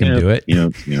 To make them do it?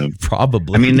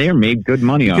 Probably. I mean, they made good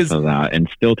money off of that. And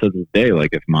still to this day,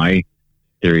 like if my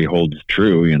theory holds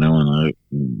true, and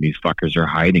these fuckers are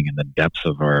hiding in the depths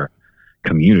of our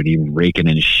community, raking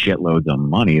in shitloads of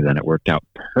money, then it worked out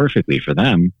perfectly for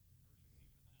them.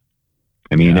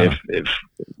 I mean,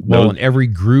 and every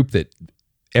group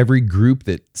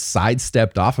that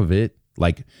sidestepped off of it,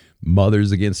 like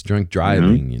Mothers Against Drunk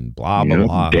Driving and blah, blah,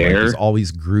 blah. Dare. Like there's all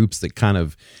these groups that kind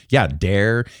of,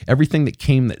 Dare, everything that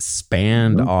came that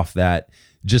spanned off that,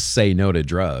 just say no to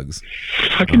drugs.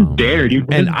 Fucking Dare, dude.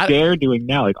 What is Dare doing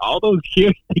now? Like all those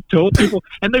kids, they told people,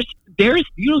 and Dare is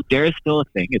still a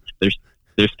thing.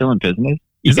 They're still in business.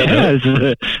 Yes.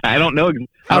 I don't know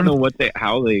what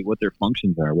their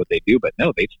functions are, what they do, but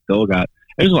no, they've still got.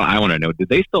 Here's what I want to know: do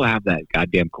they still have that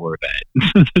goddamn Corvette,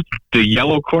 the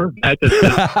yellow Corvette that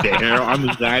says Dare on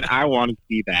the side? I want to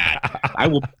see that.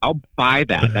 I'll buy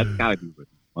that. That's got to be worth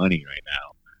money right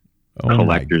now.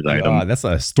 Collector's item. That's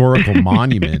a historical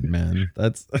monument, man.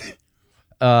 That's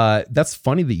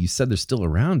funny that you said they're still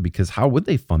around, because how would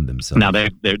they fund themselves? Now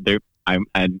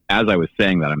and as I was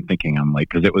saying that, I'm thinking,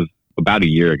 because it was about a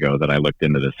year ago that I looked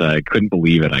into this. I couldn't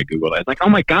believe it. I Googled it. I was like, oh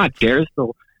my God, Dare's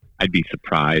still. I'd be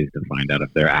surprised to find out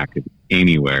if they're active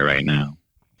anywhere right now.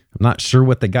 I'm not sure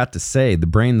what they got to say. The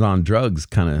brain's on drugs,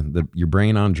 your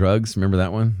brain on drugs. Remember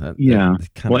that one?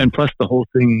 And plus the whole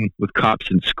thing with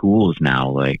cops in schools now,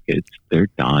 like they're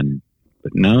done.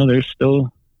 But no, they're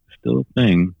still a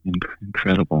thing.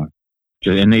 Incredible.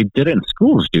 And they did it in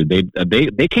schools, dude.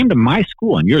 They came to my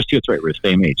school, and yours too. It's right. We're the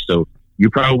same age, so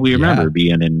you probably remember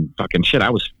being in fucking shit.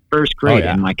 I was first grade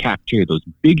in my cafeteria. Those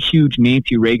big, huge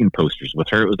Nancy Reagan posters with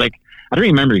her. It was like, I don't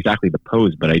remember exactly the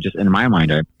pose, but in my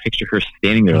mind, I picture her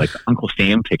standing there like the Uncle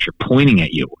Sam picture, pointing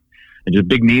at you, and just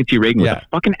big Nancy Reagan with a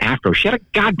fucking afro. She had a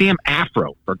goddamn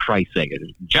afro, for Christ's sake.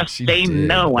 Just say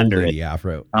no under it.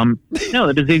 Afro. No,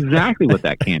 that is exactly what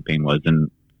that campaign was, and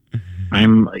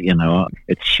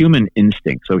it's human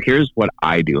instinct. So here's what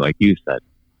I do, like you said,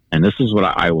 and this is what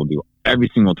I will do every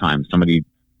single time somebody,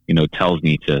 tells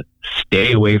me to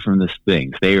stay away from this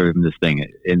thing,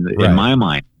 in my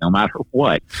mind, no matter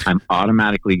what, I'm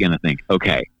automatically going to think,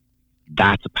 okay,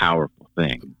 that's a powerful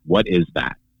thing. What is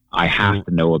that? I have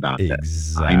to know about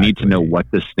this. I need to know what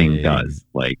this thing does.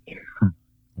 Like,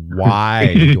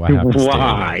 why do I have to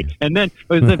why? And then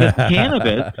it's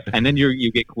cannabis, and then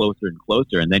you get closer and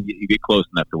closer, and then you get close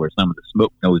enough to where some of the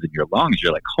smoke goes in your lungs.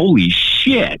 You're like, holy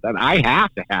shit, I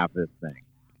have to have this thing.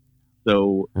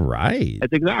 So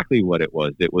that's exactly what it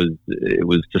was. It was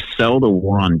to sell the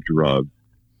war on drugs,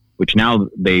 which now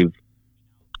they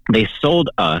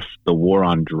sold us the war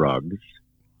on drugs,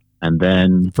 and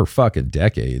then for fucking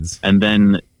decades, and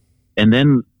then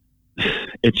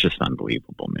it's just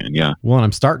unbelievable, man. Yeah. Well, and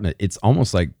I'm starting to. It's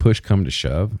almost like push come to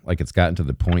shove. Like it's gotten to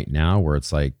the point now where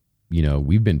it's like,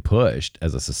 we've been pushed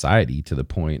as a society to the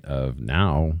point of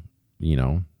now,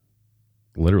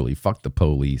 literally fuck the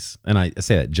police. And I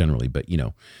say that generally, but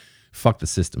fuck the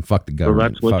system, fuck the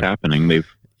government. Well, that's what's happening.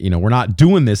 We're not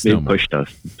doing this no more. They've pushed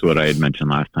us. That's what I had mentioned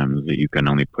last time, is that you can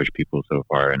only push people so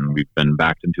far, and we've been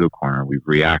backed into a corner. We've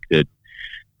reacted.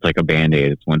 It's like a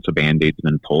Band-Aid. It's once a Band-Aid's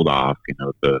been pulled off,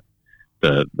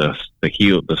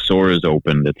 the sore is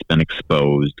opened. It's been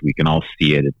exposed. We can all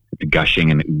see it. It's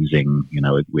gushing and oozing.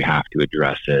 We have to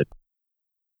address it.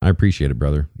 I appreciate it,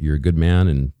 brother. You're a good man,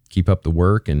 and keep up the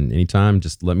work. And anytime,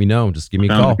 just let me know. Just give me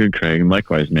a call. Good, Craig. And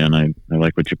likewise, man. I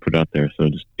like what you put out there. So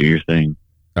just do your thing.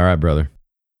 All right, brother.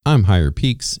 I'm Higher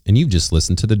Peaks, and you've just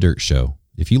listened to The Dirt Show.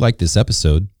 If you like this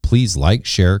episode, please like,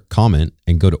 share, comment,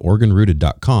 and go to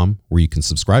OregonRooted.com, where you can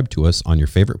subscribe to us on your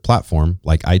favorite platform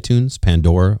like iTunes,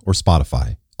 Pandora, or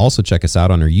Spotify. Also check us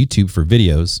out on our YouTube for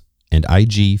videos, and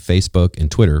IG, Facebook, and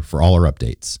Twitter for all our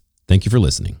updates. Thank you for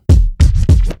listening.